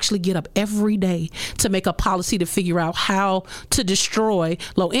who actually get up every day to make a policy to figure out how to destroy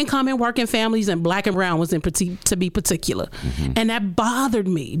low income and working families, and Black and brown was to be particular. Mm-hmm. And that bothered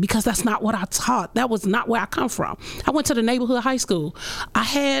me because that's not what I taught. That was not where I come from. I went to the neighborhood high school. I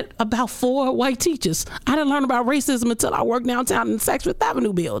had about 4 white teachers. I didn't learn about racism until I worked downtown in the Saks Fifth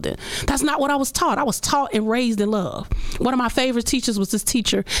Avenue building. That's not what I was taught. I was taught and raised in love. One of my favorite teachers was this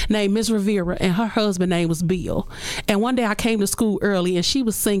teacher named Ms. Rivera, and her husband name was Bill. And one day I came to school early and she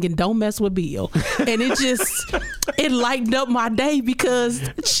was singing Don't Mess with Bill. And it lightened up my day because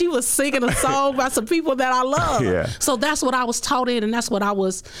she was singing a song by some people that I love. Yeah. So that's what I was taught in, and that's what I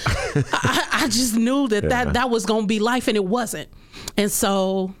was, I just knew that was going to be life, and it wasn't. And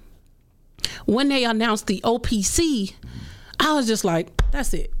so when they announced the OPC, I was just like,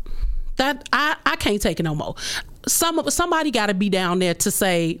 that's it. That I can't take it no more. Somebody got to be down there to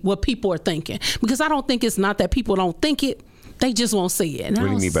say what people are thinking, because I don't think it's not that people don't think it. They just won't see it. And what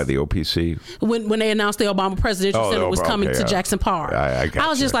do you mean by the OPC? When they announced the Obama Presidential Center was coming to Jackson Park. I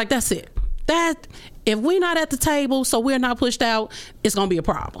was just like, that's it. That if we're not at the table, so we're not pushed out, it's going to be a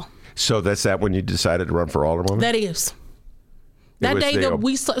problem. So that's that when you decided to run for alderwoman? That is. That day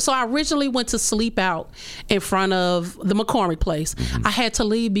that so I originally went to sleep out in front of the McCormick place. Mm-hmm. I had to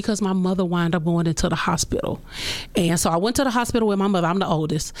leave because my mother wound up going into the hospital. And so I went to the hospital with my mother. I'm the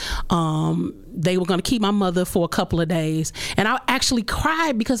oldest. They were going to keep my mother for a couple of days. And I actually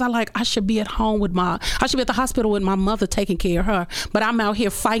cried because I should be at home I should be at the hospital with my mother taking care of her. But I'm out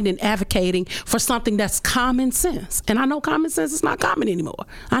here fighting and advocating for something that's common sense. And I know common sense is not common anymore.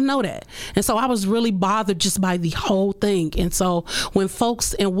 I know that. And so I was really bothered just by the whole thing. And so when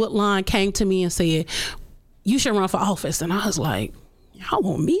folks in Woodlawn came to me and said, you should run for office, and I was like, y'all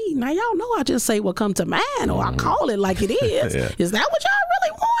want me? Now y'all know I just say what come to mind, or I call it like it is. Yeah. Is that what y'all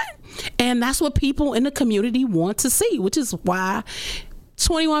really want? And that's what people in the community want to see, which is why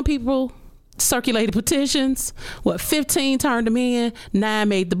 21 people circulated petitions. 15 turned them in, 9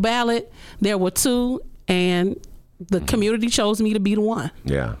 made the ballot. There were 2, and the community chose me to be the one.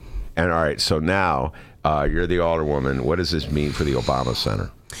 Yeah. And all right, so now you're the alderwoman. What does this mean for the Obama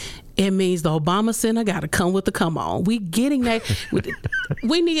Center? It means the Obama Center got to come with the come on. We getting that.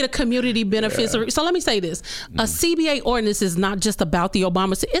 We need a community benefits. Yeah. So let me say this. A CBA ordinance is not just about the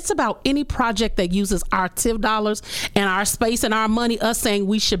Obama Center. It's about any project that uses our TIF dollars and our space and our money, us saying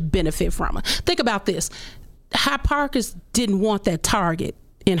we should benefit from it. Think about this. Hyde Parkers didn't want that Target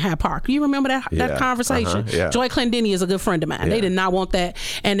in Hyde Park. You remember that conversation? Joy Clendenny is a good friend of mine. They did not want that,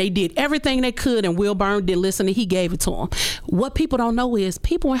 and they did everything they could, and Will Byrne didn't listen, and he gave it to them. What people don't know is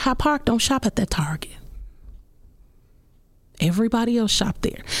people in Hyde Park don't shop at that Target. Everybody else shopped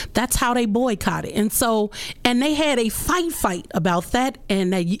there. That's how they boycotted. And they had a fight about that,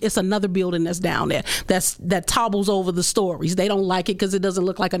 and it's another building that's down there that topbles over the stories. They don't like it because it doesn't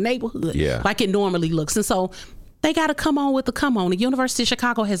look like a neighborhood like it normally looks. And so they got to come on with the come on. The University of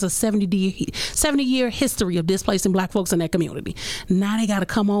Chicago has a 70-year history of displacing black folks in that community. Now they got to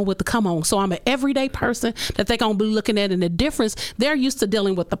come on with the come on. So I'm an everyday person that they're going to be looking at, and the difference, they're used to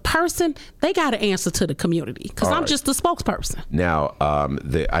dealing with the person. They got to answer to the community because I'm just the spokesperson. Now,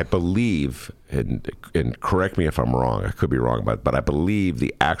 I believe, and correct me if I'm wrong, I could be wrong, but I believe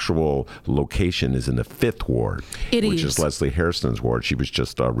the actual location is in the 5th ward, which is Leslie Hairston's ward. She was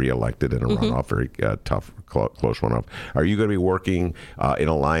just reelected in a runoff, very tough, close runoff. Are you going to be working in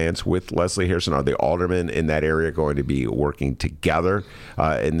alliance with Leslie Hairston? Are the aldermen in that area going to be working together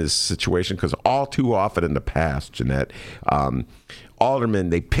in this situation? Because all too often in the past, Jeanette, aldermen,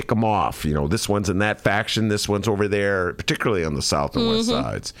 they pick them off. You know, this one's in that faction, this one's over there, particularly on the south and west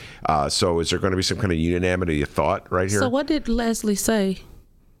sides. So is there going to be some kind of unanimity of thought right here? So what did Leslie say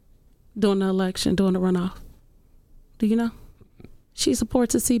during the election, during the runoff? Do you know? She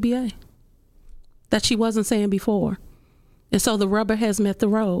supports the CBA that she wasn't saying before. And so the rubber has met the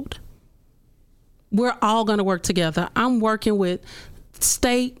road. We're all going to work together. I'm working with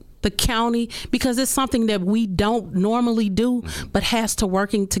state, the county, because it's something that we don't normally do, but has to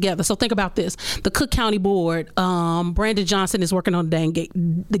working together. So think about this. The Cook County Board, Brandon Johnson is working on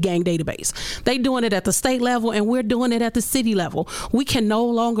the gang database. They doing it at the state level, and we're doing it at the city level. We can no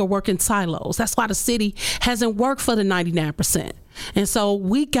longer work in silos. That's why the city hasn't worked for the 99%. And so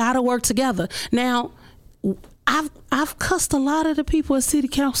we got to work together. Now, I've cussed a lot of the people at city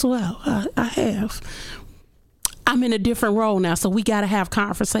council out. I have. I'm in a different role now, so we got to have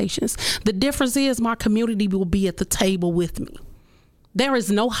conversations. The difference is my community will be at the table with me. There is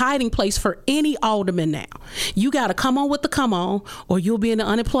no hiding place for any alderman now. You got to come on with the come on, or you'll be in the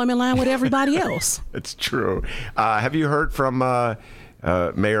unemployment line with everybody else. It's true. Have you heard from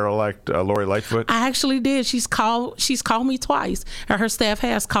Mayor-elect Lori Lightfoot? I actually did. She's called me twice, or her staff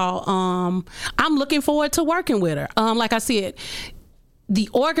has called. I'm looking forward to working with her. Like I said, the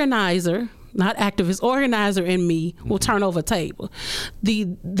organizer, not activist, organizer in me will turn over a table.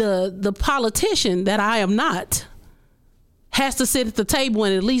 The politician that I am not has to sit at the table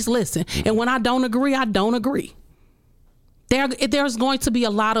and at least listen. And when I don't agree, I don't agree. There's going to be a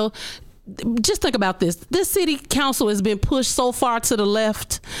lot of, just think about this. This city council has been pushed so far to the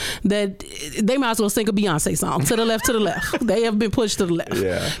left that they might as well sing a Beyonce song. To the left, to the left. They have been pushed to the left.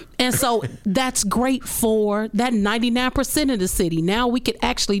 Yeah. And so that's great for that 99% of the city. Now we could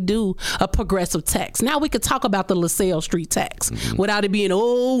actually do a progressive tax. Now we could talk about the LaSalle Street tax without it being,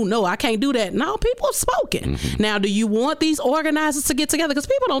 oh, no, I can't do that. No, people have spoken. Now, do you want these organizers to get together? Because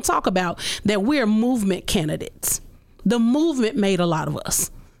people don't talk about that we're movement candidates. The movement made a lot of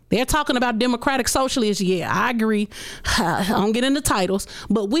us. They're talking about democratic socialists. Yeah, I agree. I don't get into titles,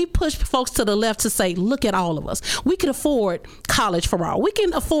 but we push folks to the left to say, look at all of us. We can afford college for all. We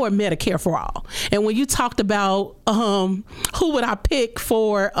can afford Medicare for all. And when you talked about who would I pick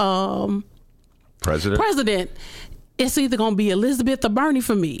for president, it's either going to be Elizabeth or Bernie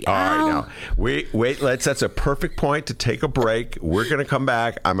for me. All right, now, wait, that's a perfect point to take a break. We're going to come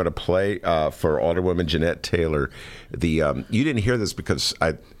back. I'm going to play for Alderwoman Jeanette Taylor. You didn't hear this because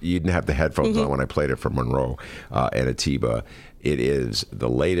you didn't have the headphones on when I played it for Monroe and Atiba. It is the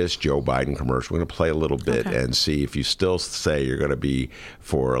latest Joe Biden commercial. We're going to play a little bit and see if you still say you're going to be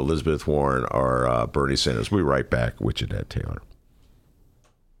for Elizabeth Warren or Bernie Sanders. We'll be right back with Jeanette Taylor.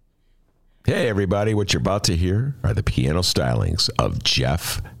 Hey, everybody. What you're about to hear are the piano stylings of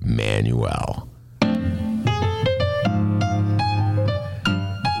Jeff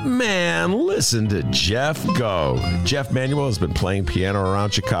man, listen to Jeff go. Jeff Manuel has been playing piano around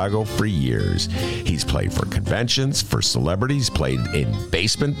Chicago for years. He's played for conventions, for celebrities, played in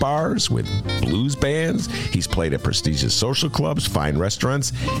basement bars with blues bands. He's played at prestigious social clubs, fine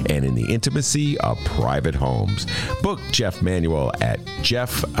restaurants, and in the intimacy of private homes. Book Jeff Manuel at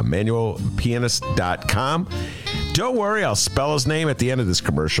jeffemanuelpianist.com. Don't worry, I'll spell his name at the end of this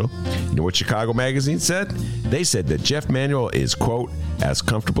commercial. You know what Chicago Magazine said? They said that Jeff Manuel is, quote, as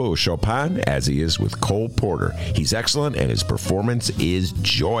comfortable with Chopin as he is with Cole Porter. He's excellent and his performance is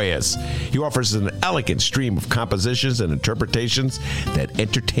joyous. He offers an elegant stream of compositions and interpretations that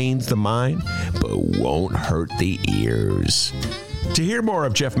entertains the mind but won't hurt the ears. To hear more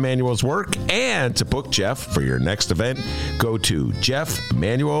of Jeff Manuel's work and to book Jeff for your next event, go to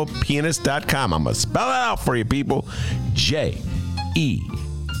jeffmanuelpianist.com. I'm going to spell it out for you, people. Jeff,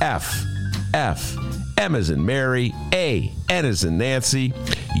 M as in Mary, A, N as in Nancy,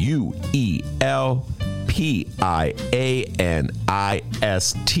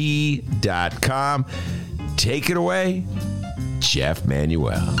 UELPIANIST.com. Take it away, Jeff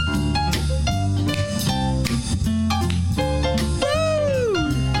Manuel.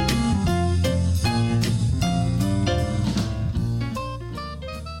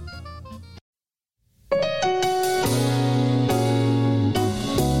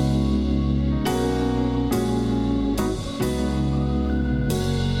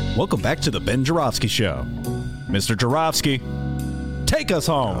 Welcome back to the Ben Joravsky Show. Mr. Joravsky, take us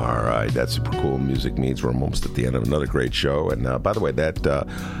home. All right, that super cool music means we're almost at the end of another great show. And by the way, that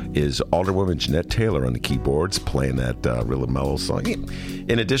is Alderwoman Jeanette Taylor on the keyboards playing that really mellow song.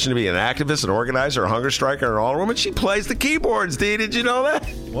 In addition to being an activist, an organizer, a hunger striker, and an Alderwoman, she plays the keyboards, Dee. Did you know that?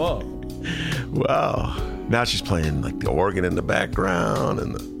 Whoa. Wow. Now she's playing like the organ in the background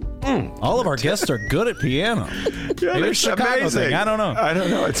and the all of our guests are good at piano. Yeah, maybe it's amazing. Thing. I don't know.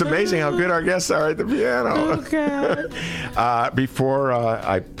 It's amazing how good our guests are at the piano. Oh, God. Before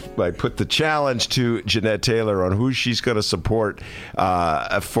I put the challenge to Jeanette Taylor on who she's going to support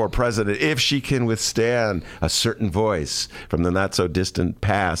for president, if she can withstand a certain voice from the not-so-distant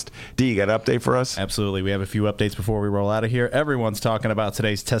past. Dee, you got an update for us? Absolutely. We have a few updates before we roll out of here. Everyone's talking about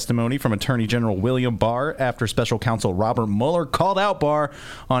today's testimony from Attorney General William Barr after Special Counsel Robert Mueller called out Barr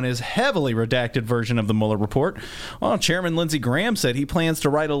on his heavily redacted version of the Mueller report. Well, Chairman Lindsey Graham said he plans to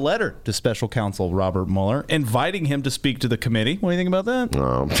write a letter to Special Counsel Robert Mueller, inviting him to speak to the committee. What do you think about that?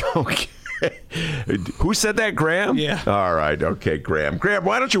 Okay. Who said that, Graham? Yeah. All right. Okay, Graham. Graham,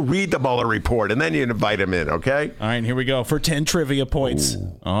 why don't you read the Mueller report and then you invite him in, okay? All right, here we go. For 10 trivia points.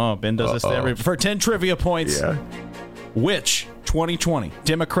 Ooh. Oh, Ben does this to everybody. For 10 trivia points. Yeah. Which 2020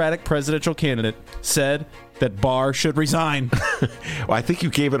 Democratic presidential candidate said that Barr should resign? Well, I think you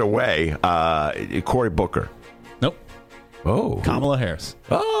gave it away. Cory Booker. Nope. Oh. Kamala Harris.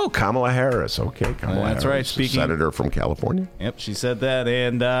 Oh, Kamala Harris. Okay, Kamala Harris. That's right. Speaking Senator from California. Yep, she said that.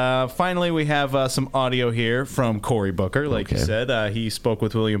 And finally, we have some audio here from Cory Booker. Like you said, he spoke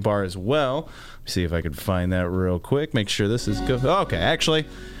with William Barr as well. Let me see if I can find that real quick. Make sure this is good. Okay, actually...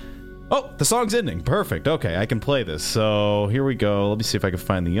 Oh, the song's ending. Perfect. Okay, I can play this. So here we go. Let me see if I can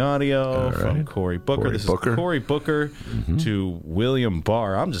find the audio from Cory Booker. This is Cory Booker to William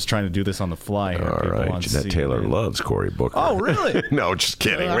Barr. I'm just trying to do this on the fly here. All right. Jeanette Taylor loves Cory Booker. Oh, really? No, just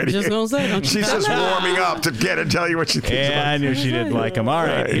kidding. I'm just going to say. She's just warming up to get and tell you what she thinks about I knew she didn't like him. All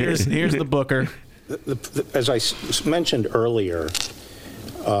right, here's the Booker. As I mentioned earlier,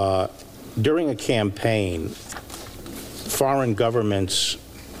 during a campaign, foreign governments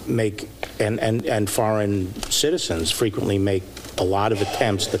make and foreign citizens frequently make a lot of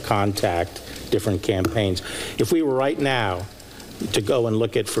attempts to contact different campaigns. If we were right now to go and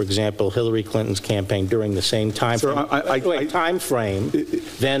look at, for example, Hillary Clinton's campaign during the same time frame,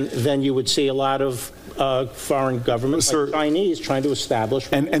 then you would see a lot of foreign governments, like Chinese, trying to establish.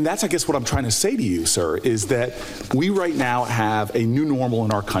 And that's, I guess, what I'm trying to say to you, sir, is that we right now have a new normal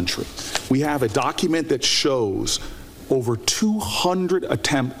in our country. We have a document that shows over 200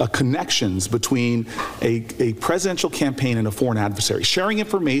 connections between a presidential campaign and a foreign adversary, sharing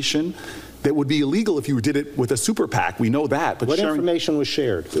information that would be illegal if you did it with a super PAC. We know that. But what information was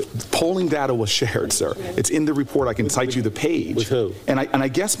shared? Polling data was shared, sir. It's in the report. I can cite you the page. With who? And I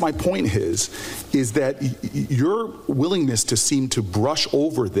guess my point is that your willingness to seem to brush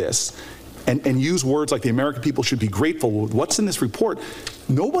over this and use words like the American people should be grateful with what's in this report,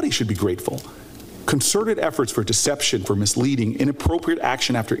 nobody should be grateful. Concerted efforts for deception, for misleading, inappropriate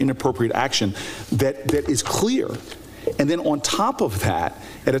action after inappropriate action that is clear. And then on top of that,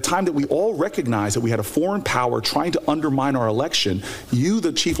 at a time that we all recognize that we had a foreign power trying to undermine our election, you,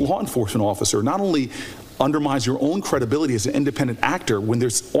 the chief law enforcement officer, not only undermines your own credibility as an independent actor when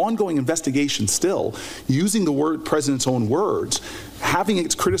there's ongoing investigation still, using the president's own words, having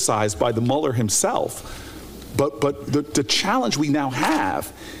it criticized by the Mueller himself. But the challenge we now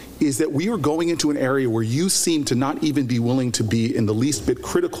have is that we are going into an area where you seem to not even be willing to be in the least bit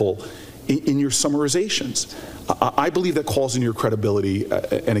critical in your summarizations. I believe that calls in your credibility,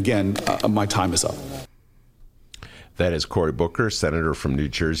 and again, my time is up. That is Cory Booker, Senator from New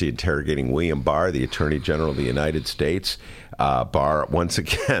Jersey, interrogating William Barr, the Attorney General of the United States. Barr, once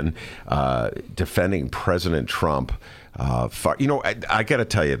again, defending President Trump. I got to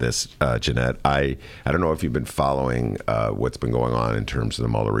tell you this, Jeanette. I don't know if you've been following what's been going on in terms of the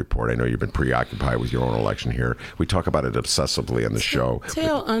Mueller report. I know you've been preoccupied with your own election here. We talk about it obsessively on the show.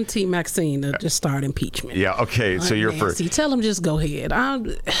 Tell Auntie Maxine to just start impeachment. Yeah, okay. So you're for... Tell him just go ahead.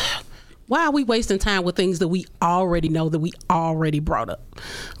 Why are we wasting time with things that we already know, that we already brought up?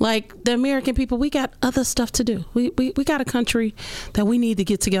 Like the American people, we got other stuff to do. We got a country that we need to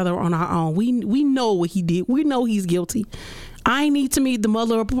get together on our own. We know what he did. We know he's guilty. I need to meet the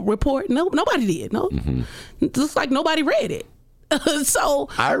Mueller report. No, nobody did. No, It looks like nobody read it. So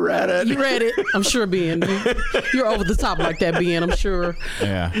I read it. You read it. I'm sure, Ben. You're over the top like that, Ben. I'm sure.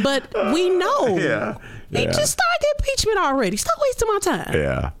 Yeah. But we know. Yeah. Just start the impeachment already. Stop wasting my time.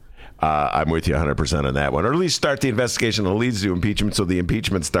 Yeah. I'm with you 100% on that one. Or at least start the investigation that leads to impeachment so the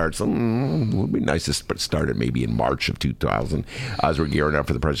impeachment starts. It would be nice to start it maybe in March of 2000 as we're gearing up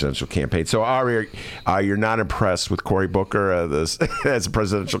for the presidential campaign. So, Ari, you're not impressed with Cory Booker as a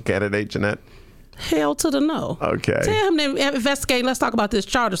presidential candidate, Jeanette? Hell to the no. Okay. Tell him to investigate. Let's talk about this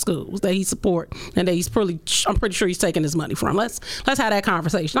charter schools that he support and that I'm pretty sure he's taking his money from. Let's have that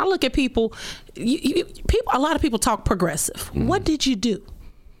conversation. I look at people. A lot of people talk progressive. What did you do?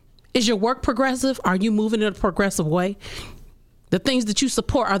 Is your work progressive? Are you moving in a progressive way? The things that you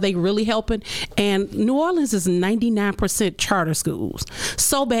support, are they really helping? And New Orleans is 99% charter schools.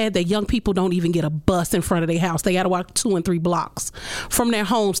 So bad that young people don't even get a bus in front of their house. They got to walk 2 and 3 blocks from their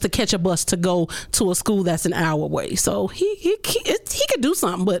homes to catch a bus to go to a school that's an hour away. So he could do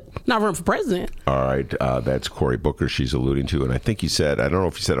something, but not run for president. All right. That's Cory Booker she's alluding to. And I think you said, I don't know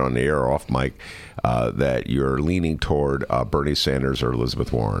if you said it on the air or off mic, that you're leaning toward Bernie Sanders or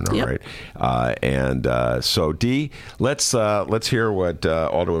Elizabeth Warren. All right. So, Dee, let's hear what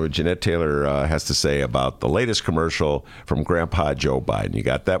Alderwoman Jeanette Taylor has to say about the latest commercial from Grandpa Joe Biden. You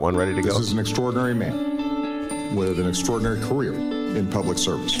got that one ready to go? This is an extraordinary man with an extraordinary career in public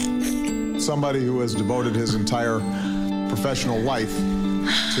service. Somebody who has devoted his entire professional life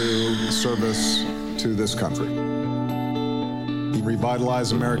to service to this country. He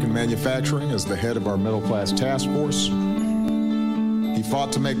revitalized American manufacturing as the head of our middle-class task force. He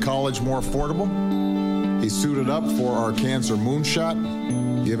fought to make college more affordable. He suited up for our cancer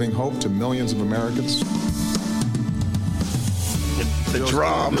moonshot, giving hope to millions of Americans. The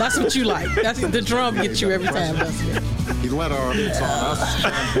drum. That's what you like. The drum gets you every time, doesn't it? He led our It's on Us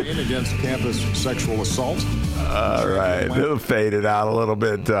campaign against campus sexual assault. All right. It'll fade it out a little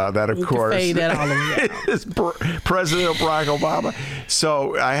bit. That, of course, fade that all over. is President Barack Obama.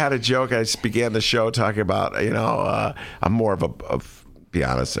 So I had a joke. I began the show talking about, I'm more of be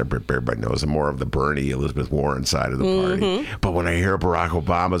honest, everybody knows I'm more of the Bernie, Elizabeth Warren side of the party. But when I hear Barack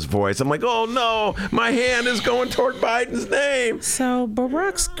Obama's voice, I'm like, oh no, my hand is going toward Biden's name. So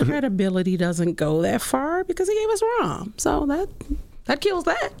Barack's credibility doesn't go that far because he gave us Rahm. So that kills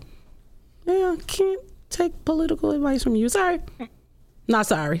that. Yeah, can't take political advice from you. Sorry. Not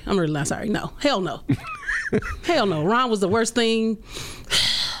sorry. I'm really not sorry. No. Hell no. Hell no. Rahm was the worst thing.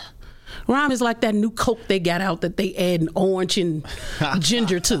 Rahm is like that new Coke they got out that they add an orange and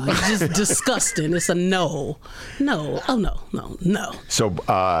ginger to. It's just disgusting. It's a no. No. Oh, no. So,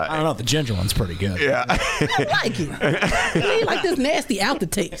 I don't know. The ginger one's pretty good. Yeah. I don't like it. It ain't like this nasty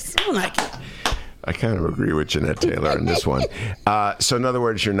aftertaste. I don't like it. I kind of agree with Jeanette Taylor on this one. So, in other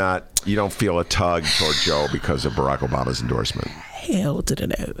words, you don't feel a tug toward Joe because of Barack Obama's endorsement. Hell to the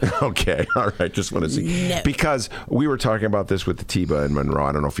no. Okay, all right. Just want to see. No. Because we were talking about this with Atiba and Monroe.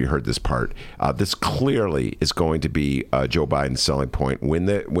 I don't know if you heard this part. This clearly is going to be Joe Biden's selling point when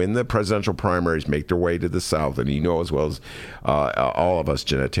the presidential primaries make their way to the South. And you know as well as all of us,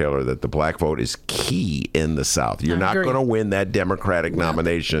 Jeanette Taylor, that the black vote is key in the South. You're not going to win that Democratic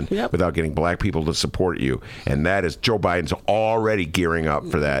nomination without getting black people to support you. And that is Joe Biden's already gearing up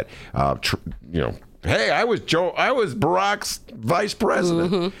for that. Hey, I was Barack's vice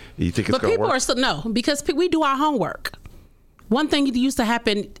president. You think it's going to work? But people are still, no, because we do our homework. One thing that used to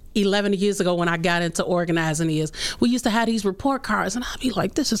happen 11 years ago when I got into organizing is we used to have these report cards, and I'd be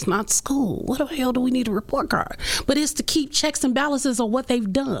like, this is not school. What the hell do we need a report card? But it's to keep checks and balances on what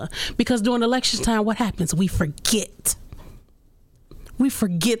they've done. Because during election time, what happens? We forget. We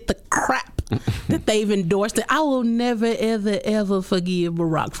forget the crap that they've endorsed. I will never, ever, ever forgive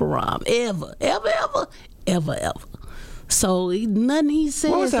Barack for Rahm. Ever, ever, ever, ever, ever. So nothing he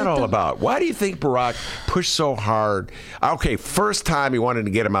said. What was that all about? Why do you think Barack pushed so hard? Okay, first time he wanted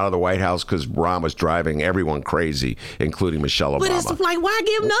to get him out of the White House because Rahm was driving everyone crazy, including Michelle Obama. But it's like, why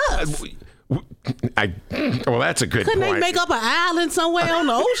give him us? Well, that's a good point. Couldn't they make up an island somewhere on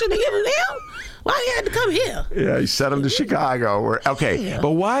the ocean to give him them? Why he had to come here? Yeah, he sent him to Chicago. Okay,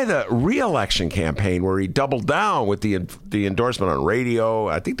 but why the re-election campaign where he doubled down with the endorsement on radio?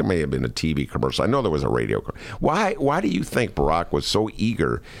 I think there may have been a TV commercial. I know there was a radio. Why do you think Barack was so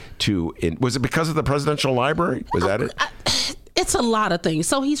eager to? Was it because of the presidential library? Was that it? It's a lot of things.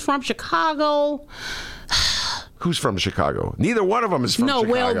 So he's from Chicago. Who's from Chicago? Neither one of them is from Chicago.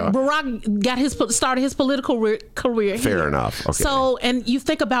 No, well, Barack started his political career. Fair here. enough. Okay. So, and you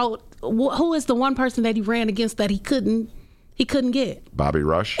think about who is the one person that he ran against that he couldn't get? Bobby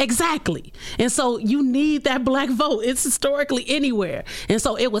Rush. Exactly. And so you need that black vote. It's historically anywhere. And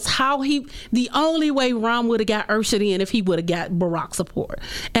so it was the only way Rahm would have got ushered in if he would have got Barack support.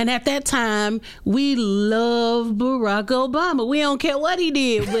 And at that time, we loved Barack Obama. We don't care what he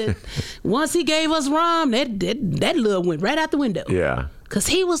did. But once he gave us Rahm, that love went right out the window. Yeah. Because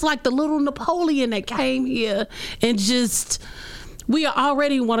he was like the little Napoleon that came here and just... We are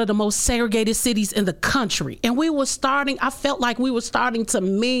already one of the most segregated cities in the country. And I felt like we were starting to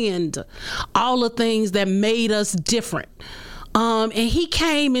mend all the things that made us different. And he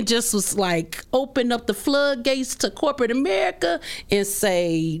came and just was like, open up the floodgates to corporate America and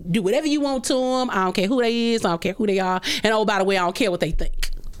say, do whatever you want to them. I don't care who they is. I don't care who they are. And oh, by the way, I don't care what they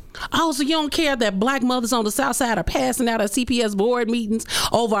think. Oh, so you don't care that black mothers on the South Side are passing out at CPS board meetings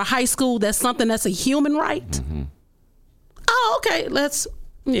over a high school that's something that's a human right? Mm-hmm. Oh, okay. Let's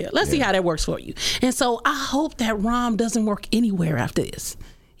see how that works for you. And so I hope that Rahm doesn't work anywhere after this.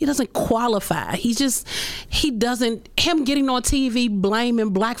 He doesn't qualify. Him getting on TV blaming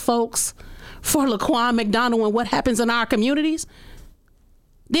black folks for Laquan McDonald and what happens in our communities.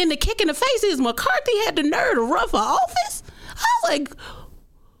 Then the kick in the face is McCarthy had the nerve to run for office. I was like,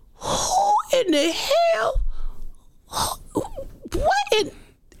 who in the hell? What in...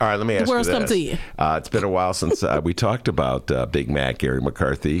 All right, let me ask you this. To you. It's been a while since we talked about Big Mac, Gary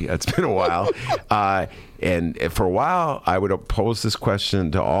McCarthy. It's been a while. And for a while, I would pose this question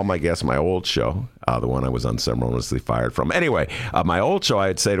to all my guests, my old show, the one I was unceremoniously fired from. Anyway, my old show,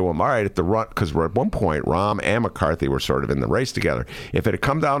 I'd say to them, all right, at the run, because at one point, Rahm and McCarthy were sort of in the race together. If it had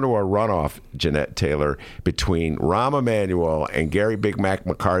come down to a runoff, Jeanette Taylor, between Rahm Emanuel and Gary Big Mac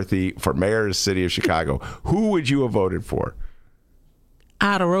McCarthy for mayor of the city of Chicago, who would you have voted for?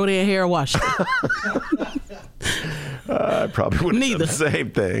 I'd have wrote in hair washing. I probably wouldn't have done the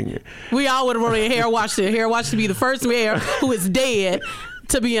same thing. We all would have wrote in hair washing. Hair washing to be the first mayor who is dead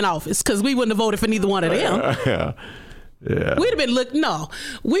to be in office, because we wouldn't have voted for neither one of them. Yeah. We'd have been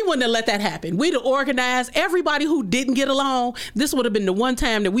we wouldn't have let that happen. We'd have organized everybody who didn't get along. This would have been the one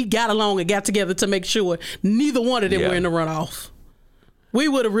time that we got along and got together to make sure neither one of them were in the runoff. We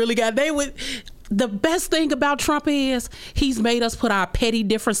would have really the best thing about Trump is he's made us put our petty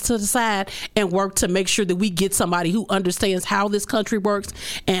difference to the side and work to make sure that we get somebody who understands how this country works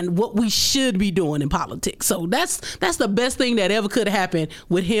and what we should be doing in politics. So that's the best thing that ever could have happened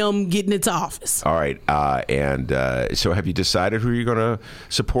with him getting into office. All right. So have you decided who you're going to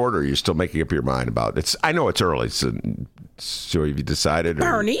support, or are you still making up your mind about it? I know it's early. So have you decided?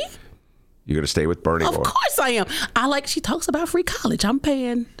 Bernie. You're going to stay with Bernie? Of course I am. She talks about free college. I'm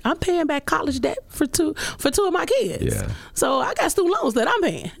paying back college debt for two of my kids. Yeah. So I got student loans that I'm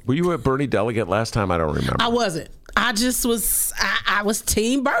paying. Were you a Bernie delegate last time? I don't remember. I wasn't. I just was. I was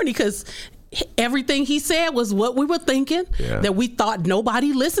team Bernie because everything he said was what we were thinking. Yeah. That we thought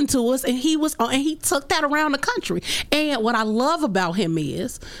nobody listened to us, and he took that around the country. And what I love about him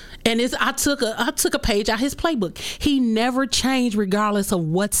is. And I took a page out his playbook. He never changed regardless of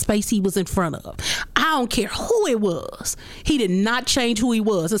what space he was in front of. I don't care who it was. He did not change who he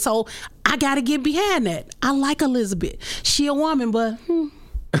was. And so I got to get behind that. I like Elizabeth. She a woman, but...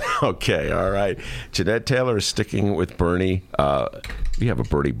 Okay, all right. Jeanette Taylor is sticking with Bernie. We have a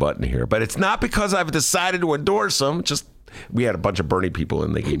Bernie button here, but it's not because I've decided to endorse him. Just We had a bunch of Bernie people,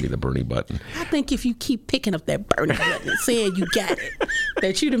 and they gave me the Bernie button. I think if you keep picking up that Bernie button and saying you got it,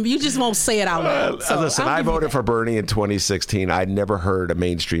 that you just won't say it out loud. So listen, I voted for Bernie in 2016. I'd never heard a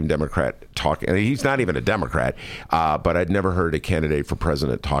mainstream Democrat talking. And he's not even a Democrat, but I'd never heard a candidate for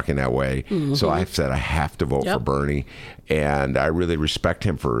president talking that way. Mm-hmm. So I said I have to vote for Bernie. And I really respect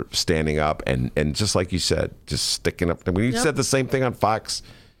him for standing up and just like you said, just sticking up. When you said the same thing on Fox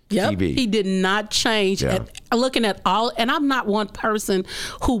TV. He did not change. Looking at all, and I'm not one person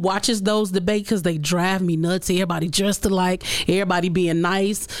who watches those debates because they drive me nuts. Everybody dressed alike, everybody being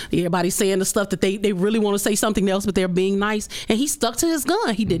nice, everybody saying the stuff that they really want to say something else, but they're being nice. And he stuck to his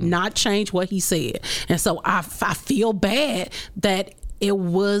gun. He did not change what he said. And so I feel bad that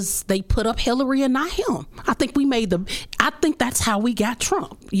they put up Hillary and not him. I think that's how we got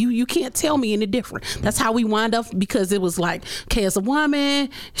Trump. You can't tell me any different. That's how we wind up, because it was like, okay, as a woman,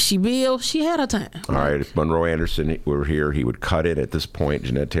 she had her time. All right, if Monroe Anderson were here, he would cut it at this point,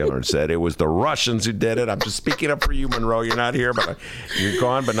 Jeanette Taylor, and said it was the Russians who did it. I'm just speaking up for you, Monroe. You're not here, but you're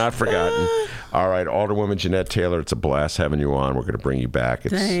gone, but not forgotten. All right, Alderwoman Jeanette Taylor, it's a blast having you on. We're going to bring you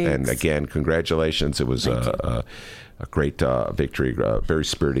back. And again, congratulations. It was a great victory, very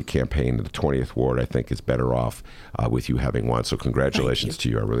spirited campaign. The 20th Ward, I think, is better off with you having won. So congratulations to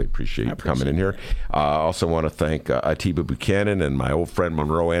you. I really appreciate you coming in here. I also want to thank Atiba Buchanan and my old friend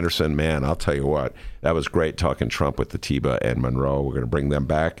Monroe Anderson. Man, I'll tell you what, that was great talking Trump with Atiba and Monroe. We're going to bring them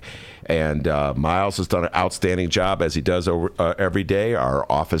back. And Miles has done an outstanding job, as he does every day,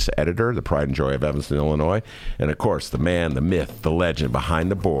 our office editor, the pride and joy of Evanston, Illinois. And, of course, the man, the myth, the legend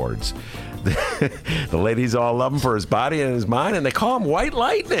behind the boards. The ladies all love him for his body and his mind, and they call him White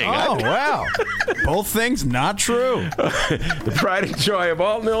Lightning. Oh, wow. Both things not true. The pride and joy of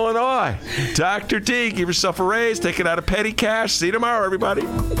Alton, Illinois. Dr. T, give yourself a raise. Take it out of petty cash. See you tomorrow, everybody.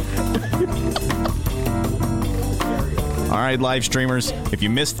 All right, live streamers, if you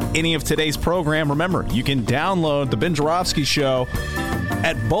missed any of today's program, remember, you can download the Ben Joravsky Show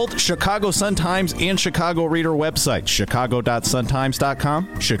at both Chicago Sun-Times and Chicago Reader websites, chicago.suntimes.com,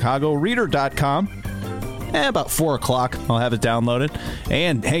 chicagoreader.com. About 4 o'clock, I'll have it downloaded.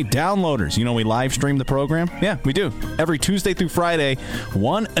 And, hey, downloaders, you know we live stream the program? Yeah, we do. Every Tuesday through Friday,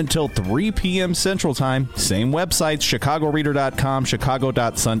 1 until 3 p.m. Central Time. Same websites, chicagoreader.com,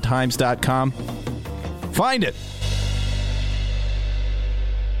 chicago.suntimes.com. Find it.